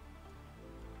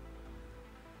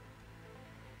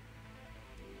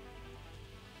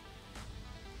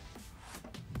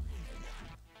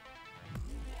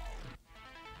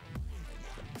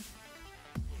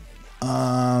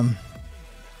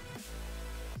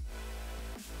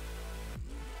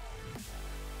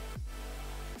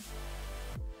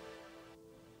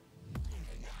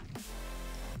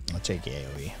 I'll take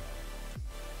AoE.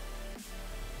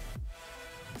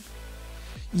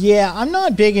 Yeah, I'm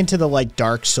not big into the, like,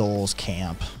 Dark Souls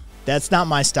camp. That's not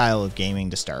my style of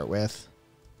gaming to start with.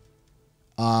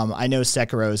 I know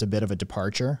Sekiro is a bit of a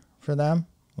departure for them,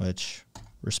 which,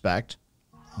 respect.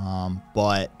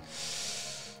 But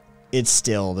it's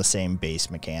still the same base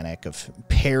mechanic of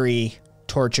parry,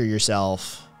 torture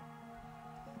yourself,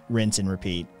 rinse and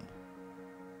repeat.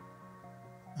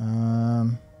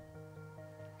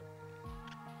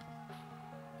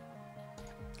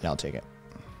 Yeah, I'll take it.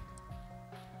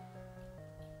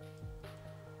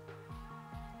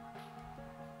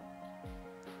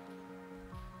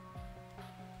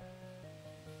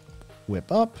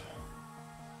 Whip up.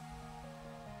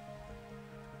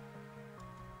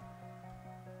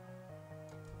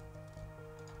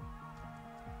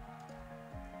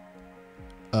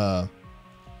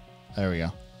 There we go.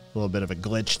 A little bit of a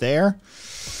glitch there.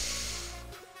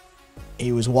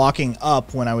 He was walking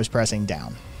up when I was pressing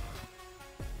down.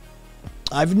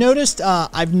 I've noticed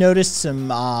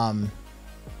some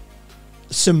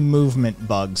movement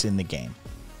bugs in the game.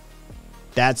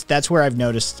 That's where I've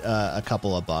noticed a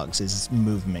couple of bugs, is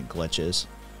movement glitches.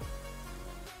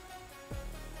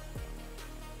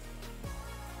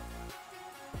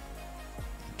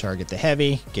 Target the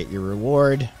heavy, get your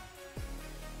reward.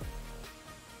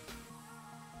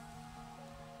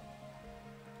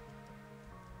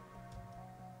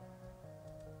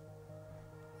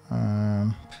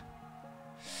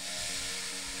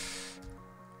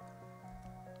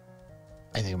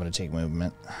 I think I'm going to take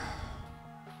movement.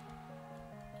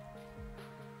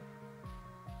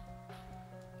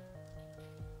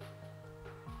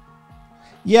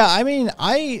 Yeah, I mean,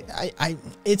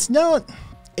 it's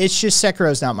just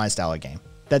Sekiro's not my style of game.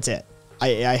 That's it.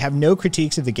 I have no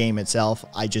critiques of the game itself.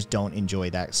 I just don't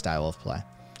enjoy that style of play.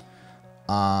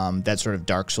 That sort of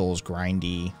Dark Souls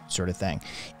grindy sort of thing.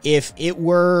 If it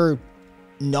were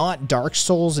not Dark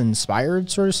Souls inspired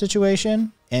sort of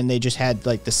situation, and they just had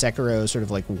like the Sekiro sort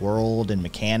of like world and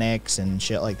mechanics and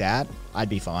shit like that, I'd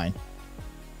be fine.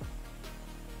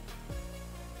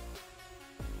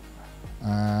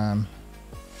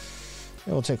 Yeah,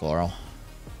 we'll take Laurel.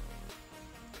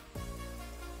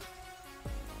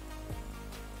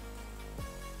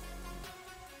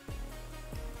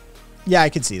 Yeah, I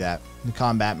could see that. The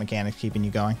combat mechanics keeping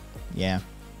you going. Yeah.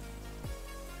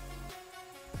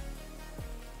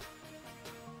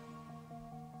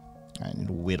 Alright,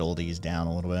 whittle these down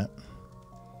a little bit.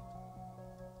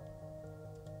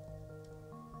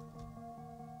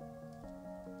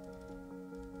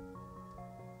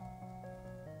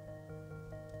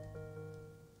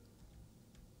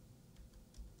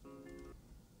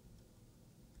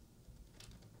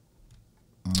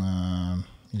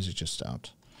 Music just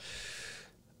stopped.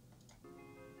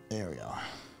 There we go.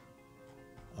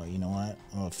 Oh, you know what?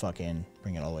 I'm gonna fucking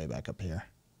bring it all the way back up here.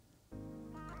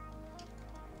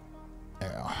 There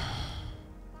we go.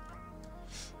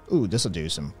 Ooh, this'll do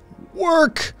some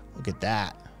work. Look at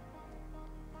that.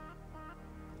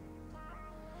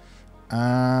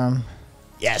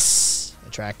 Yes!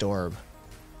 Attract orb.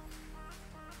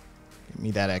 Give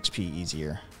me that XP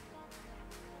easier.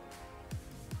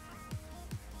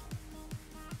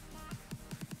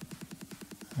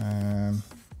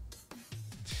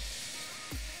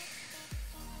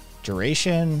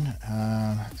 Duration.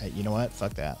 You know what?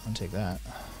 Fuck that. I'll take that.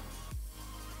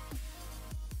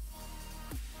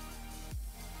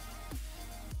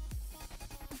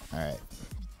 All right.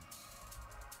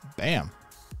 Bam.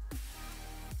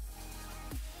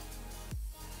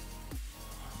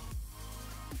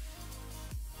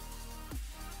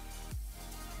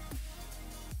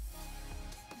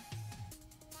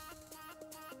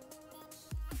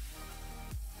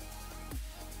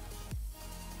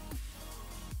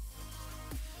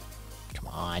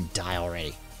 Die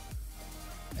already.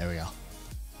 There we go.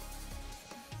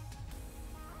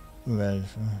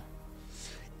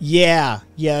 Yeah,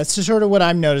 it's sort of what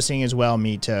I'm noticing as well,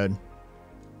 Meat Toad.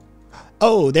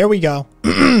 Oh, there we go.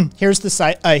 Here's the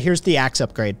site. Here's the axe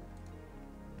upgrade.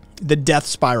 The death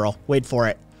spiral. Wait for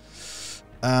it.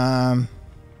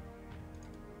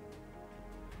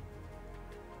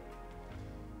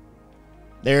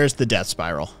 There's the death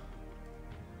spiral.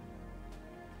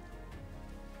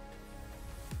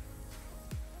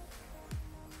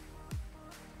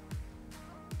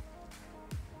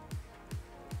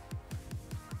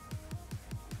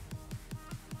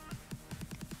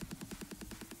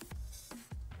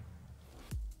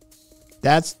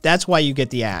 That's why you get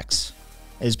the axe,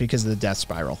 is because of the death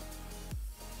spiral.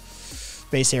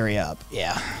 Base area up,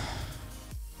 yeah.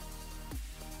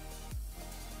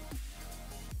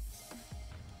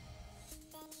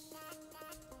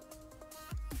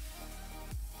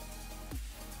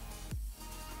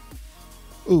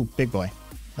 Ooh, big boy.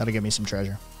 That'll give me some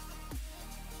treasure.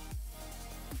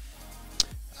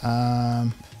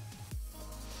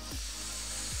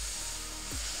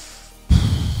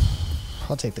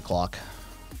 I'll take the clock.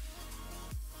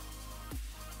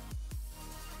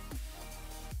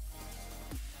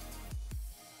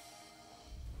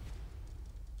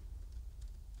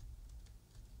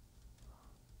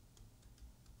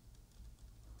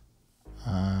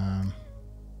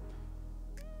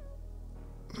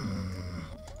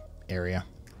 Area.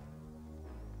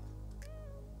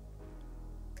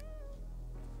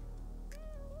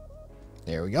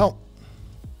 There we go.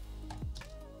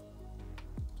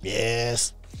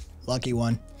 Yes. Lucky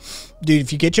one. Dude,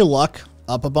 if you get your luck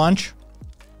up a bunch,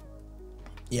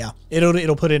 yeah,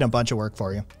 it'll put in a bunch of work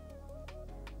for you.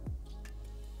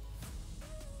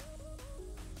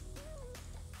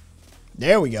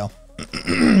 There we go.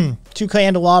 2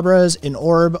 candelabras, an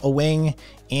orb, a wing,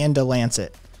 and a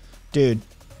lancet. Dude.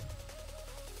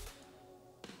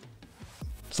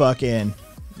 Fucking,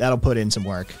 that'll put in some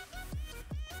work.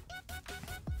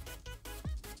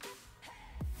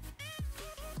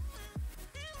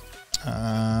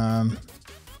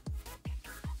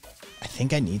 I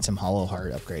think I need some hollow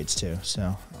heart upgrades too,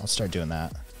 so I'll start doing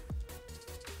that.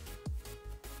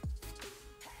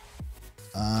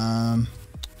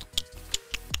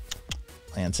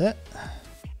 Lancet.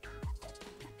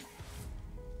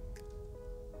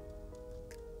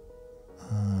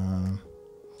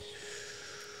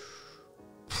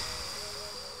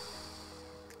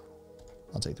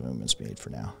 I'll take the movement speed for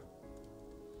now.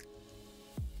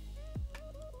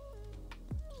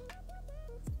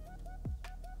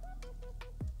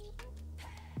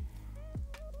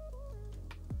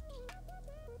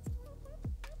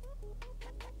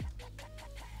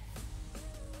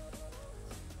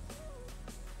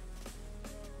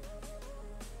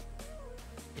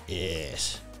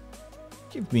 Yes.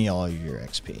 Give me all your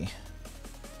XP.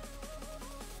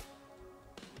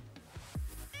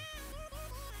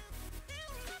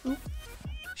 Oop.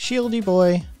 Shieldy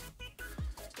boy.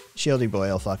 Shieldy boy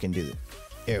will fucking do it.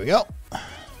 Here we go.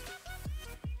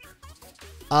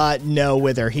 No,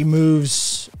 Wither. He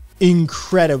moves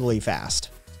incredibly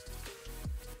fast.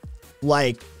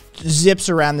 Like, zips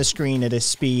around the screen at a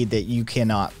speed that you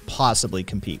cannot possibly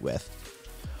compete with.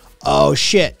 Oh,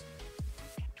 shit.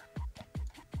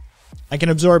 I can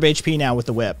absorb HP now with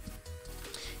the whip.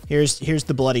 Here's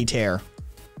the bloody tear.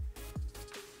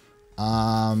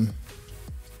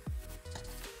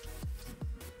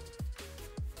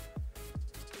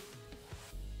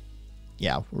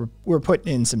 Yeah, we're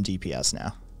putting in some DPS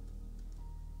now.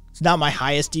 It's not my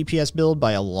highest DPS build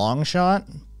by a long shot,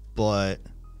 but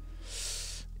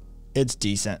it's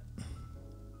decent.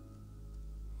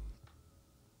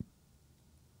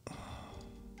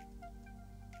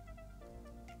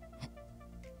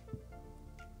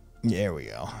 There we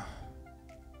go.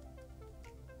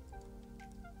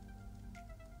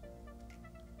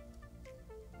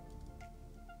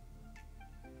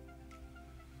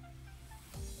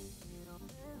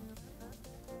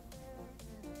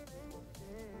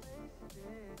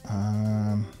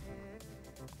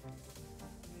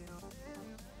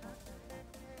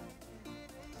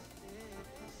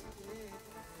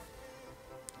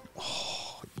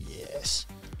 Oh, yes.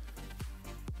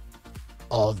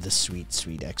 All of the sweet,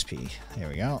 sweet XP. There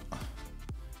we go.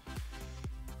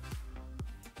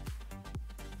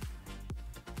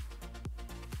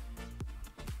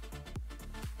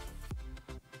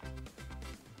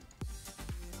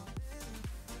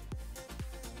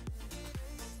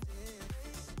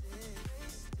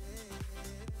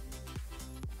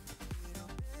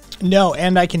 No,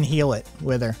 and I can heal it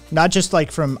with her. Not just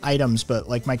like from items, but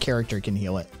like my character can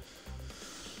heal it.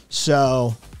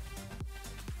 So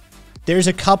there's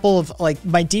a couple of like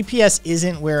my DPS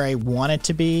isn't where I want it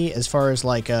to be as far as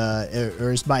like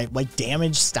or as my like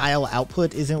damage style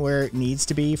output isn't where it needs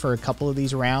to be for a couple of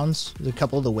these rounds. There's a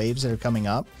couple of the waves that are coming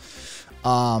up.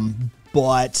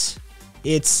 But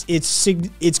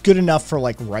it's good enough for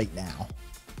like right now.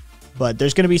 But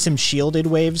there's going to be some shielded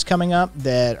waves coming up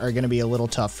that are going to be a little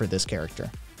tough for this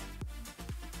character.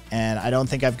 And I don't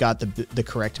think I've got the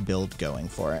correct build going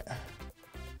for it.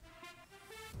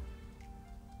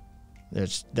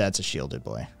 That's a shielded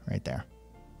boy right there.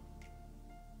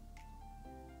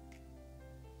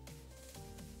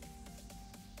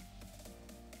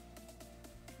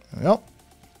 There we go.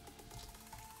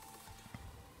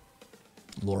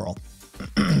 Laurel.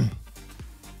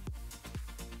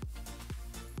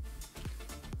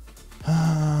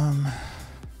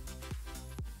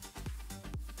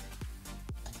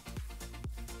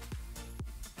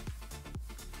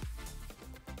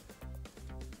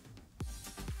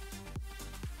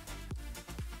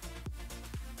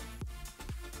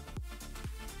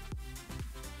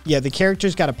 Yeah, the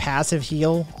character's got a passive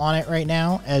heal on it right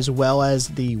now, as well as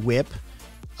the whip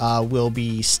will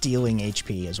be stealing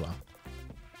HP as well.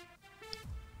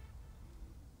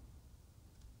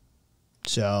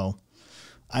 So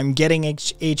I'm getting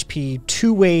HP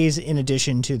 2 ways in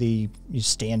addition to the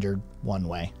standard 1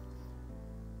 way.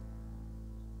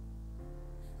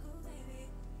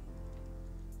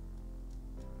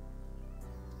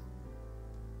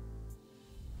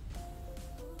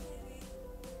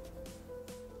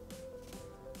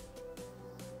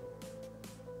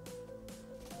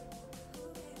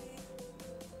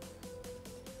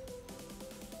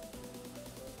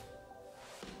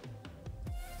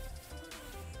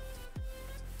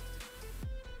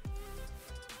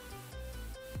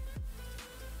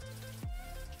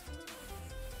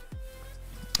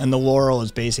 And the Laurel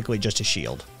is basically just a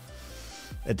shield.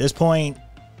 At this point,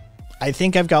 I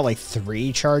think I've got like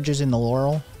 3 charges in the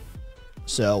Laurel.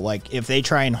 So like if they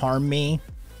try and harm me,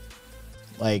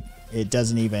 like it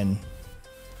doesn't even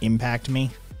impact me.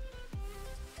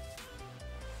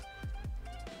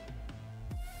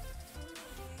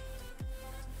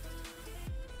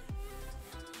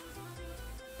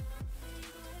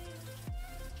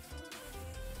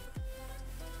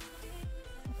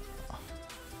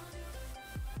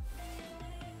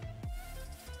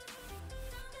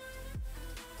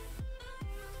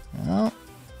 Well,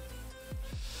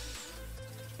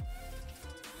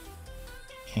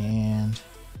 and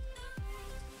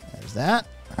there's that.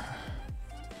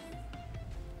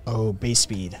 Oh, base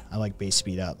speed. I like base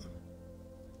speed up.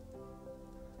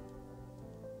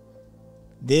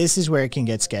 This is where it can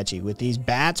get sketchy. With these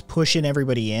bats pushing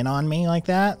everybody in on me like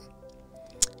that,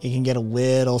 it can get a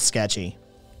little sketchy.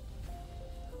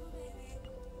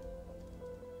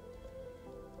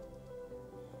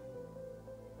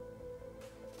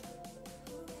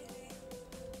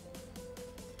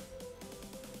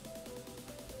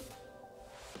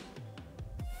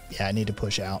 Yeah, I need to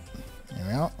push out. There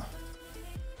we go.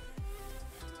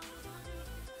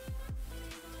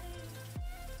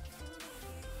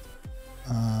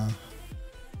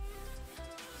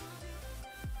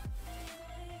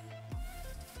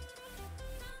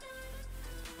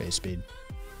 Base speed.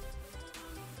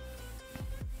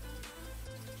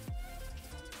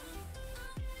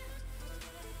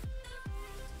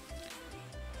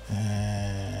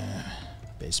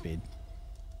 high speed.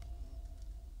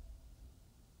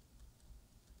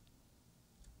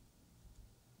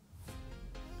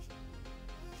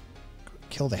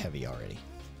 Kill the heavy already.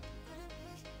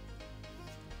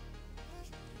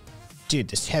 Dude,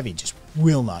 this heavy just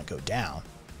will not go down.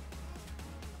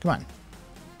 Come on.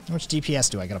 How much DPS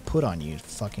do I gotta put on you to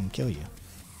fucking kill you?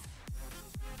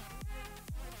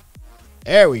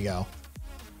 There we go.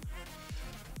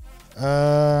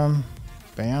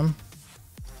 Bam.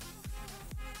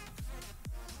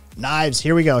 Knives.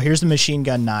 Here we go. Here's the machine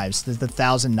gun knives. There's the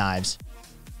 1,000 knives.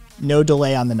 No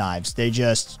delay on the knives. They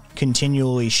just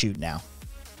continually shoot now.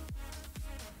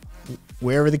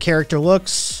 Wherever the character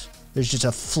looks, there's just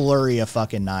a flurry of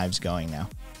fucking knives going now.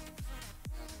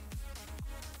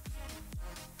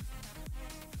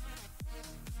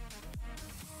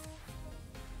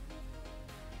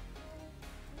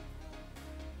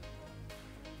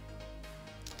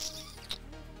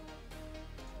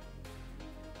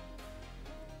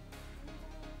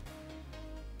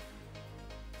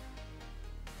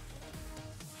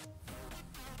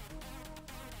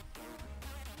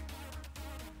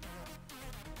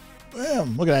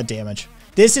 Boom, look at that damage.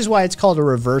 This is why it's called a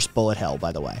reverse bullet hell,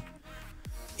 by the way.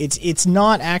 It's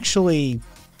not actually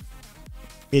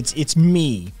it's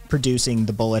me producing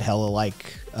the bullet hell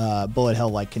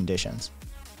like conditions.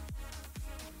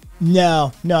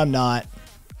 No, I'm not.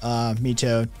 Me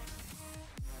too.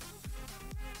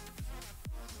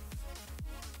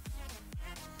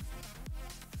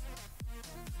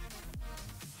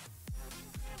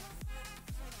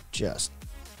 Just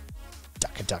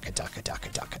ducka.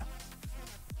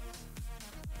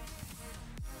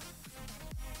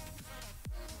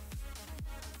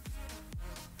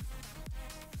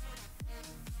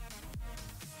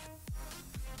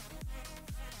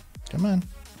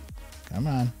 Come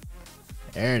on.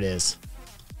 There it is.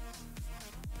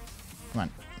 Come on.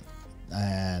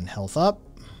 And health up.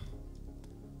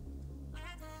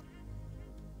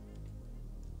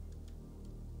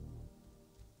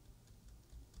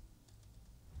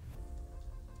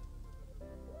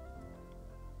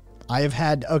 I've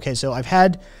had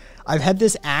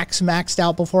this axe maxed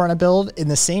out before on a build. In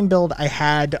the same build, I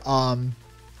had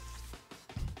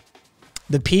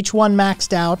the peach one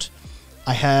maxed out.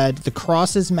 I had the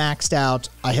crosses maxed out.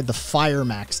 I had the fire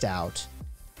maxed out.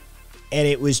 And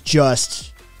it was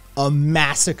just a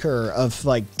massacre of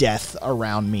like death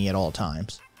around me at all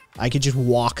times. I could just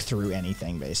walk through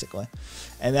anything basically.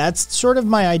 And that's sort of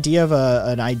my idea of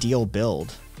an ideal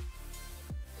build.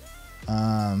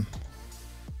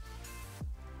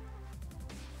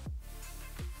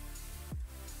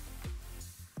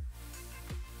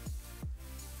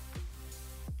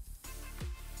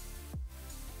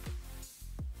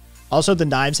 Also, the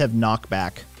knives have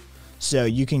knockback, so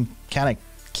you can kind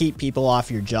of keep people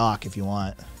off your jock if you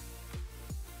want.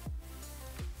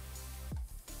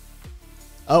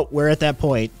 Oh, we're at that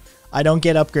point. I don't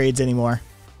get upgrades anymore.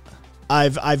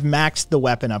 I've maxed the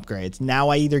weapon upgrades. Now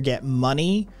I either get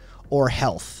money or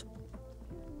health.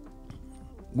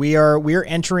 We're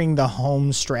entering the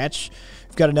home stretch.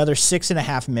 We've got another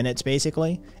 6.5 minutes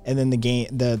basically, and then the game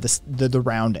the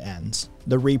round ends.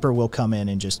 The Reaper will come in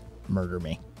and just murder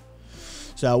me.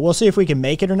 So we'll see if we can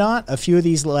make it or not. A few of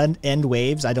these end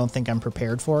waves I don't think I'm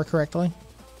prepared for correctly.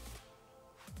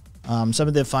 Some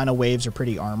of the final waves are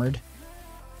pretty armored.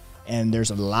 And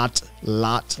there's a lot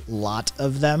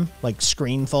of them, like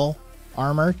screen full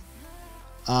armored.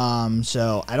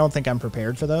 So I don't think I'm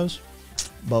prepared for those.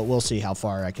 But we'll see how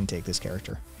far I can take this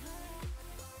character.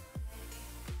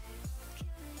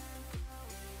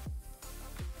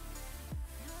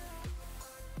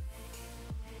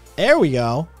 There we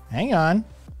go. Hang on.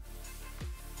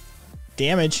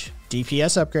 Damage.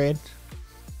 DPS upgrade.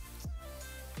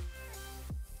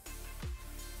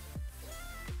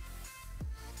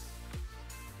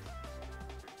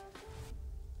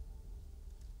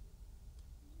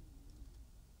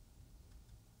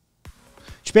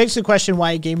 Which begs the question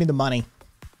why he gave me the money.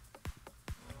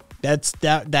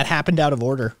 That happened out of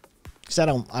order. Because I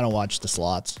don't watch the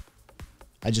slots.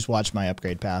 I just watch my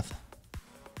upgrade path.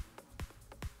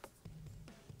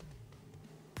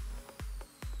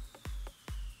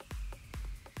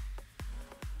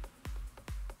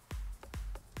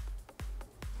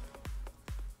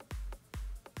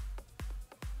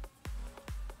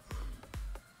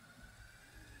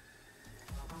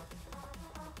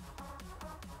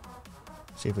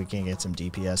 See if we can get some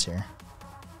DPS here.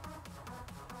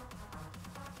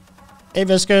 Hey,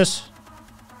 Viscous.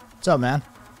 What's up, man?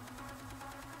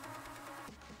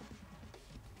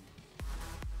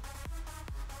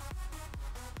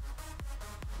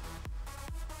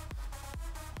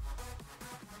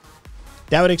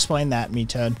 That would explain that, me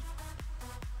Toad.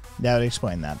 That would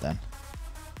explain that then.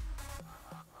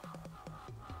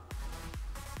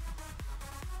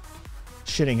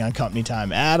 Shitting on company time.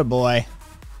 Attaboy.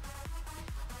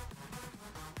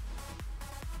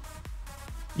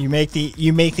 You make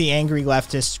the angry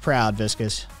leftists proud,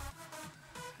 Viscous.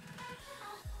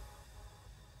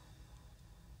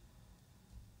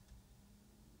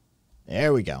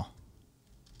 There we go.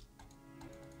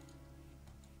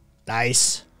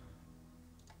 Nice.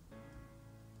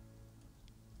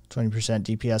 20%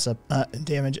 DPS up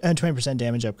damage, 20%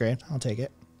 damage upgrade. I'll take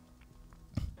it.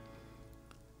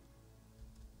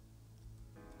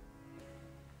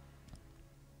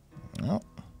 Oh.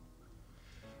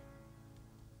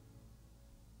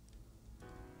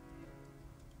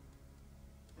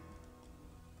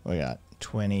 We got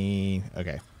 20.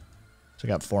 Okay. So we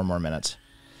got 4 more minutes.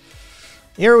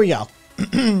 Here we go.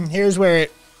 Here's where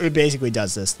it basically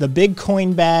does this. The big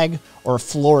coin bag or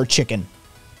floor chicken.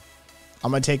 I'm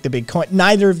going to take the big coin.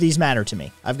 Neither of these matter to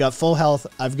me. I've got full health.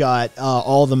 I've got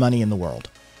all the money in the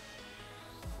world.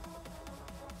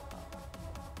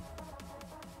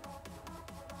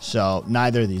 So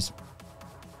neither of these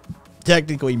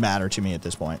technically matter to me at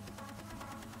this point.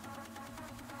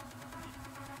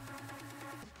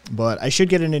 But I should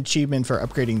get an achievement for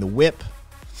upgrading the whip.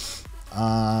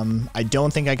 I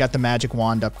don't think I got the magic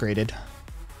wand upgraded.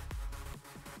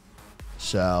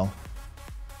 So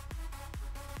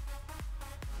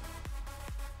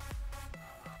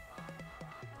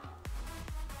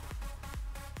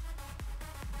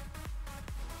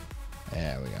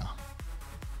there we go.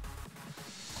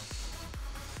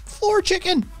 Floor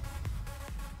chicken.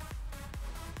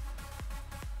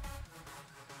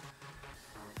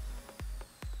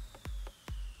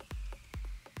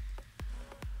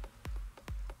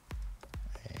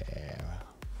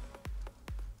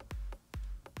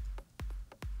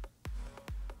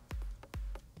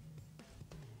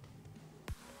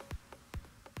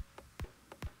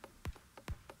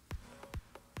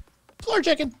 Floor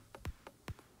chicken.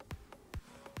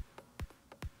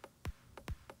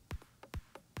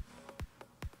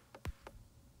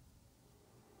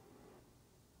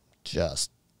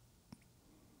 Just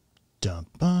dun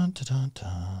dun dun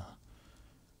dun.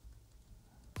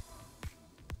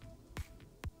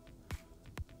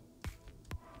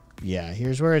 Yeah,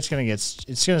 here's where it's gonna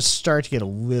start to get a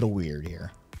little weird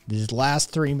here. These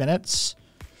last 3 minutes.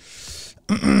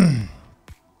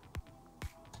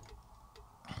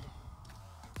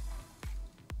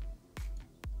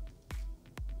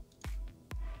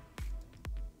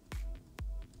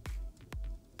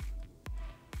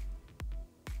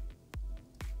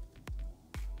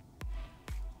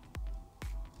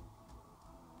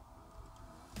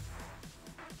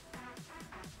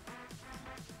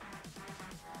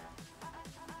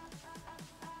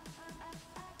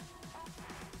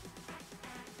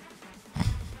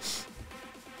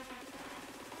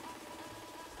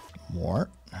 More.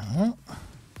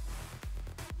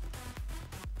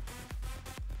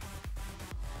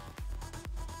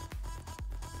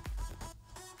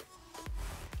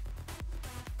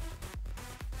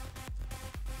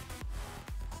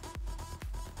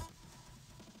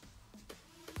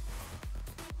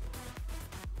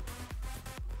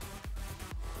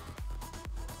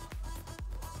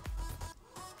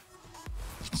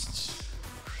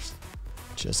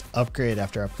 Just upgrade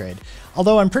after upgrade.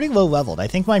 Although I'm pretty low leveled. I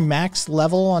think my max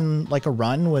level on like a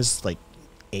run was like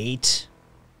 8.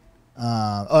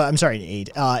 Oh, I'm sorry, 8.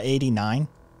 89.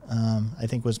 I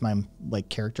think was my like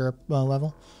character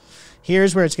level.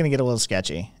 Here's where it's gonna get a little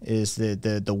sketchy. Is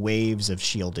the waves of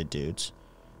shielded dudes.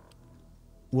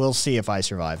 We'll see if I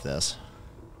survive this.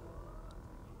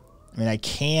 I mean, I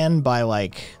can by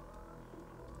like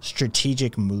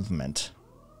strategic movement,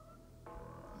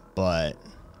 but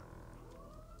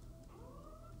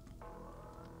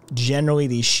generally,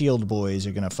 these shield boys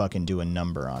are going to fucking do a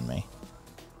number on me.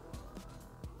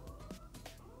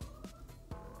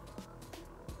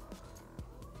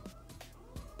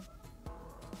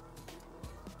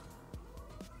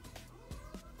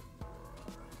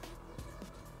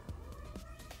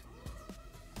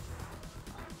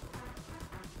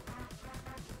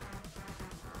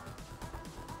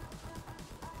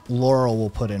 Laurel will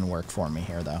put in work for me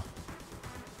here, though.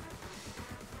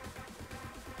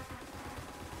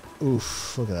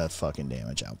 Oof, look at that fucking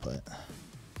damage output.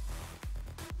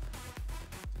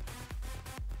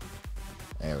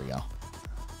 There we go.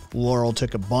 Laurel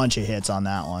took a bunch of hits on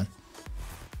that one.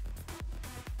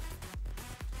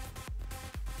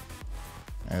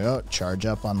 There we go. Charge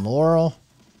up on Laurel.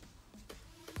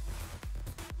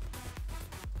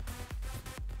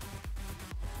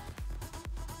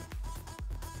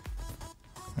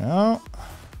 Oh.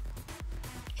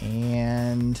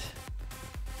 And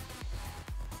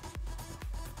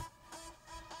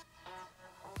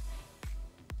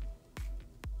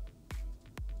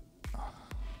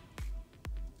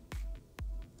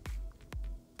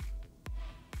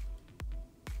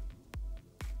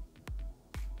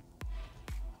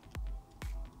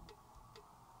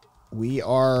we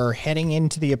are heading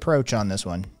into the approach on this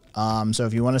one. So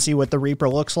if you want to see what the Reaper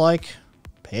looks like,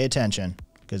 pay attention,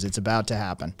 because it's about to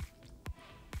happen.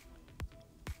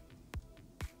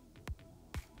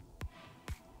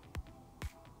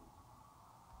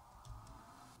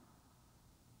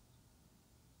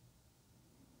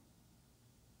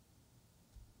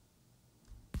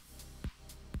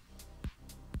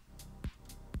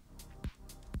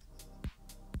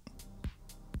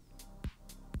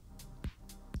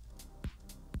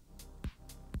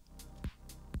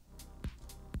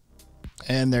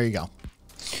 And there you go.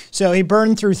 So he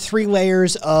burned through 3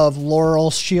 layers of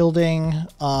laurel shielding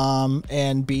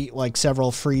and beat like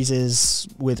several freezes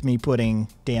with me putting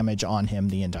damage on him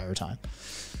the entire time.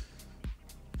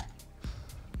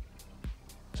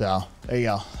 So there you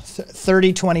go.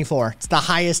 30-24. It's the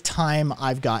highest time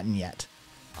I've gotten yet.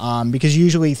 Because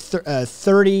usually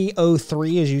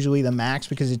 30-03 is usually the max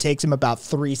because it takes him about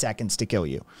 3 seconds to kill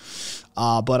you.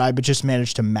 But I just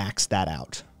managed to max that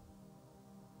out.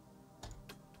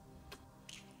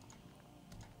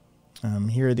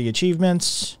 Here are the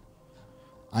achievements.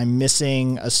 I'm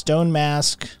missing a stone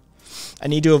mask. I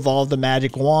need to evolve the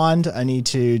magic wand. I need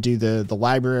to do the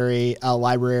library,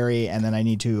 and then I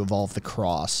need to evolve the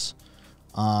cross.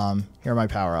 Here are my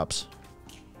power-ups.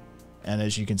 And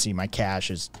as you can see, my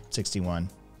cash is 61,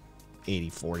 80,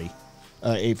 40,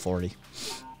 840.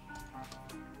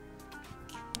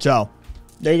 So,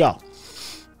 there you go.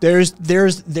 There's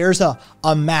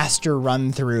a master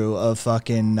run through of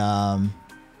fucking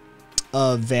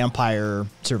of vampire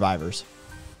survivors.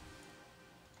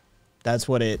 That's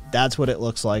what it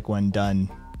looks like when done,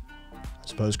 I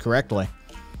suppose, correctly.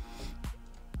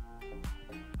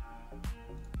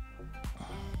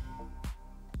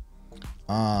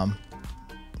 I'm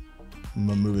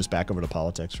gonna move us back over to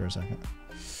politics for a second.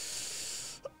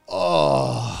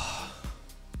 Oh.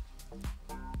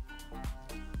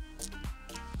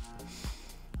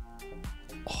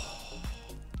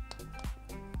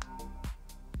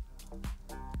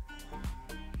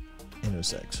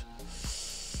 Six.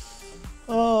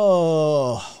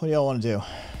 Oh, what do y'all want to do?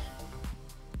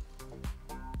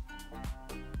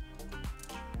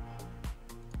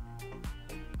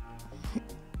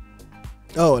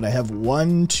 Oh, and I have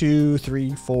 1, 2,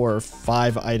 3, 4,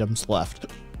 5 items left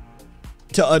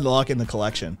to unlock in the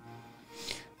collection.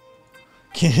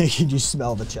 Can you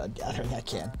smell the chud gathering? I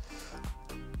can.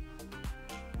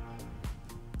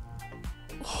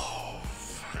 Oh,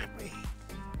 fuck me.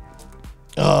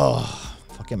 Oh.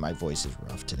 My voice is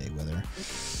rough today with her.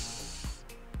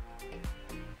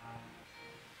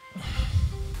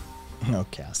 Oh,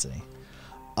 Cassidy.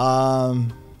 All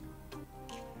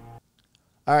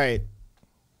right.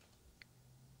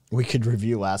 We could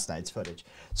review last night's footage.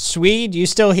 Swede, you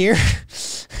still here?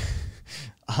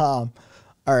 All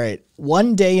right.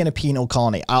 1 day in a penal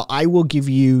colony. I will give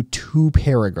you 2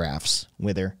 paragraphs,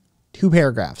 Wither. 2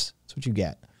 paragraphs. That's what you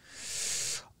get.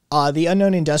 The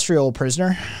Unknown Industrial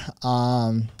Prisoner,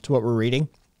 it's what we're reading.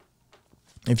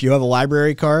 If you have a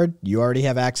library card, you already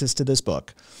have access to this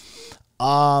book.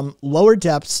 Lower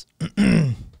Depths,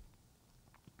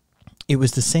 it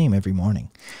was the same every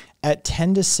morning. At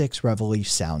 10 to 6, reveille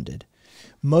sounded.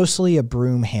 Mostly a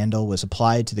broom handle was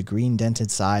applied to the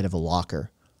green-dented side of a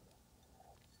locker.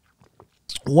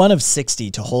 One of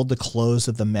 60 to hold the clothes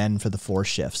of the men for the 4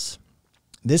 shifts.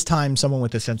 This time, someone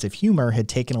with a sense of humor had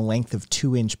taken a length of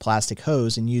 2-inch plastic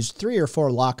hose and used 3 or 4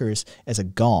 lockers as a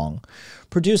gong,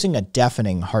 producing a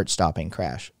deafening, heart-stopping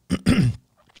crash.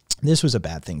 This was a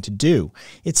bad thing to do.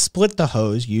 It split the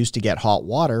hose used to get hot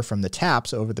water from the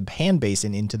taps over the hand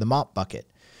basin into the mop bucket.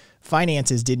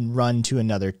 Finances didn't run to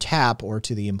another tap or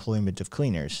to the employment of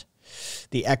cleaners.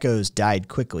 The echoes died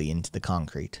quickly into the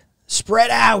concrete. "Spread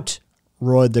out!"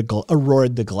 roared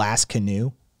the glass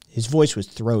canoe. His voice was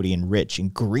throaty and rich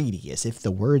and greedy, as if the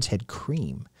words had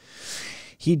cream.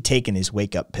 He'd taken his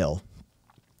wake-up pill.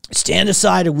 "Stand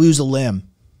aside or lose a limb."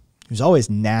 He was always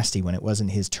nasty when it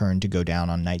wasn't his turn to go down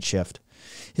on night shift.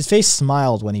 His face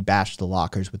smiled when he bashed the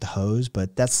lockers with the hose,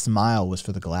 but that smile was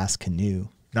for the glass canoe.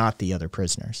 not the other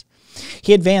prisoners.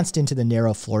 He advanced into the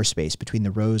narrow floor space between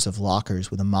the rows of lockers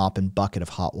with a mop and bucket of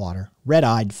hot water.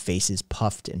 Red-eyed faces,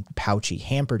 puffed and pouchy,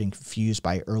 hampered and confused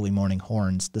by early morning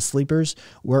horns. The sleepers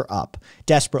were up,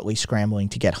 desperately scrambling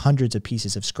to get hundreds of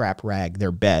pieces of scrap rag,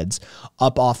 their beds,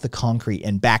 up off the concrete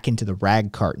and back into the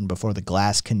rag carton before the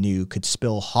glass canoe could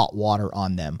spill hot water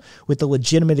on them, with the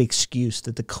legitimate excuse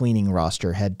that the cleaning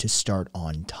roster had to start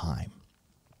on time.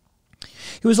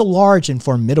 He was a large and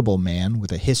formidable man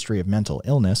with a history of mental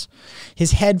illness,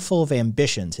 his head full of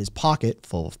ambitions, his pocket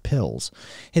full of pills,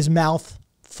 his mouth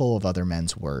full of other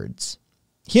men's words.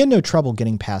 He had no trouble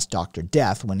getting past Dr.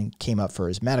 Death when he came up for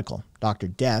his medical. Dr.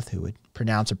 Death, who would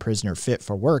pronounce a prisoner fit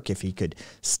for work if he could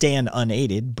stand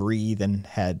unaided, breathe, and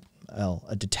had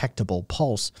a detectable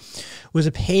pulse, was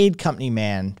a paid company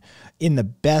man in the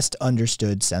best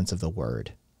understood sense of the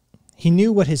word. He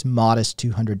knew what his modest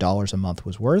 $200 a month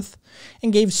was worth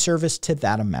and gave service to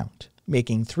that amount,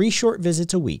 making 3 short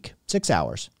visits a week, 6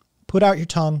 hours. Put out your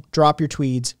tongue, drop your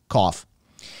tweeds, cough.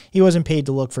 He wasn't paid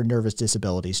to look for nervous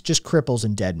disabilities, just cripples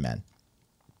and dead men.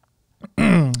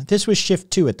 This was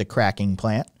shift 2 at the cracking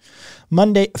plant.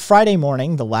 Friday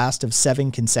morning, the last of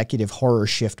 7 consecutive horror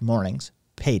shift mornings,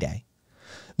 payday.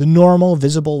 The normal,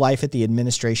 visible life at the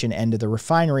administration end of the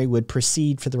refinery would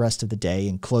proceed for the rest of the day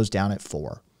and close down at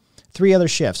 4. 3 other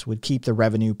shifts would keep the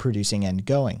revenue-producing end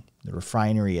going. The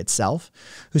refinery itself,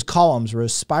 whose columns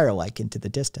rose spiral-like into the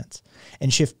distance.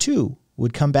 And shift 2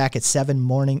 would come back at 7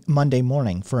 Monday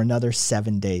morning for another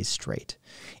 7 days straight.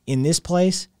 In this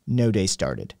place, no day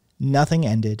started. Nothing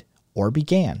ended or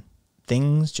began.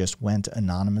 Things just went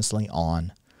anonymously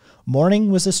on.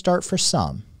 Morning was a start for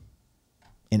some,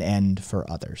 an end for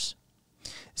others.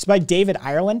 It's by David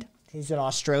Ireland. He's an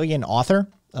Australian author.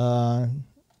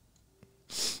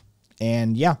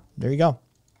 And yeah, there you go.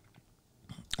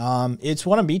 It's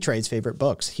one of B-Trade's favorite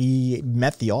books. He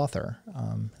met the author.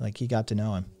 He got to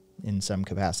know him in some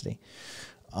capacity.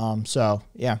 So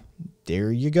yeah,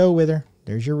 there you go, Wither.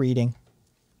 There's your reading.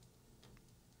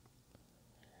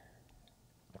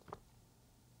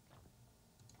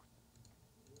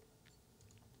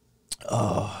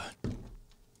 Oh.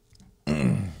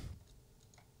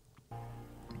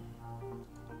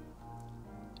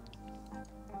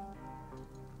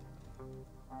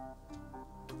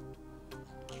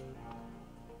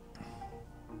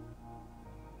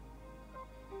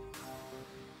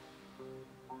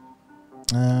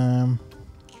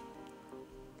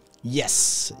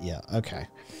 Yes. Yeah. Okay.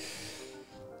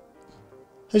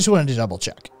 I just wanted to double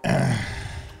check.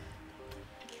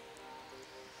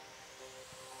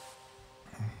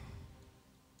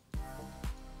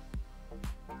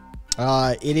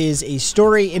 It is a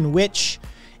story in which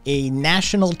a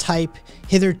national type,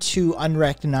 hitherto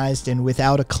unrecognized and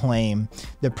without a claim,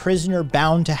 the prisoner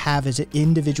bound to have his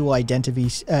individual identity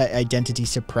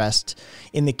suppressed.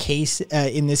 In this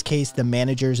case, the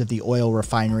managers of the oil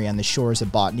refinery on the shores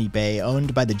of Botany Bay,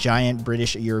 owned by the giant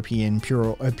British European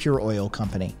pure oil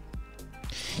company.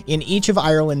 In each of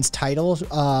Ireland's titles,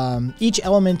 each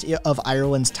element of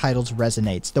Ireland's titles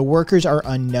resonates. The workers are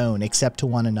unknown except to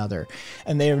one another,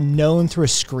 and they are known through a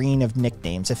screen of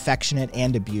nicknames, affectionate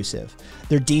and abusive.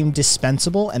 They're deemed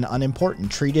dispensable and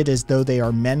unimportant, treated as though they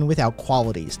are men without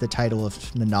qualities, the title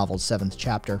of the novel's 7th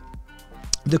chapter.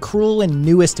 The cruel and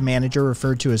newest manager,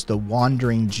 referred to as the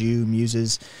Wandering Jew,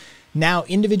 muses, "Now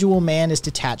individual man is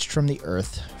detached from the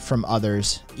earth, from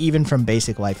others, even from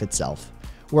basic life itself.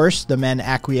 Worse, the men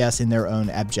acquiesce in their own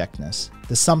abjectness.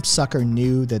 The sumpsucker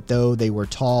knew that though they were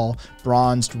tall,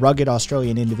 bronzed, rugged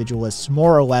Australian individualists,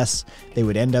 more or less, they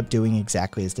would end up doing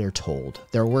exactly as they're told.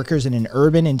 They're workers in an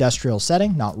urban industrial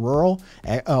setting, not rural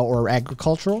or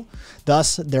agricultural.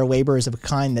 Thus, their labor is of a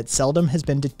kind that seldom has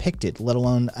been depicted, let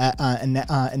alone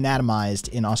anatomized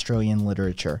in Australian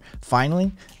literature.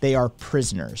 Finally, they are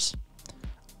prisoners."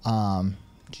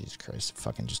 Jesus Christ,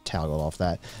 fucking just toggled off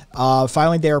that.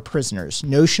 Finally, they are prisoners,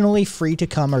 notionally free to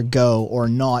come or go or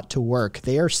not to work.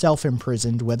 They are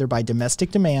self-imprisoned, whether by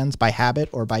domestic demands, by habit,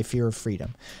 or by fear of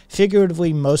freedom.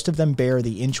 Figuratively, most of them bear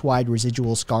the inch-wide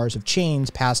residual scars of chains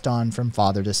passed on from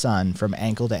father to son, from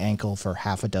ankle to ankle for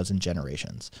half a dozen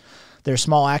generations. Their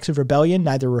small acts of rebellion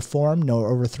neither reform nor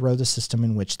overthrow the system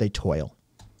in which they toil.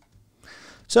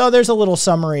 So there's a little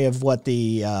summary of what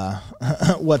the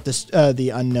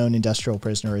unknown industrial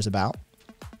prisoner is about.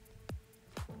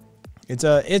 It's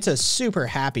a super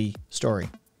happy story.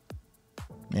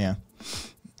 Yeah.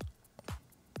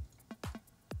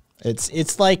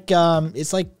 It's like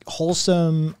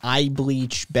wholesome eye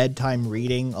bleach bedtime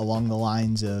reading along the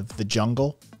lines of The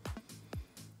Jungle.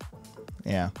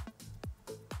 Yeah.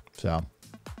 So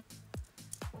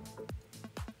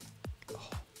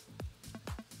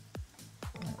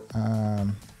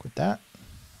With that.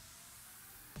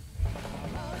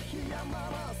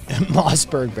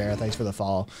 Mossberg Bear, thanks for the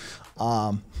follow.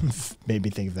 Made me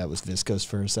think if that was Viscos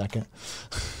for a second.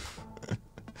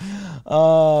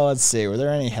 Oh, let's see. Were there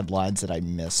any headlines that I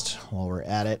missed while we're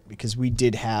at it? Because we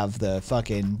did have the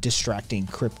fucking distracting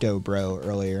crypto bro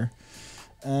earlier.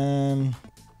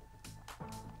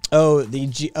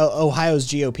 Ohio's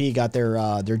GOP got their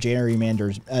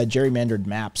gerrymandered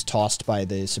maps tossed by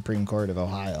the Supreme Court of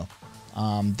Ohio.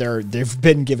 They've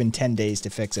been given 10 days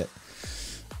to fix it.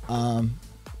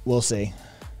 We'll see.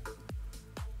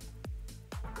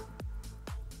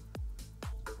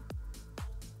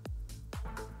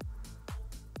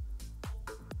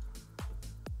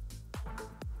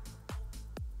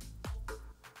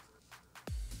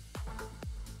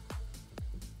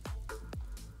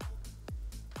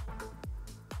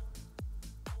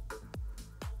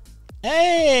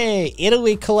 Hey,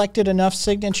 Italy collected enough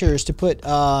signatures to put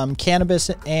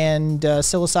cannabis and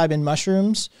psilocybin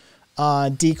mushrooms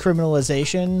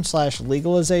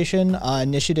decriminalization/legalization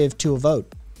initiative to a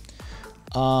vote.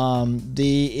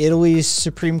 The Italy's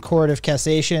Supreme Court of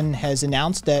Cassation has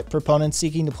announced that proponents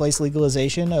seeking to place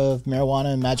legalization of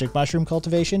marijuana and magic mushroom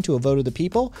cultivation to a vote of the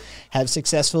people have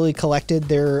successfully collected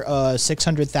their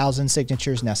 600,000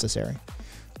 signatures necessary.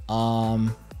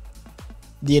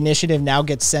 The initiative now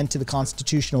gets sent to the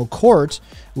Constitutional Court,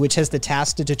 which has the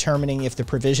task of determining if the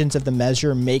provisions of the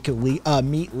measure meet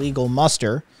legal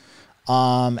muster.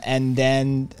 And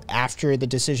then after the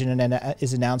decision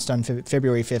is announced on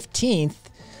February 15th,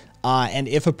 and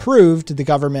if approved, the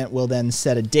government will then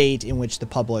set a date in which the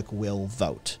public will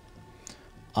vote.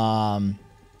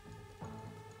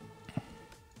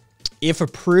 If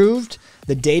approved,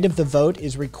 the date of the vote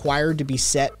is required to be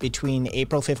set between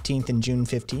April 15th and June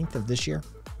 15th of this year.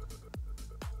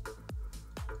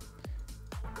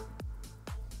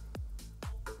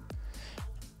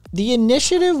 The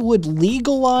initiative would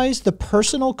legalize the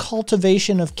personal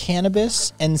cultivation of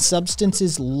cannabis and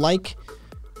substances like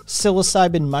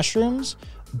psilocybin mushrooms,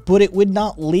 but it would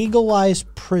not legalize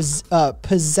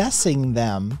possessing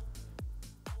them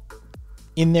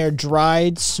in their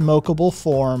dried, smokable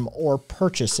form or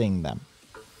purchasing them.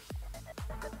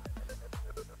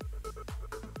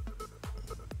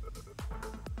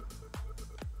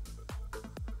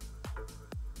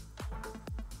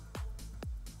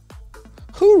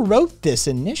 Who wrote this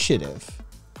initiative?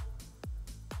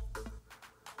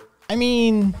 I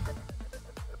mean,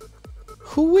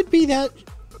 who would be that?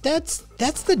 That's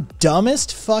the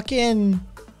dumbest fucking...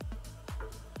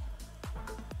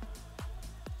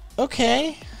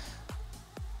 Okay.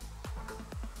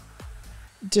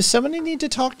 Does somebody need to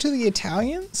talk to the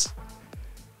Italians?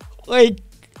 Like,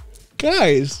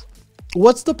 guys,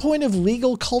 what's the point of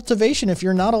legal cultivation if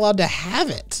you're not allowed to have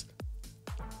it?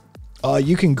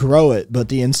 You can grow it, but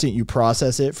the instant you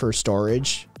process it for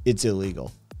storage, it's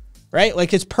illegal. Right?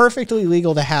 Like, it's perfectly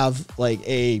legal to have, like,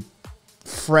 a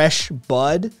fresh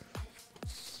bud.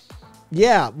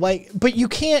 Yeah, like, but you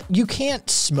can't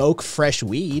smoke fresh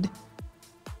weed.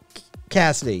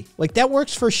 Cassidy, like, that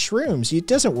works for shrooms. It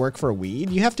doesn't work for weed.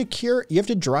 You have to cure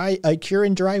and dry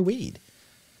weed.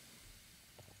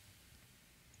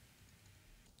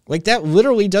 Like, that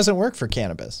literally doesn't work for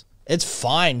cannabis. It's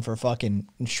fine for fucking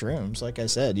shrooms. Like I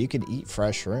said, you can eat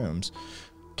fresh shrooms.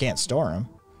 Can't store them.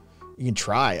 You can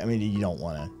try. I mean, you don't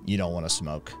want to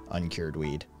smoke uncured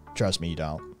weed. Trust me, you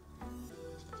don't.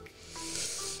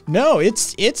 No,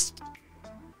 it's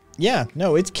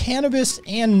cannabis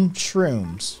and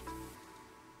shrooms.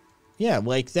 Yeah,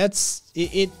 like, that's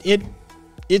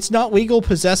it's not legal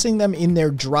possessing them in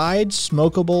their dried,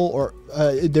 smokable or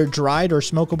their dried or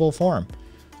smokable form,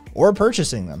 or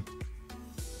purchasing them.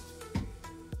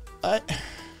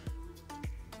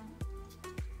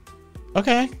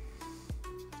 Okay.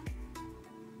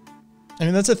 I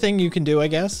mean, that's a thing you can do, I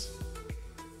guess.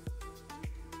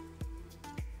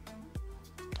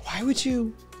 Why would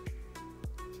you?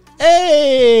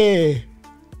 Hey!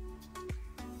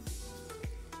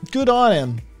 Good on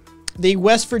him. The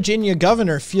West Virginia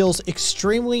governor feels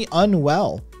extremely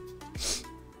unwell.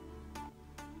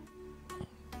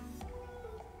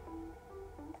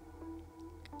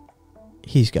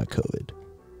 He's got COVID.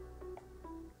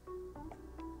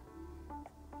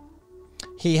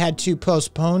 He had to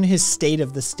postpone his State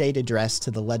of the State address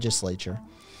to the legislature.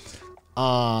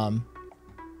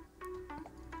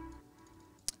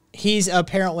 He's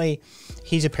apparently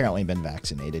been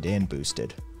vaccinated and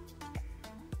boosted.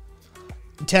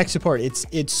 Tech support,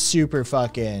 it's super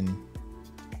fucking,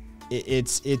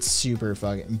 it's super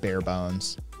fucking bare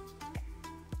bones.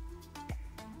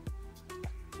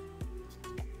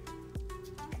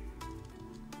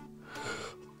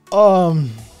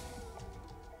 Um.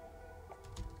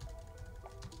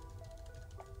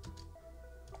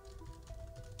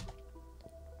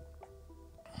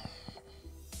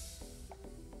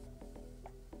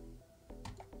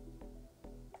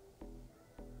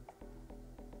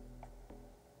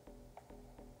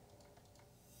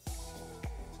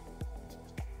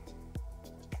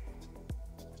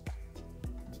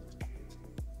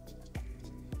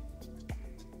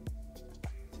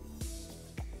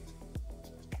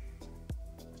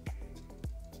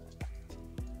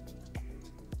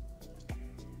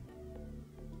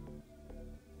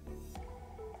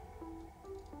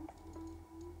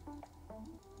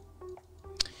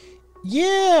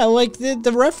 Yeah, like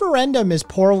the referendum is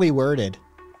poorly worded.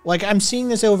 Like, I'm seeing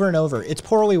this over and over. It's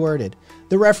poorly worded.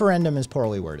 The referendum is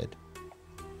poorly worded.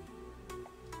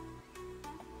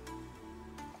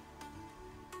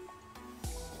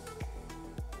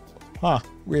 Huh,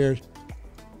 weird.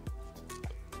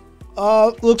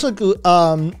 Looks like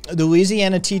the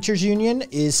Louisiana Teachers Union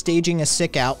is staging a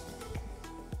sick out.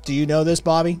 Do you know this,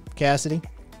 Bobby Cassidy?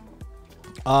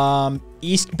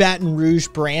 East Baton Rouge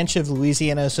branch of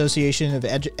Louisiana Association of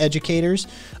Educators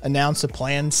announced a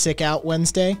planned sick out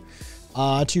Wednesday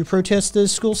to protest the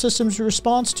school system's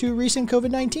response to recent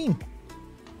COVID-19.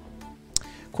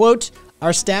 Quote,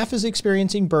 our staff is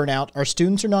experiencing burnout. Our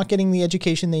students are not getting the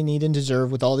education they need and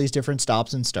deserve with all these different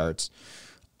stops and starts.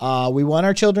 We want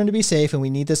our children to be safe, and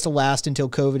we need this to last until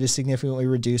COVID is significantly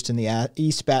reduced in the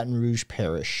East Baton Rouge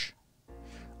Parish.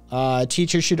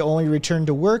 Teachers should only return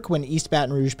to work when East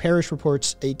Baton Rouge Parish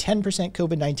reports a 10%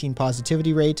 COVID-19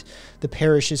 positivity rate. The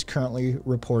parish is currently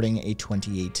reporting a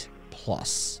 28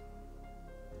 plus.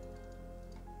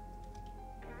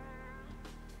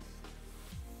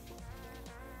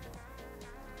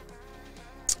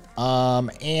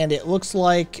 And it looks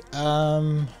like,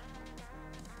 oh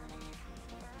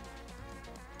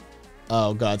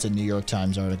God, it's a New York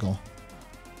Times article.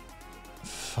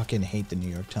 Fucking hate the New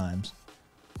York Times.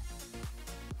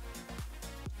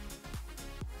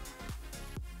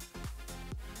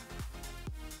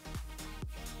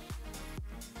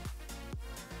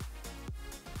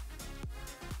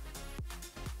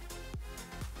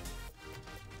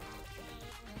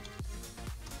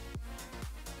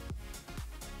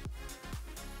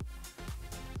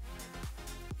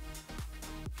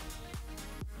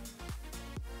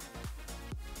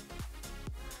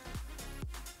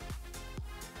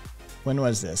 When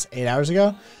was this? 8 hours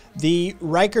ago? The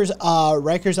Rikers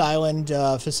Island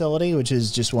facility, which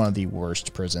is just one of the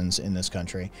worst prisons in this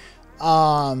country. They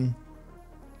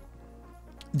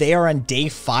are on day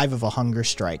 5 of a hunger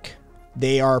strike.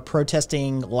 They are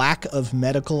protesting lack of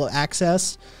medical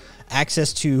access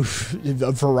to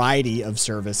a variety of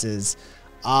services.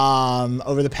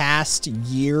 Over the past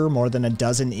year, more than a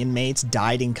dozen inmates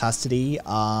died in custody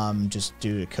just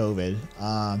due to COVID.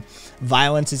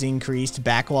 Violence has increased.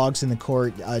 Backlogs in the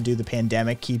court due to the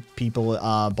pandemic keep people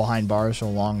behind bars for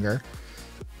longer.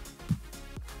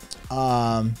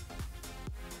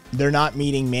 They're not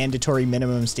meeting mandatory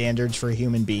minimum standards for a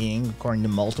human being, according to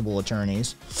multiple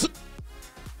attorneys.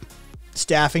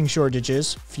 Staffing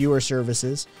shortages, fewer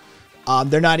services.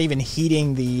 They're not even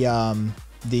heating the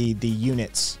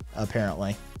units,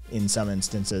 apparently, in some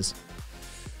instances.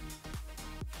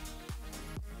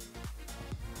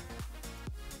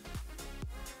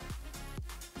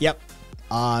 Yep.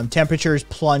 Temperatures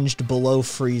plunged below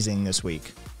freezing this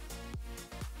week.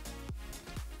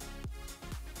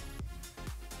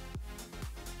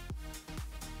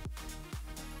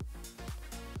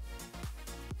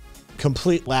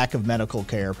 Complete lack of medical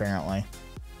care, apparently.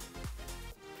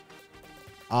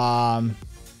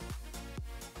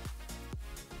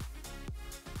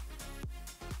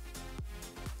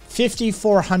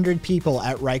 5,400 people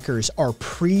at Rikers are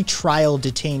pre-trial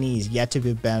detainees yet to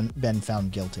have been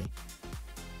found guilty.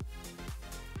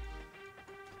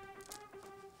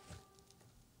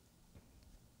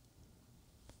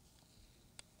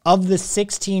 Of the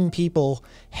 16 people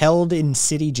held in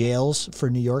city jails for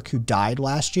New York who died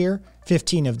last year,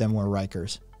 15 of them were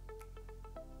Rikers.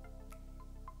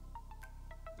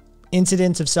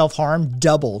 Incidents of self-harm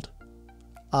doubled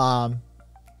over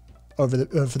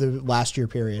the last year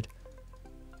period.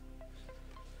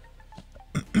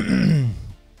 The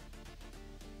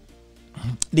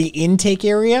intake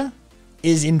area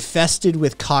is infested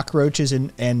with cockroaches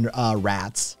and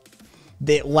rats.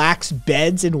 It lacks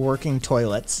beds and working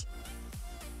toilets.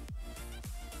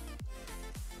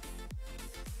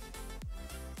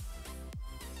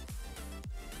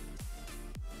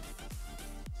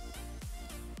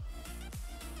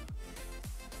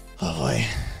 Oh boy.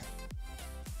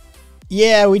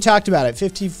 Yeah, we talked about it.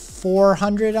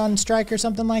 400 on strike or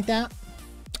something like that.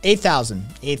 8,000.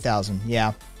 8,000.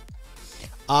 Yeah.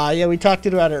 Yeah, we talked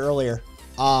about it earlier.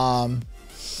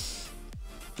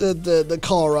 The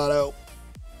Colorado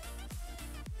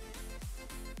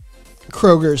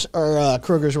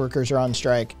Kroger's workers are on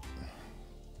strike.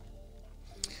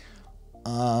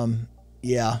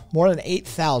 Yeah, more than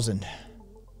 8,000.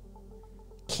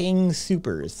 King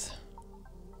Supers.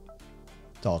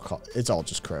 It's all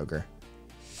just Kroger.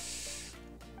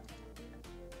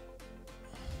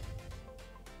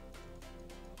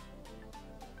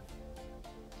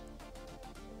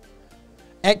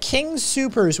 At King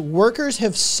Supers, workers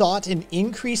have sought an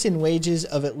increase in wages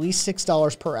of at least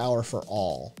 $6 per hour for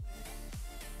all.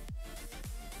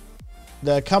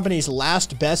 The company's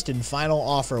last, best, and final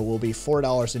offer will be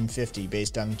 $4.50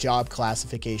 based on job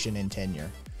classification and tenure.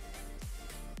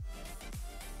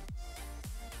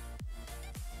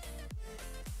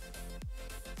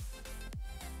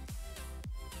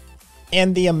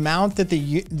 And the amount that the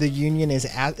union is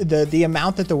the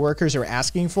amount that the workers are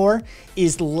asking for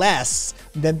is less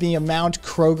than the amount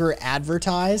Kroger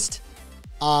advertised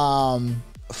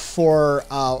for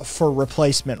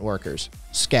replacement workers,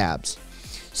 scabs.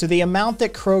 So the amount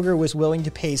that Kroger was willing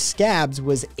to pay scabs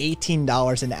was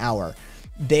 $18 an hour.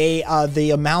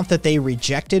 The amount that they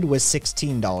rejected was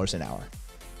 $16 an hour.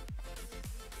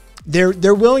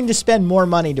 They're willing to spend more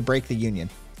money to break the union.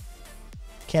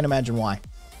 Can't imagine why.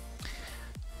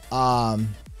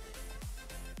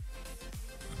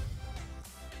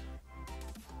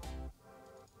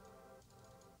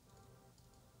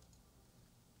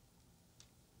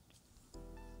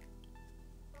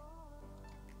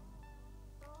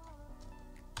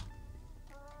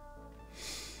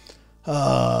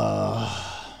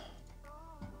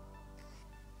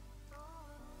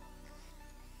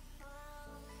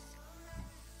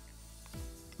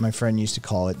 My friend used to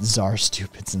call it Czar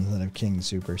Stupids instead of King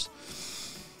Supers.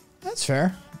 That's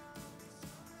fair.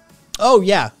 Oh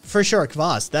yeah, for sure,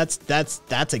 Kvas.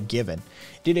 That's a given.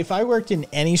 Dude, if I worked in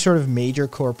any sort of major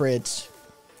corporate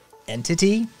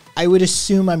entity, I would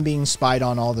assume I'm being spied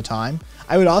on all the time.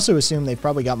 I would also assume they've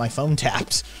probably got my phone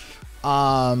tapped.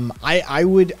 I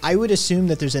would assume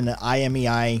that there's an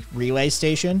IMEI relay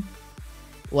station,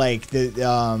 like that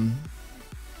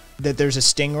there's a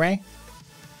Stingray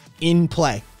in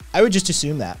play. I would just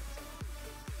assume that.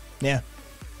 Yeah.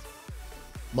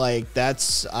 Like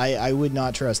I would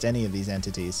not trust any of these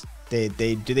entities.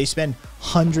 They spend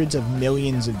hundreds of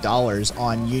millions of dollars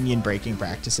on union breaking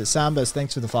practices. Sambas,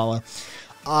 thanks for the follow.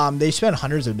 They spend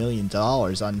hundreds of millions of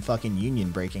dollars on fucking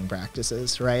union breaking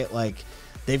practices, right? Like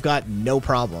they've got no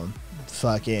problem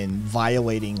fucking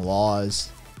violating laws.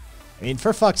 I mean,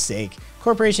 for fuck's sake,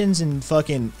 corporations and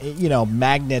fucking,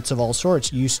 magnates of all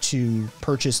sorts used to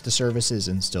purchase the services,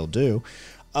 and still do,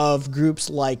 of groups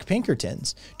like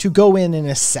Pinkertons to go in and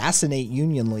assassinate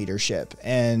union leadership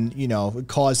and,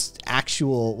 cause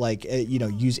actual,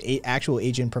 use actual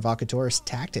agent provocateurs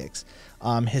tactics,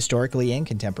 historically and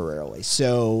contemporarily.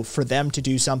 So for them to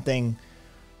do something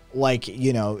like,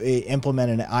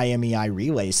 implement an IMEI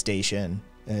relay station,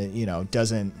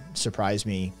 doesn't surprise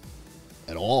me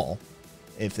at all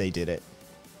if they did it.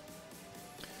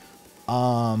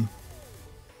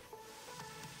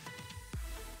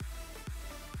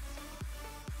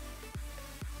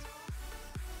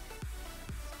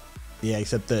 Yeah,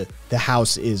 except the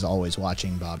house is always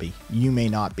watching, Bobby. You may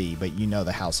not be, but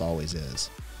the house always is.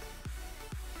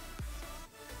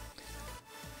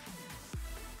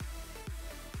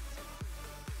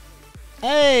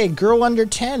 Hey, girl under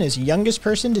 10 is youngest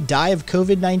person to die of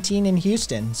COVID-19 in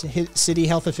Houston, city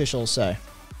health officials say.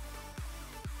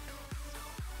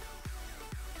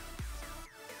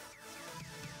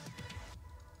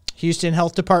 Houston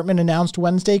Health Department announced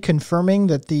Wednesday, confirming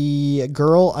that the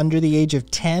girl under the age of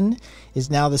 10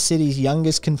 is now the city's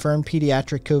youngest confirmed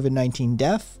pediatric COVID-19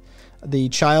 death. The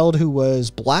child, who was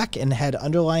black and had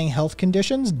underlying health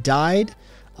conditions, died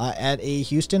at a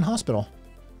Houston hospital.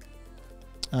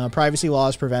 Privacy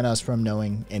laws prevent us from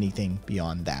knowing anything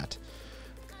beyond that.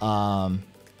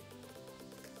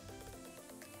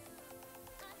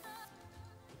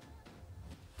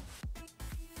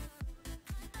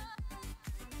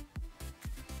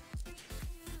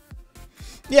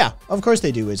 Yeah, of course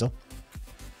they do, Weasel.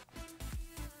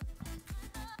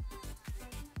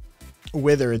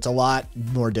 Wither, it's a lot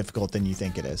more difficult than you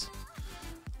think it is.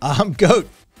 Goat.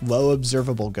 Low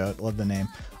observable goat. Love the name.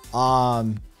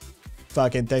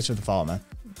 Fucking thanks for the follow,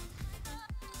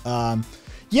 man.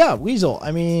 Yeah, Weasel.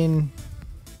 I mean,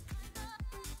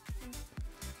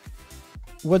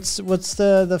 what's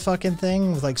the fucking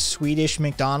thing with like Swedish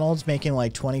McDonald's making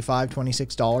like $25,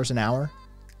 $26 an hour?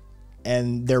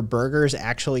 and their burgers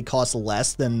actually cost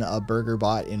less than a burger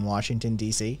bought in Washington,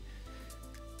 D.C.?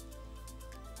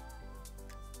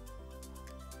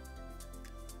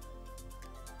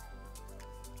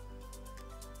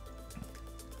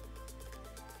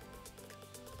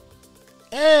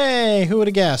 Hey, who would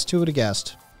have guessed? Who would have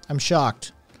guessed? I'm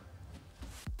shocked.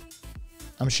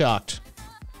 I'm shocked.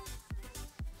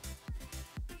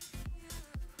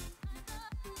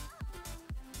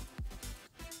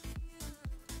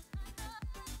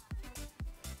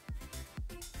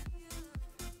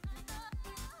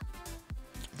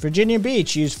 Virginia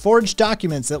Beach used forged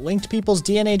documents that linked people's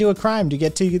DNA to a crime to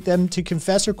get them to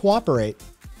confess or cooperate.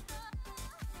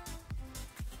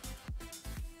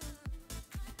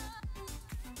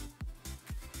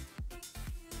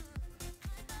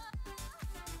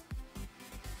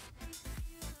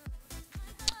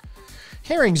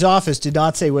 Herring's office did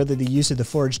not say whether the use of the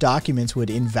forged documents would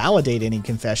invalidate any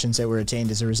confessions that were attained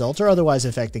as a result or otherwise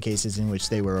affect the cases in which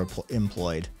they were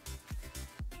employed.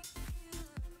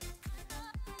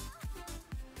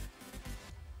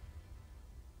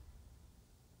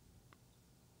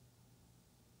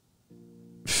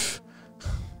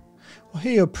 Well,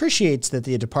 he appreciates that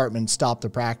the department stopped the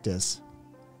practice.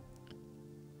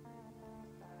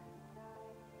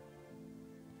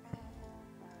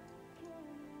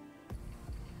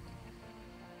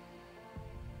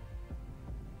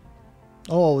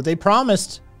 Oh, they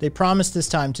promised this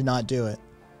time to not do it.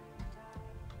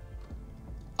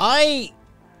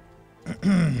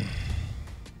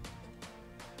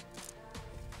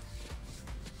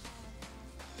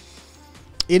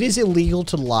 It is illegal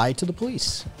to lie to the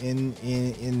police in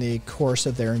the course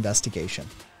of their investigation.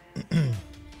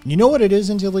 You know what it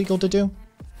isn't illegal to do?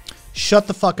 Shut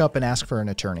the fuck up and ask for an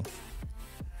attorney.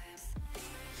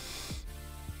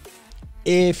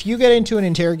 If you get into an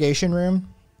interrogation room,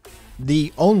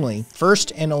 the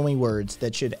first and only words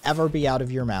that should ever be out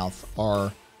of your mouth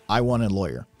are, "I want a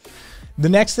lawyer." The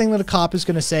next thing that a cop is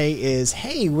going to say is,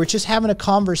 "Hey, we're just having a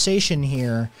conversation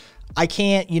here. I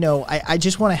can't, I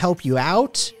just want to help you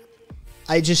out.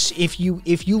 If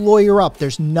you lawyer up,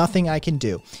 there's nothing I can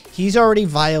do." He's already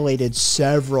violated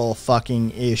several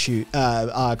fucking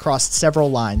crossed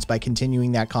several lines by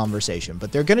continuing that conversation,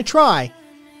 but they're going to try.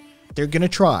 They're going to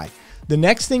try. The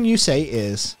next thing you say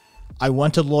is, "I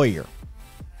want a lawyer."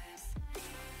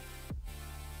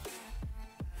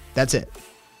 That's it.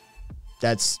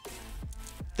 That's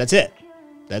it.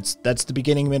 That's the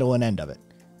beginning, middle, and end of it.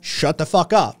 Shut the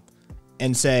fuck up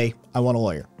and say, "I want a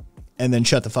lawyer." And then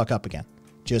shut the fuck up again.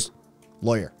 Just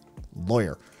lawyer,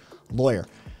 lawyer, lawyer.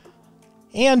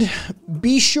 And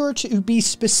be sure to be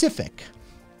specific.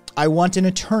 "I want an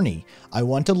attorney. I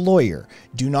want a lawyer."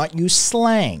 Do not use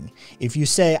slang. If you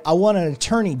say, "I want an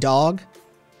attorney, dog,"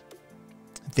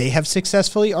 they have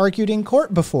successfully argued in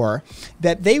court before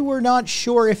that they were not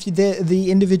sure if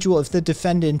the individual, if the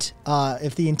defendant,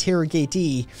 if the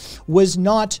interrogatee was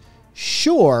not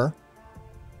sure,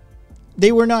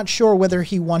 they were not sure whether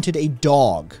he wanted a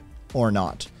dog or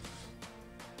not.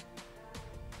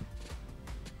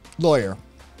 Lawyer.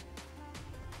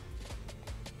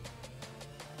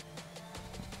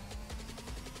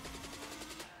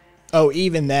 Oh,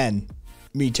 even then,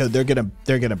 me too. They're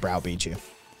gonna browbeat you.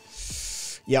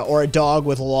 Yeah, or a dog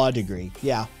with a law degree.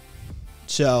 Yeah.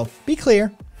 So be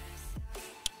clear.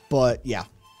 But yeah,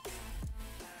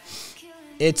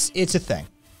 it's a thing.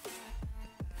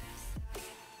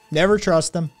 Never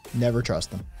trust them. Never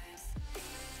trust them.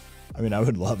 I mean, I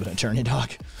would love an attorney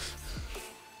dog.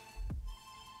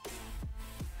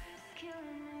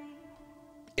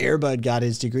 Airbud got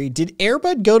his degree. Did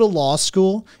Airbud go to law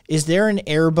school? Is there an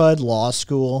Airbud law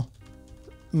school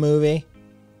movie?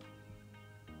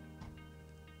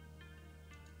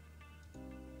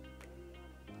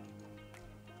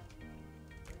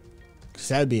 Because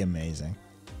that'd be amazing.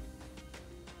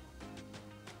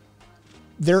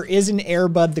 There is an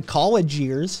Airbud the college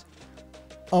years.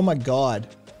 Oh my god.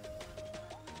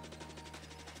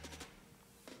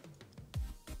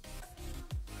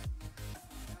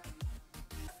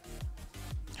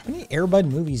 How many Airbud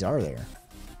movies are there?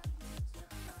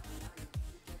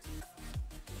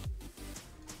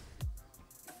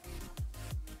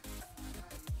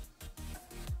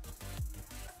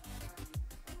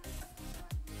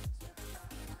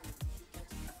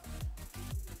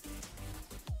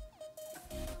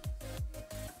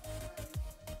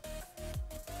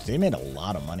 They made a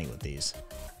lot of money with these.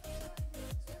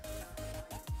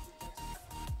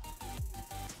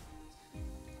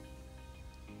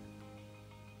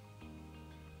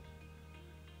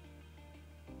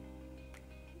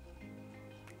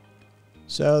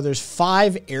 So there's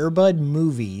 5 Airbud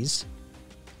movies.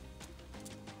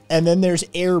 And then there's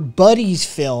Air Buddies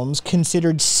films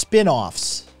considered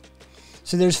spin-offs.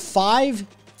 So there's 5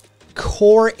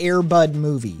 core Air Bud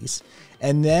movies.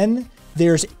 And then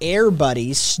there's Air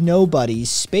Buddies, Snow Buddies,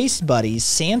 Space Buddies,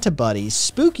 Santa Buddies,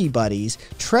 Spooky Buddies,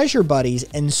 Treasure Buddies,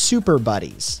 and Super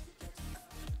Buddies.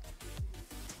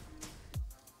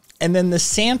 And then the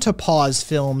Santa Paws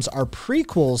films are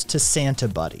prequels to Santa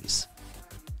Buddies.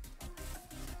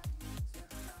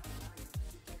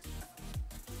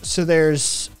 So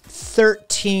there's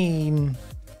 13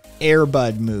 Air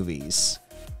Bud movies.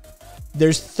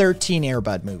 There's 13 Air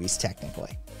Bud movies,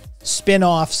 technically.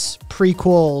 Spin-offs,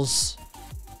 prequels.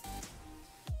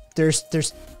 There's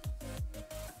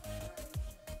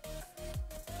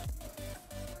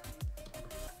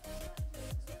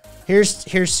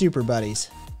Here's Super Buddies.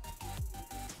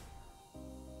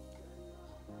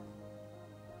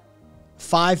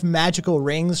 5 magical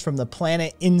rings from the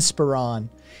planet Inspiron.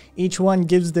 Each one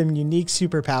gives them unique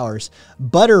superpowers.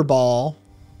 Butterball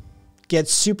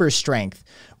gets super strength.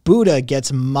 Buddha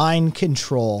gets mind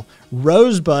control.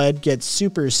 Rosebud gets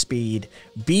super speed.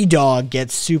 B-Dog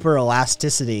gets super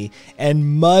elasticity. And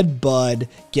Mudbud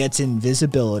gets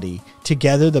invisibility.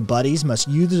 Together, the buddies must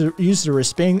use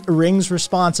the rings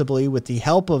responsibly with the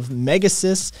help of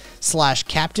Megasis /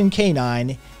 Captain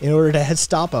Canine in order to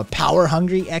stop a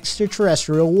power-hungry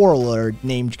extraterrestrial warlord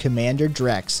named Commander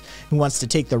Drex, who wants to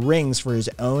take the rings for his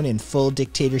own and full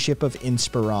dictatorship of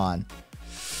Inspiron.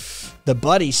 The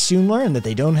buddies soon learn that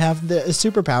they don't have the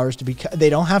superpowers to become. They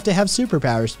don't have to have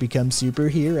superpowers to become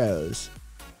superheroes.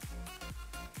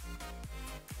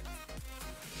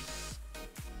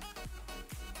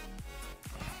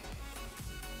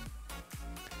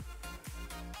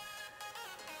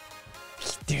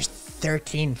 There's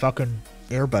 13 fucking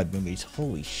Air Bud movies.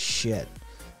 Holy shit!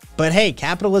 But hey,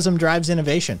 capitalism drives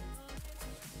innovation.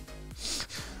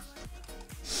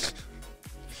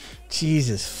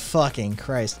 Jesus fucking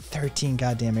Christ. 13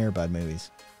 goddamn Air Bud movies.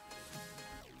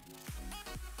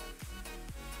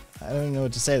 I don't even know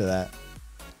what to say to that.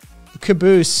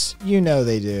 Caboose, you know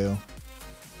they do.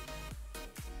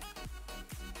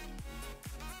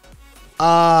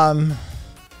 Oh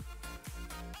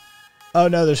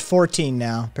no, there's 14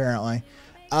 now, apparently.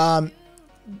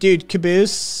 Dude,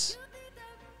 Caboose,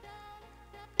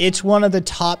 it's one of the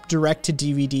top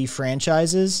direct-to-DVD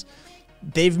franchises.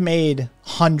 They've made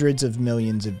hundreds of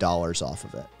millions of dollars off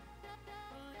of it.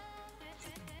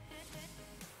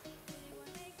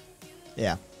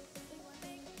 Yeah.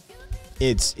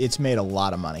 It's made a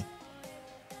lot of money.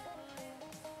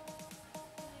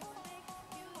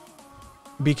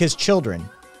 Because children,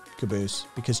 Caboose,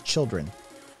 because children.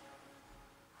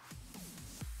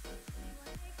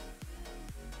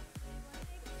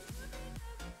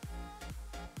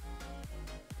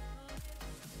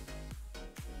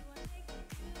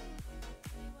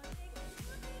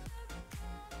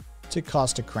 What's it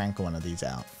cost to crank one of these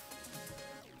out?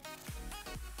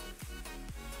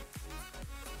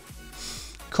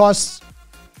 Costs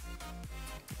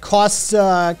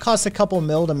a couple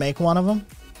mil to make one of them.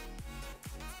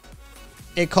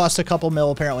 It costs a couple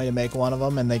mil apparently to make one of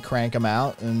them, and they crank them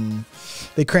out, and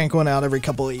they crank one out every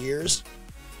couple of years.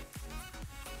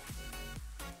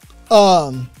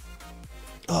 Costs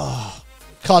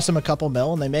them a couple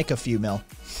mil, and they make a few mil,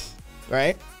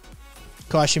 right?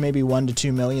 Cost you maybe $1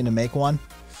 to $2 million to make one.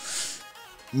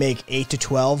 Make 8 to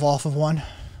 12 off of one.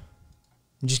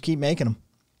 And just keep making them.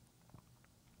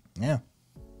 Yeah.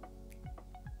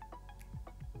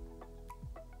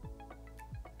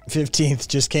 15th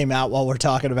just came out while we're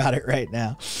talking about it right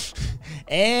now.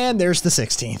 And there's the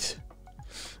 16th.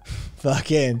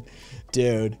 Fucking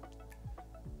dude.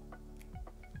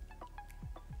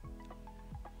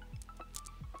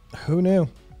 Who knew?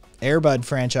 Air Bud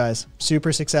franchise.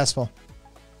 Super successful.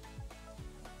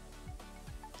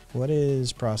 What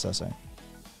is processing?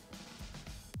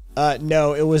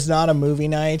 No, it was not a movie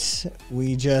night.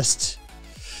 We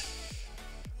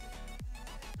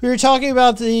were talking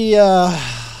about the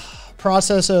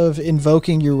process of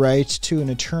invoking your right to an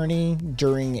attorney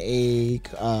during a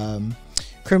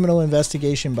criminal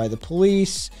investigation by the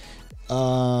police.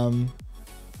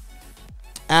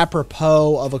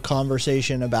 Apropos of a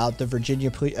conversation about the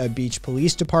Virginia Beach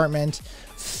Police Department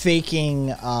forging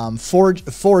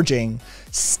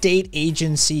state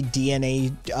agency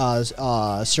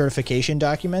DNA certification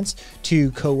documents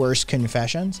to coerce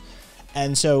confessions.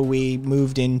 And so we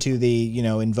moved into the,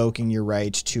 invoking your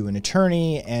right to an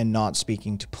attorney and not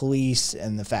speaking to police,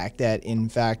 and the fact that, in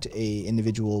fact, a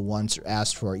individual once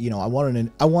asked for, I want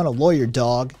a lawyer,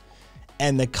 dog.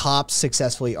 And the cops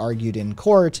successfully argued in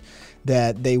court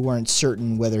that they weren't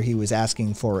certain whether he was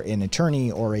asking for an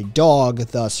attorney or a dog,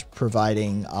 thus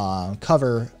providing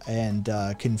cover and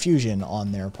confusion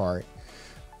on their part.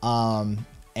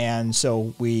 And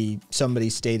so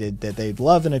somebody stated that they'd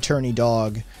love an attorney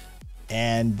dog.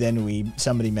 And then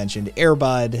somebody mentioned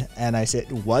Airbud, and I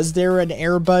said, was there an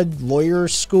Airbud lawyer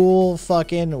school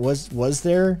was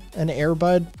there an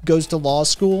Airbud goes to law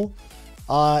school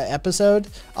episode?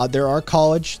 There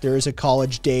is a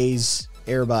college days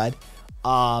Airbud.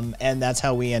 And that's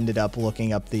how we ended up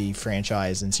looking up the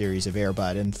franchise and series of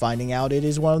Airbud and finding out it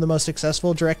is one of the most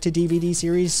successful direct-to-DVD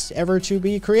series ever to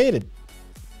be created.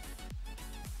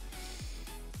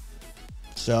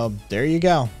 So there you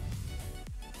go.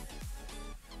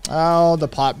 Oh, the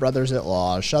Pot Brothers at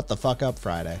Law. Shut the fuck up,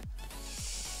 Friday.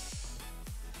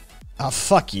 Oh,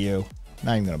 fuck you.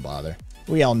 Not even gonna bother.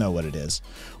 We all know what it is.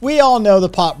 We all know the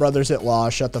Pot Brothers at Law.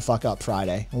 Shut the fuck up,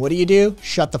 Friday. And what do?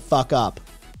 Shut the fuck up.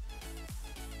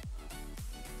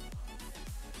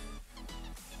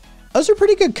 Those are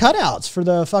pretty good cutouts for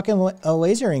the fucking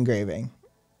laser engraving.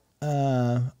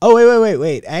 Oh,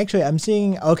 wait. Actually, I'm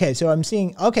seeing... Okay, so I'm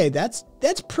seeing... Okay, that's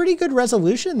pretty good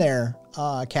resolution there,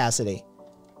 Cassidy.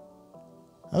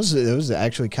 That was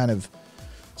actually kind of...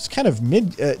 It's kind of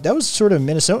mid... that was sort of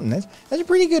Minnesotan. That's a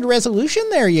pretty good resolution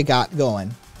there you got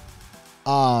going.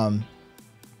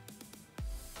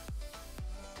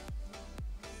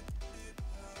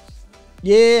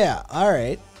 Yeah, all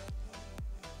right.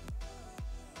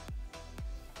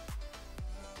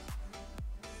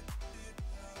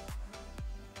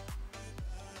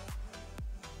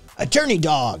 Attorney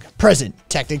dog, present,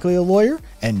 technically a lawyer,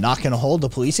 and not going to hold the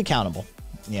police accountable.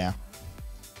 Yeah.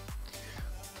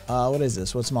 What is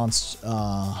this? What's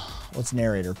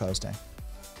narrator posting?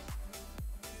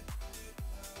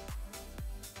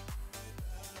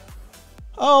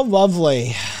 Oh,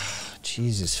 lovely.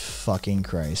 Jesus fucking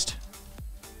Christ.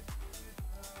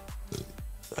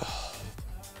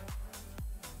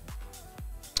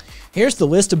 Here's the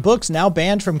list of books now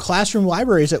banned from classroom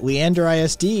libraries at Leander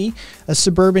ISD, a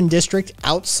suburban district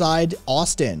outside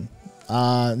Austin.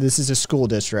 This is a school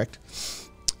district.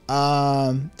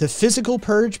 The physical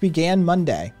purge began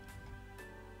Monday.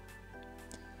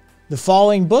 The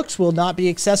following books will not be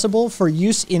accessible for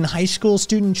use in high school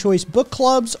student choice book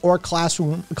clubs or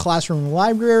classroom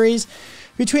libraries.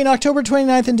 Between October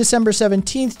 29th and December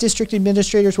 17th, district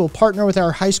administrators will partner with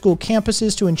our high school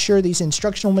campuses to ensure these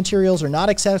instructional materials are not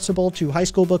accessible to high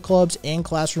school book clubs and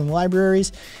classroom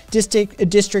libraries.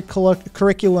 District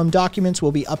curriculum documents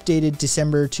will be updated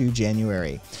December to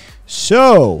January.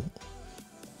 So,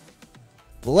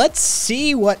 let's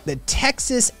see what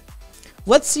Texas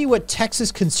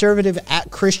conservative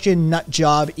Christian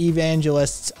nutjob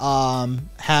evangelists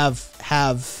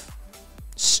have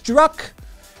struck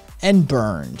and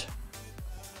burned.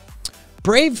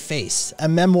 Brave Face, a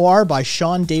memoir by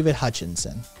Sean David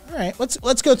Hutchinson. All right,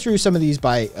 let's go through some of these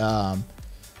by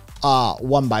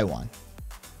one by one.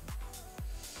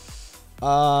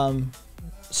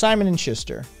 Simon and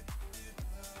Schuster.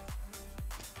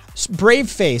 Brave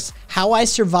Face, How I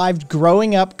Survived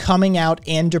Growing Up, Coming Out,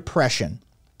 and Depression.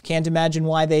 Can't imagine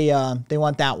why they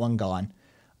want that one gone.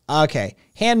 Okay,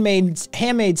 Handmaid's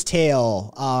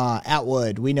Tale,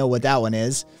 Atwood. We know what that one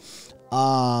is.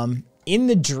 In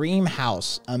the Dream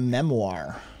House, a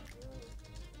memoir.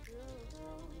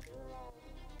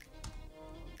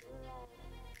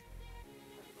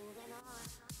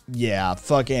 Yeah,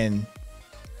 fucking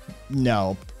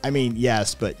no. I mean,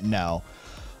 yes, but no.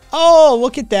 Oh,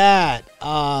 look at that.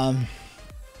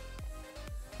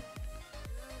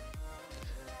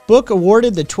 Book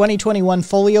awarded the 2021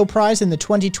 Folio Prize and the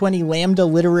 2020 Lambda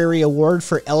Literary Award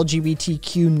for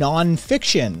LGBTQ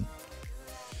nonfiction.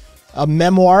 A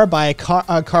memoir by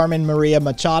Carmen Maria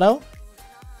Machado.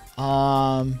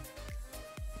 Machado's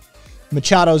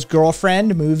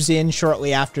girlfriend moves in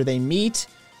shortly after they meet.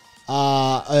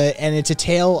 And it's a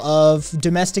tale of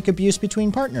domestic abuse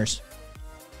between partners.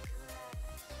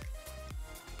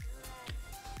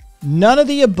 None of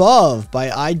the Above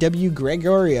by I.W.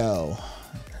 Gregorio.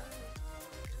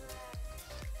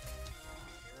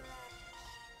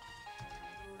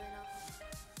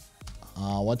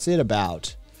 What's it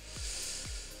about?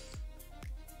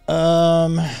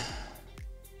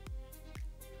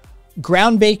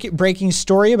 Groundbreaking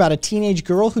story about a teenage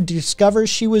girl who discovers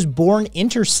she was born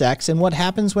intersex and what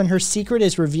happens when her secret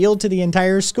is revealed to the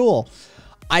entire school.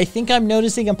 I think I'm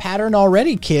noticing a pattern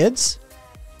already, kids.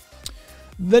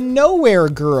 The Nowhere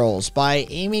Girls by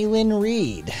Amy Lynn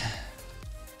Reed.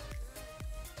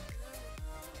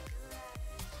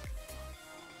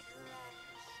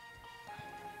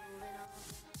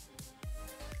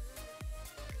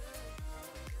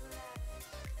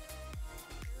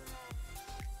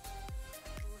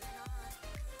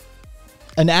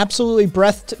 An absolutely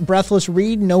breathless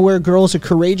read. Nowhere Girl is a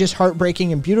courageous,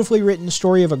 heartbreaking, and beautifully written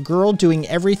story of a girl doing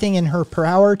everything in her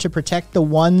power to protect the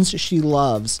ones she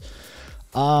loves.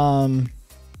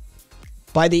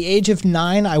 By the age of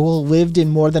 9, I will have lived in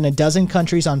more than a dozen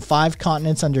countries on 5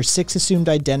 continents under 6 assumed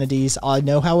identities. I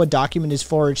know how a document is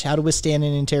forged, how to withstand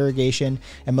an interrogation,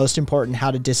 and most important,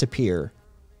 how to disappear.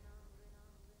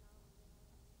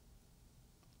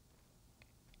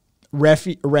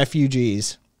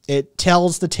 Refugees. It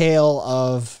tells the tale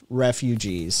of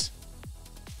refugees.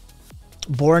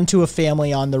 Born to a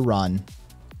family on the run.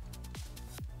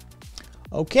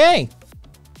 Okay.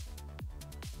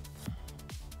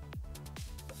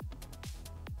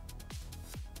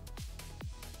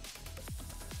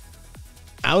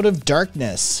 Out of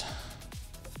Darkness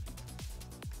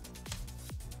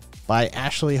by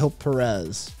Ashley Hope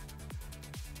Perez.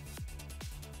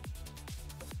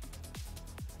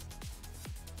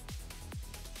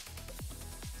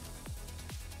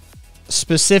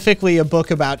 Specifically a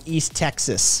book about East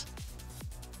Texas.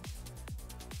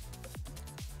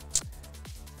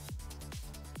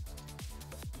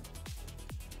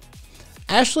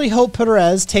 Ashley Hope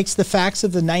Perez takes the facts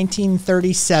of the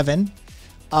 1937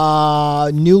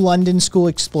 New London school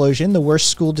explosion, the worst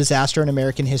school disaster in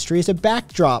American history, as a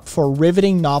backdrop for a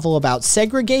riveting novel about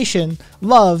segregation,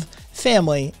 love,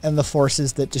 family, and the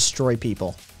forces that destroy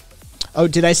people. Oh,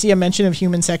 did I see a mention of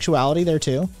human sexuality there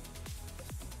too?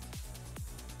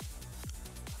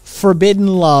 Forbidden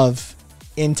love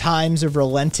in times of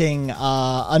unrelenting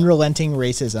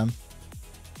racism.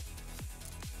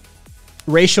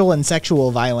 Racial and sexual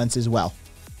violence as well.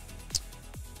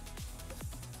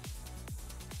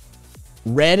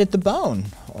 Read at the Bone.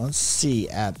 Let's see,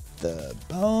 at the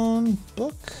Bone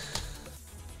book.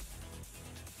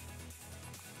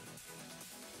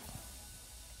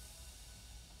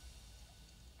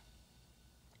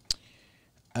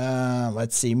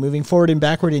 Let's see, Moving Forward and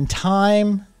Backward in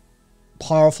Time.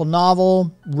 Powerful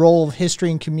novel. Role of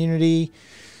history and community.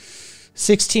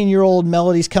 16-year-old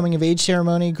Melody's coming of age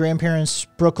ceremony. Grandparents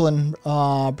Brooklyn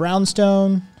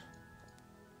Brownstone.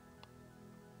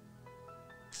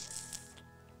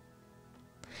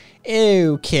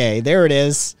 Okay, there it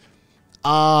is.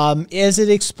 As it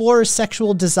explores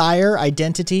sexual desire,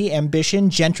 identity, ambition,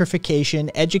 gentrification,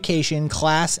 education,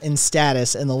 class, and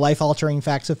status, and the life-altering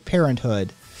facts of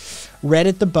parenthood. Read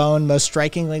at the Bone most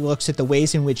strikingly looks at the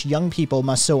ways in which young people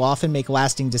must so often make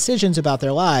lasting decisions about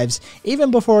their lives,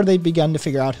 even before they've begun to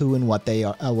figure out who and what they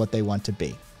are, what they want to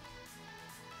be.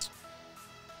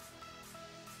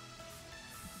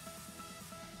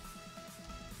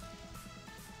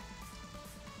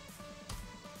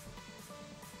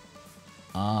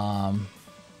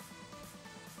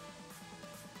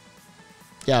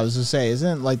 Yeah, I was gonna say,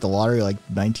 isn't it like the lottery like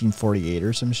 1948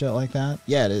 or some shit like that?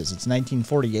 Yeah, it is. It's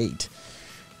 1948.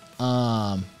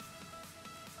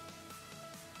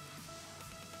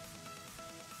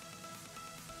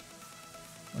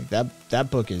 Like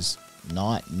that book is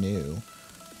not new.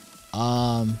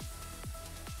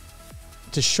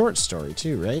 It's a short story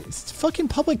too, right? It's fucking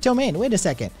public domain. Wait a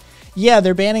second. Yeah,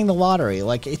 they're banning the lottery.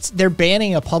 Like they're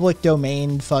banning a public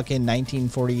domain fucking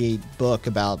 1948 book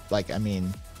about, like, I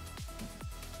mean,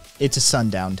 it's a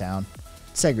sundown town.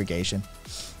 Segregation.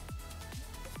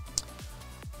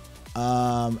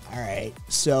 All right.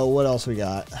 So what else we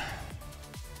got?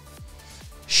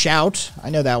 Shout. I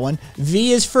know that one.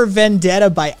 V is for Vendetta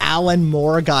by Alan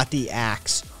Moore got the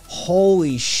axe.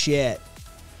 Holy shit.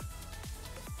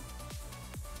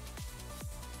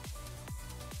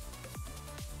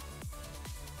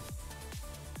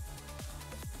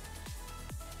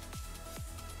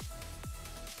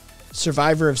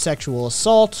 Survivor of sexual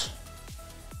assault.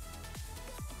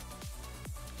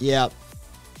 Yep.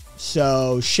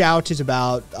 So Shout is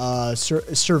about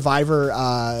survivors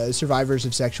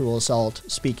of sexual assault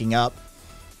speaking up.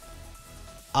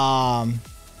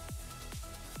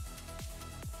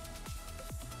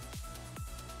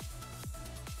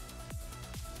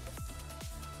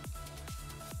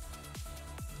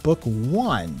 Book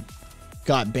 1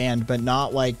 got banned, but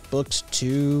not like books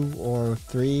 2 or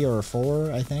 3 or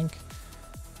 4, I think.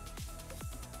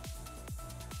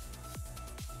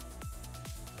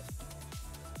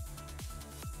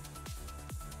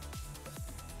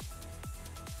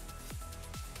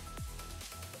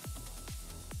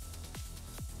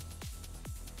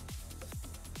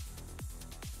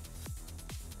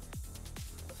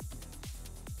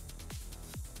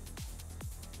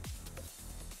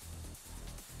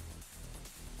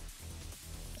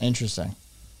 Interesting.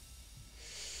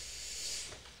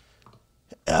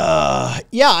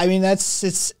 Yeah, I mean, I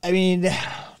mean,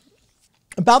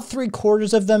 about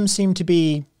 3/4 of them seem to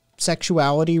be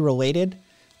sexuality related.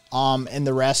 And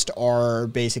the rest are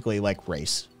basically like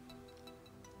race.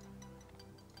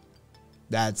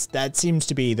 That seems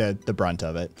to be the brunt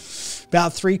of it.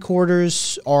 About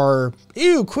 3/4 are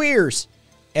ew queers,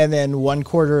 and then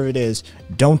 1/4 of it is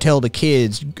don't tell the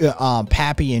kids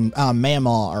Pappy and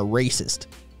Mama are racist,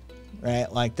 right?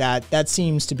 Like that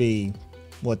seems to be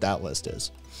what that list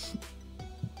is.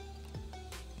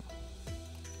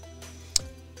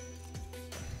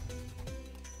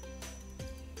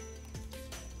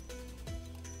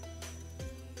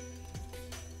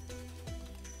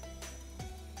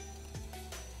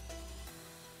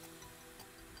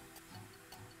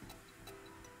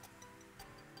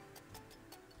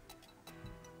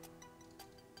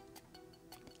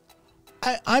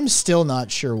 I'm still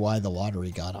not sure why the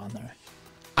lottery got on there.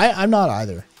 I'm not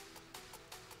either.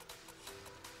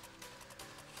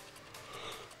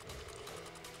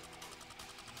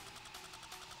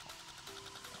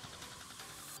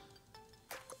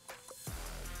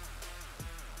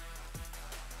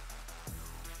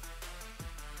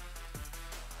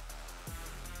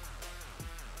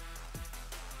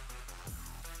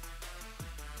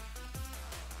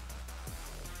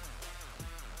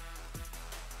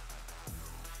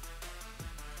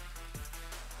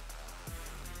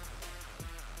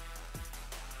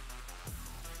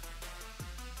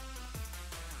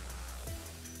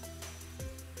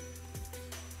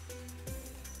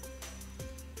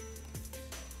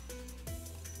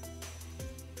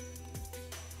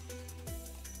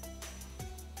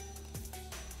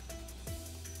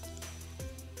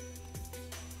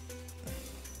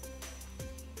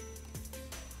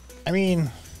 I mean,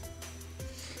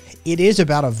 it is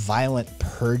about a violent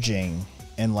purging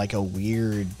and like a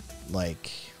weird,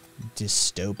 like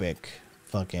dystopic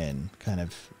fucking kind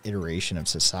of iteration of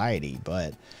society.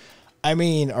 But I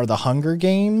mean, are the Hunger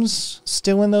Games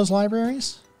still in those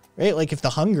libraries? Right? Like if the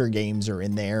Hunger Games are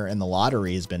in there and the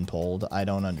lottery has been pulled, I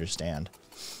don't understand.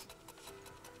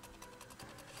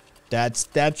 That's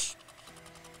yeah,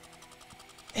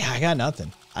 I got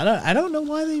nothing. I don't know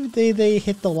why they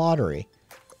hit the lottery.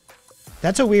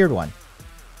 That's a weird one.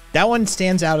 That one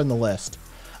stands out in the list.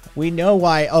 We know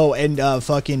why. Oh, and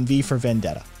fucking V for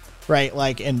Vendetta, right?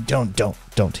 Like, and don't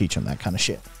teach them that kind of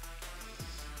shit.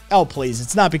 Oh, please,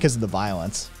 it's not because of the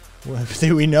violence.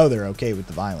 We know they're okay with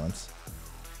the violence.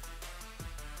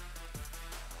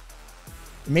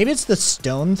 Maybe it's the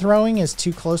stone throwing is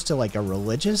too close to like a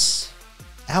religious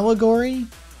allegory.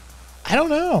 I don't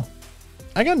know.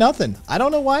 I got nothing. I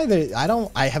don't know why they.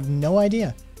 I have no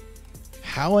idea.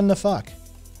 How in the fuck?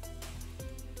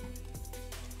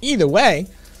 Either way,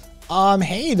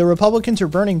 hey, the Republicans are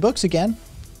burning books again.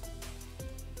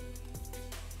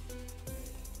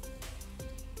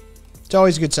 It's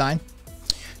always a good sign.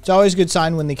 It's always a good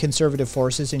sign when the conservative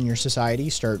forces in your society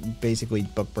start basically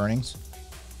book burnings.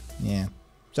 Yeah.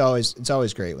 It's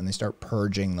always great when they start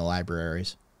purging the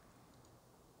libraries.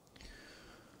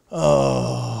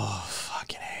 Oh,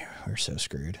 fucking A. We're so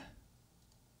screwed.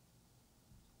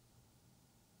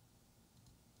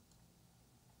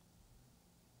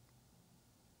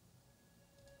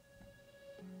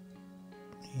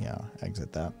 Yeah,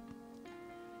 exit that.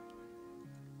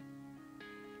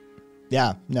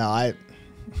 Yeah, no, I...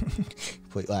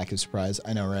 complete lack of surprise.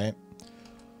 I know, right?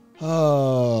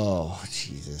 Oh,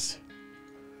 Jesus.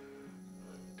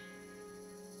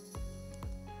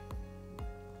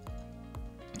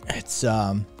 It's,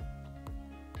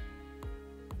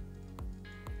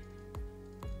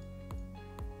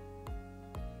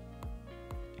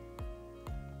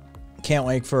 can't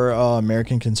wait for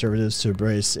American conservatives to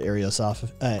embrace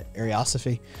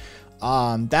Ariosophy.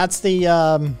 That's the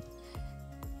oh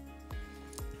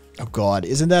god,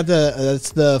 isn't that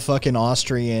that's the fucking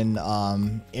Austrian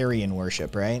Aryan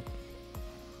worship, right?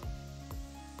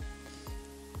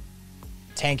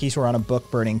 Tankies were on a book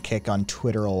burning kick on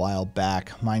Twitter a while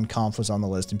back. Mein Kampf was on the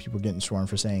list and people were getting sworn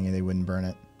for saying they wouldn't burn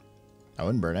it. I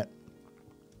wouldn't burn it.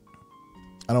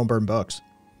 I don't burn books.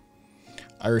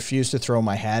 I refuse to throw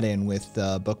my hat in with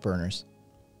book burners.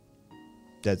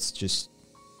 That's just...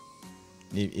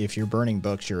 If you're burning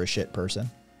books, you're a shit person.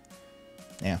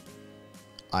 Yeah.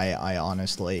 I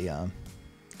honestly...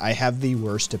 I have the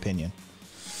worst opinion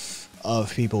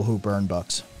of people who burn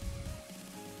books.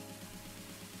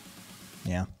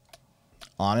 Yeah.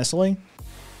 Honestly,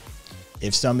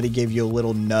 if somebody gave you a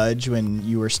little nudge when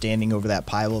you were standing over that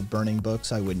pile of burning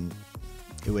books, it wouldn't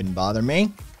bother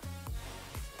me.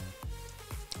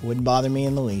 Wouldn't bother me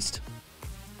in the least.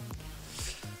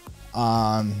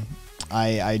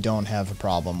 I don't have a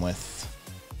problem with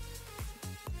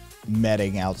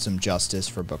meting out some justice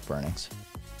for book burnings.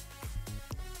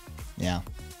 Yeah.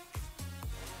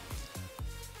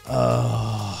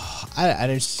 I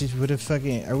just would have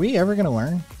fucking. Are we ever gonna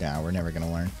learn? No, we're never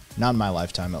gonna learn. Not in my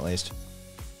lifetime, at least.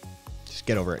 Just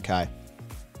get over it, Kai.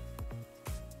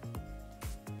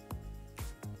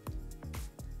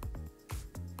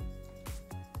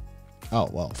 Oh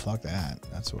well, fuck that.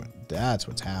 That's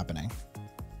what's happening.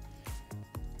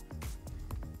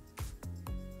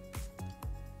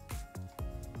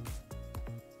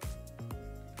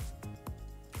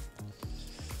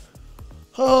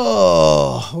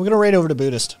 Oh, we're gonna raid over to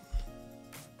Buddhist.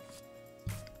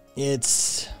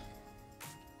 It's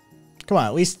come on,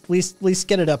 at least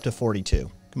get it up to 42.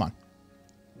 Come on.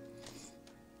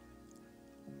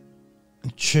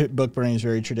 Book burning is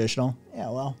very traditional. Yeah,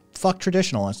 well, fuck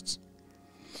traditionalists.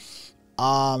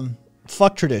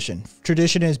 Fuck tradition.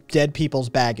 Tradition is dead people's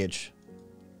baggage.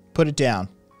 Put it down.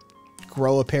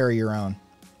 Grow a pair of your own.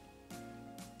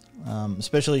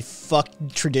 Especially fuck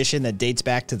tradition that dates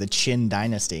back to the Qin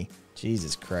dynasty.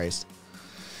 Jesus Christ.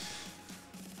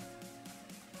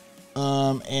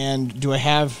 And do I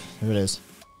have... Here it is.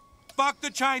 Fuck the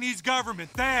Chinese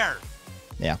government. There.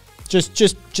 Yeah.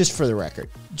 Just for the record.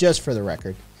 Just for the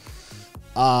record.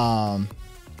 I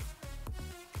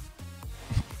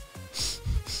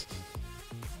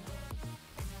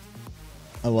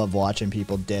love watching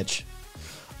people ditch.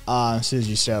 As soon as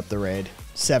you set up the raid.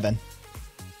 7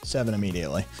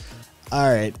 immediately.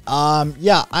 Alright.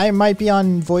 Yeah, I might be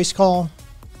on voice call.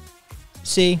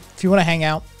 See, if you want to hang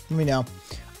out, let me know.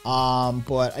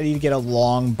 But I need to get a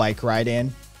long bike ride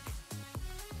in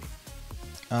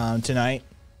tonight.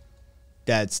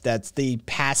 That's the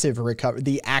passive recovery,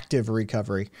 the active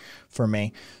recovery for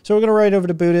me. So we're gonna ride over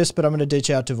to Buddhist, but I'm gonna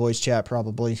ditch out to voice chat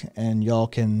probably, and y'all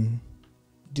can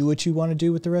do what you want to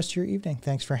do with the rest of your evening.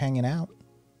 Thanks for hanging out.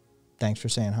 Thanks for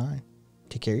saying hi.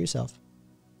 Take care of yourself.